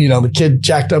she, you know, the kid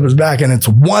jacked up his back and it's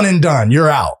one and done. You're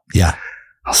out. Yeah.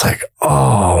 I was like,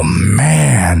 oh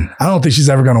man, I don't think she's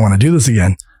ever going to want to do this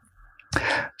again.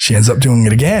 She ends up doing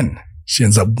it again. She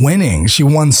ends up winning. She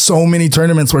won so many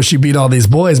tournaments where she beat all these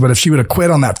boys. But if she would have quit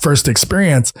on that first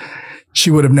experience, she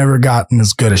would have never gotten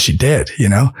as good as she did, you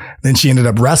know? Then she ended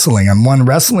up wrestling on one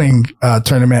wrestling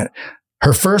tournament.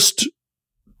 Her first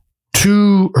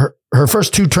two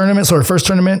tournaments, so her first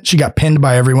tournament, she got pinned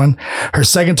by everyone. Her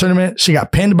second tournament, she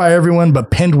got pinned by everyone,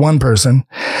 but pinned one person.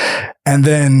 And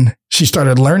then she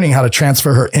started learning how to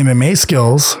transfer her MMA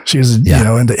skills. She was, you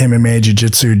know, into MMA,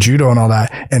 jiu-jitsu, judo and all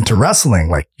that into wrestling.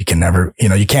 Like you can never, you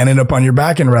know, you can't end up on your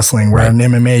back in wrestling where in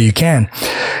MMA you can.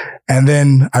 And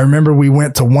then I remember we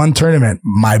went to one tournament.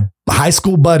 My high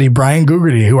school buddy, Brian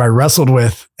Gugerty, who I wrestled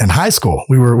with in high school,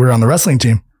 we were on the wrestling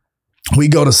team. We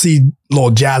go to see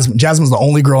little Jasmine. Jasmine's the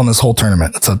only girl in this whole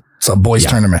tournament. It's a boys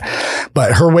tournament,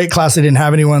 but her weight class, they didn't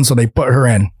have anyone. So they put her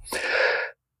in.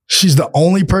 She's the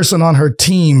only person on her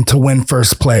team to win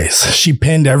first place. She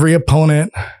pinned every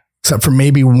opponent except for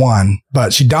maybe one,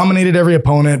 but she dominated every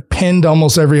opponent, pinned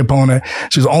almost every opponent.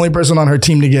 She was the only person on her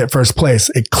team to get first place.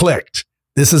 It clicked.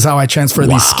 This is how I transfer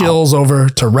these skills over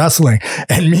to wrestling.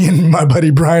 And me and my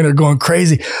buddy Brian are going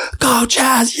crazy. Go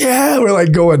Jazz. Yeah. We're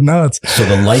like going nuts. So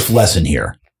the life lesson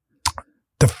here.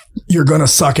 You're going to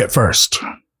suck at first.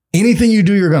 Anything you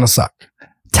do, you're going to suck.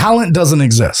 talent doesn't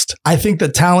exist. I think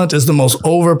that talent is the most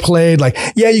overplayed. Like,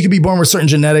 yeah, you can be born with certain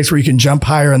genetics where you can jump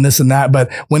higher and this and that.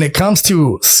 But when it comes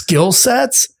to skill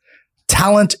sets,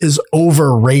 talent is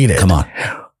overrated. Come on.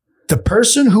 The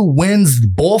person who wins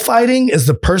bullfighting is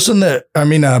the person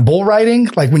bull riding.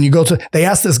 Like when you go to, they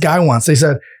asked this guy once, they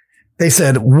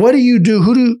said, what do you do?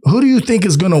 Who do you think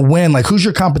is going to win? Like, who's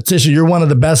your competition? You're one of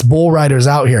the best bull riders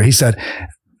out here. He said,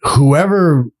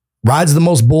 whoever rides the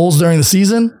most bulls during the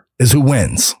season is who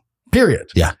wins. Period.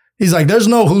 Yeah. He's like, there's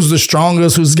no who's the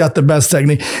strongest, who's got the best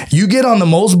technique. You get on the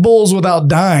most bulls without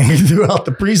dying throughout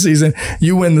the preseason,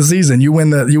 you win the season. You win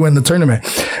the tournament.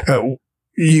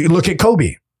 You look at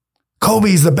Kobe.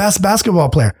 Kobe's the best basketball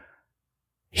player.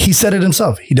 He said it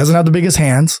himself. He doesn't have the biggest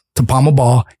hands to palm a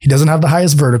ball. He doesn't have the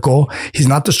highest vertical. He's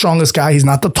not the strongest guy. He's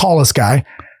not the tallest guy.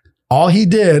 All he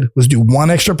did was do one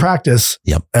extra practice.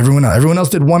 Yep. Everyone else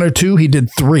did 1 or 2. He did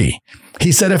 3.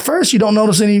 He said at first you don't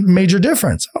notice any major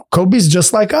difference. Kobe's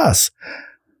just like us.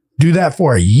 Do that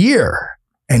for a year.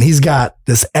 And he's got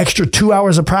this extra 2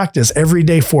 hours of practice every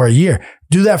day for a year.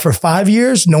 Do that for 5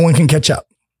 years. No one can catch up.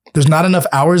 There's not enough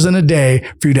hours in a day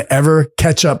for you to ever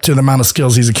catch up to the amount of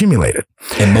skills he's accumulated.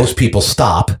 And most people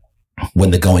stop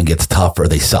when the going gets tough or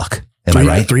they suck. Am I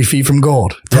right? 3 feet from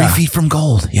gold. 3 feet from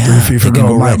gold. Yeah. 3 feet from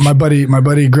gold. My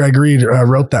buddy Greg Reed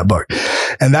wrote that book.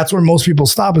 And that's where most people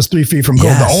stop is 3 feet from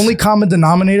gold. Yes. The only common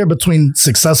denominator between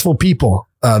successful people,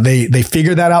 they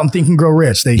figured that out in Think and Grow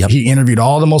Rich. He interviewed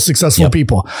all the most successful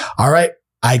people. All right.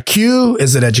 IQ,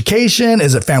 is it education?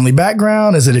 Is it family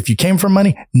background? Is it if you came from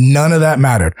money? None of that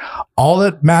mattered. All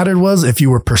that mattered was if you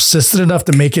were persistent enough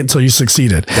to make it until you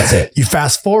succeeded. That's it. You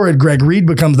fast forward, Greg Reed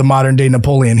becomes the modern day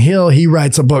Napoleon Hill. He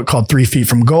writes a book called 3 Feet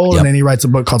from Gold. And then he writes a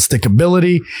book called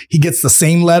Stickability. He gets the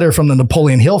same letter from the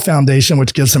Napoleon Hill Foundation,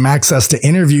 which gives him access to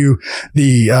interview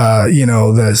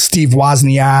the Steve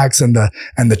Wozniaks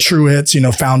and the Truitts,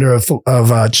 founder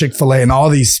of Chick-fil-A and all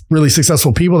these really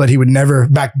successful people that he would never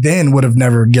back then would have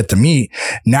never get to meet.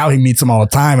 Now he meets them all the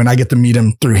time and I get to meet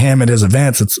him through him at his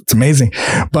events. It's amazing.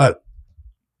 But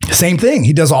same thing.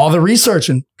 He does all the research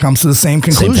and comes to the same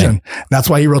conclusion. That's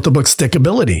why he wrote the book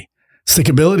Stickability.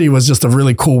 Stickability was just a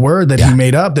really cool word that he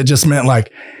made up that just meant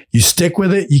like you stick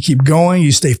with it, you keep going,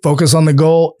 you stay focused on the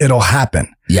goal, it'll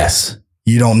happen. Yes.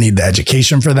 You don't need the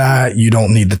education for that. You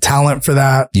don't need the talent for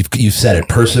that. You've said it.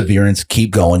 Perseverance.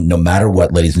 Keep going, no matter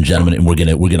what, ladies and gentlemen. And we're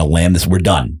gonna land this. We're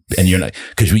done. And you're not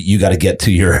because you got to get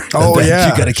to your. Oh event.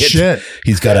 Yeah. You got to get. Shit.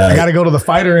 He's got to. I got to go to the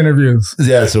fighter interviews.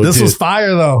 Yeah. So this was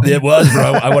fire though. It was,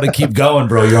 bro. I want to keep going,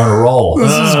 bro. You're on a roll.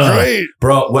 This is great,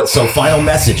 bro. So final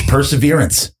message: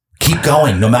 perseverance. Keep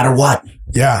going, no matter what.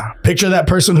 Yeah. Picture that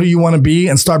person who you want to be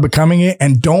and start becoming it,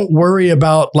 and don't worry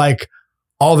about like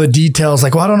all the details.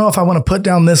 Like, well, I don't know if I want to put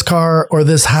down this car or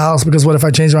this house because what if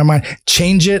I change my mind?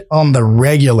 Change it on the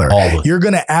regular. You're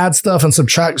going to add stuff and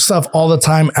subtract stuff all the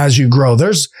time as you grow.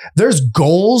 There's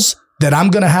goals that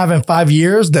I'm going to have in 5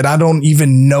 years that I don't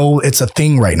even know it's a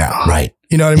thing right now. Right.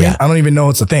 You know what I mean? Yeah. I don't even know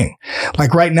it's a thing.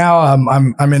 Like right now,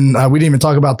 I'm in, we didn't even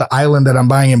talk about the island that I'm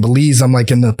buying in Belize. I'm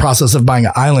like in the process of buying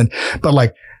an island, but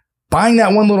like buying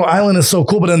that one little island is so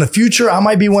cool. But in the future, I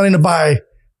might be wanting to buy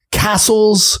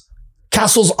castles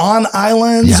on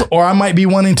islands, or I might be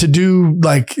wanting to do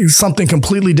like something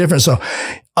completely different. So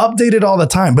update it all the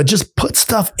time, but just put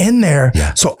stuff in there.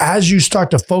 Yeah. So as you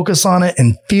start to focus on it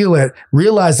and feel it,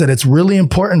 realize that it's really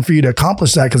important for you to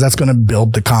accomplish that because that's going to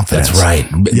build the confidence. That's right.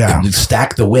 Yeah.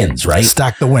 Stack the wins, right?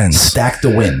 Stack the wins. Stack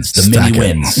the wins, the mini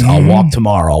wins. Mm-hmm. I'll walk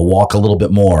tomorrow. I'll walk a little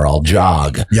bit more. I'll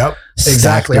jog. Yep.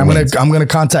 Exactly. I'm going to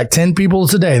contact 10 people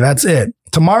today. That's it.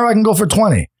 Tomorrow I can go for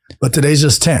 20, but today's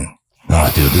just 10. Oh,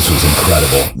 dude, this was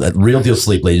incredible. That Real Deal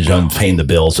Sleep, ladies and gentlemen, paying the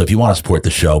bill. So if you want to support the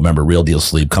show, remember Real Deal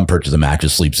Sleep, come purchase a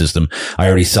mattress sleep system. I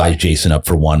already sized Jason up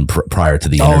for one prior to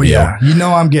the interview. Oh, yeah. You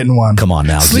know I'm getting one. Come on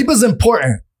now. Sleep is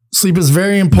important. Sleep is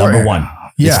very important. Number one.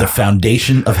 Yeah. It's the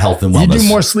foundation of health and wellness. You do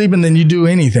more sleeping than you do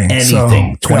anything.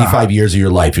 Anything. So, 25 years of your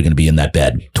life, you're going to be in that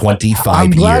bed. 25 years. I'm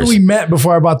glad we met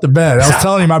before I bought the bed. I was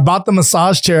telling him, I bought the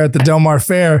massage chair at the Del Mar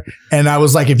Fair. And I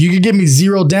was like, if you could give me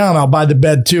 0 down, I'll buy the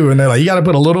bed too. And they're like, you got to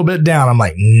put a little bit down. I'm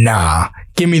like, nah,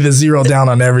 give me the 0 down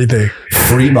on everything.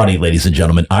 Free money, ladies and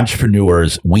gentlemen.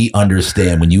 Entrepreneurs, we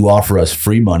understand when you offer us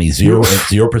free money,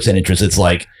 0% interest, it's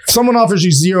like, if someone offers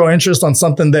you 0 interest on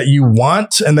something that you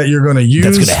want and that you're going to use,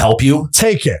 that's going to help you.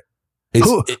 Take it.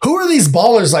 Who are these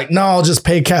ballers like, no, I'll just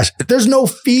pay cash. There's no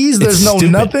fees. There's no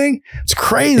stupid. Nothing. It's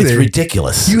crazy. It's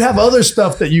ridiculous. You have other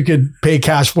stuff that you could pay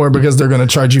cash for because they're going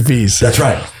to charge you fees. That's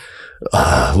right.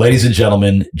 Ladies and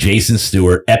gentlemen, Jason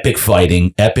Stewart, epic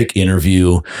fighting, epic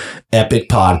interview, epic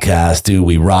podcast, dude.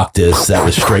 We rocked this. That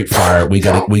was straight fire. We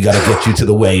gotta get you to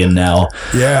the weigh-in now.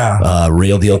 Yeah.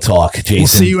 Real deal talk, Jason. We'll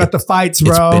see you at the fights,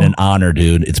 bro. It's been an honor,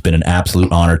 dude. It's been an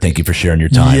absolute honor. Thank you for sharing your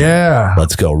time. Yeah.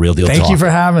 Let's go. Real deal talk. Thank you for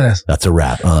having us. That's a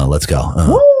wrap. Let's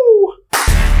go.